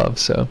that I love.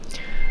 So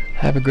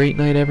have a great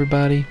night,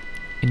 everybody.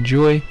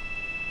 Enjoy.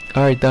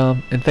 Alright,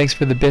 Dom, and thanks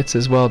for the bits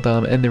as well,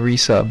 Dom, and the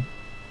resub.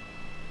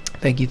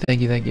 Thank you, thank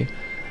you, thank you.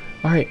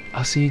 Alright,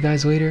 I'll see you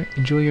guys later.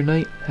 Enjoy your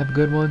night. Have a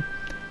good one.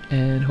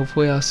 And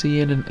hopefully I'll see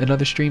you in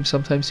another stream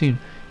sometime soon.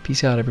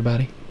 Peace out,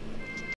 everybody.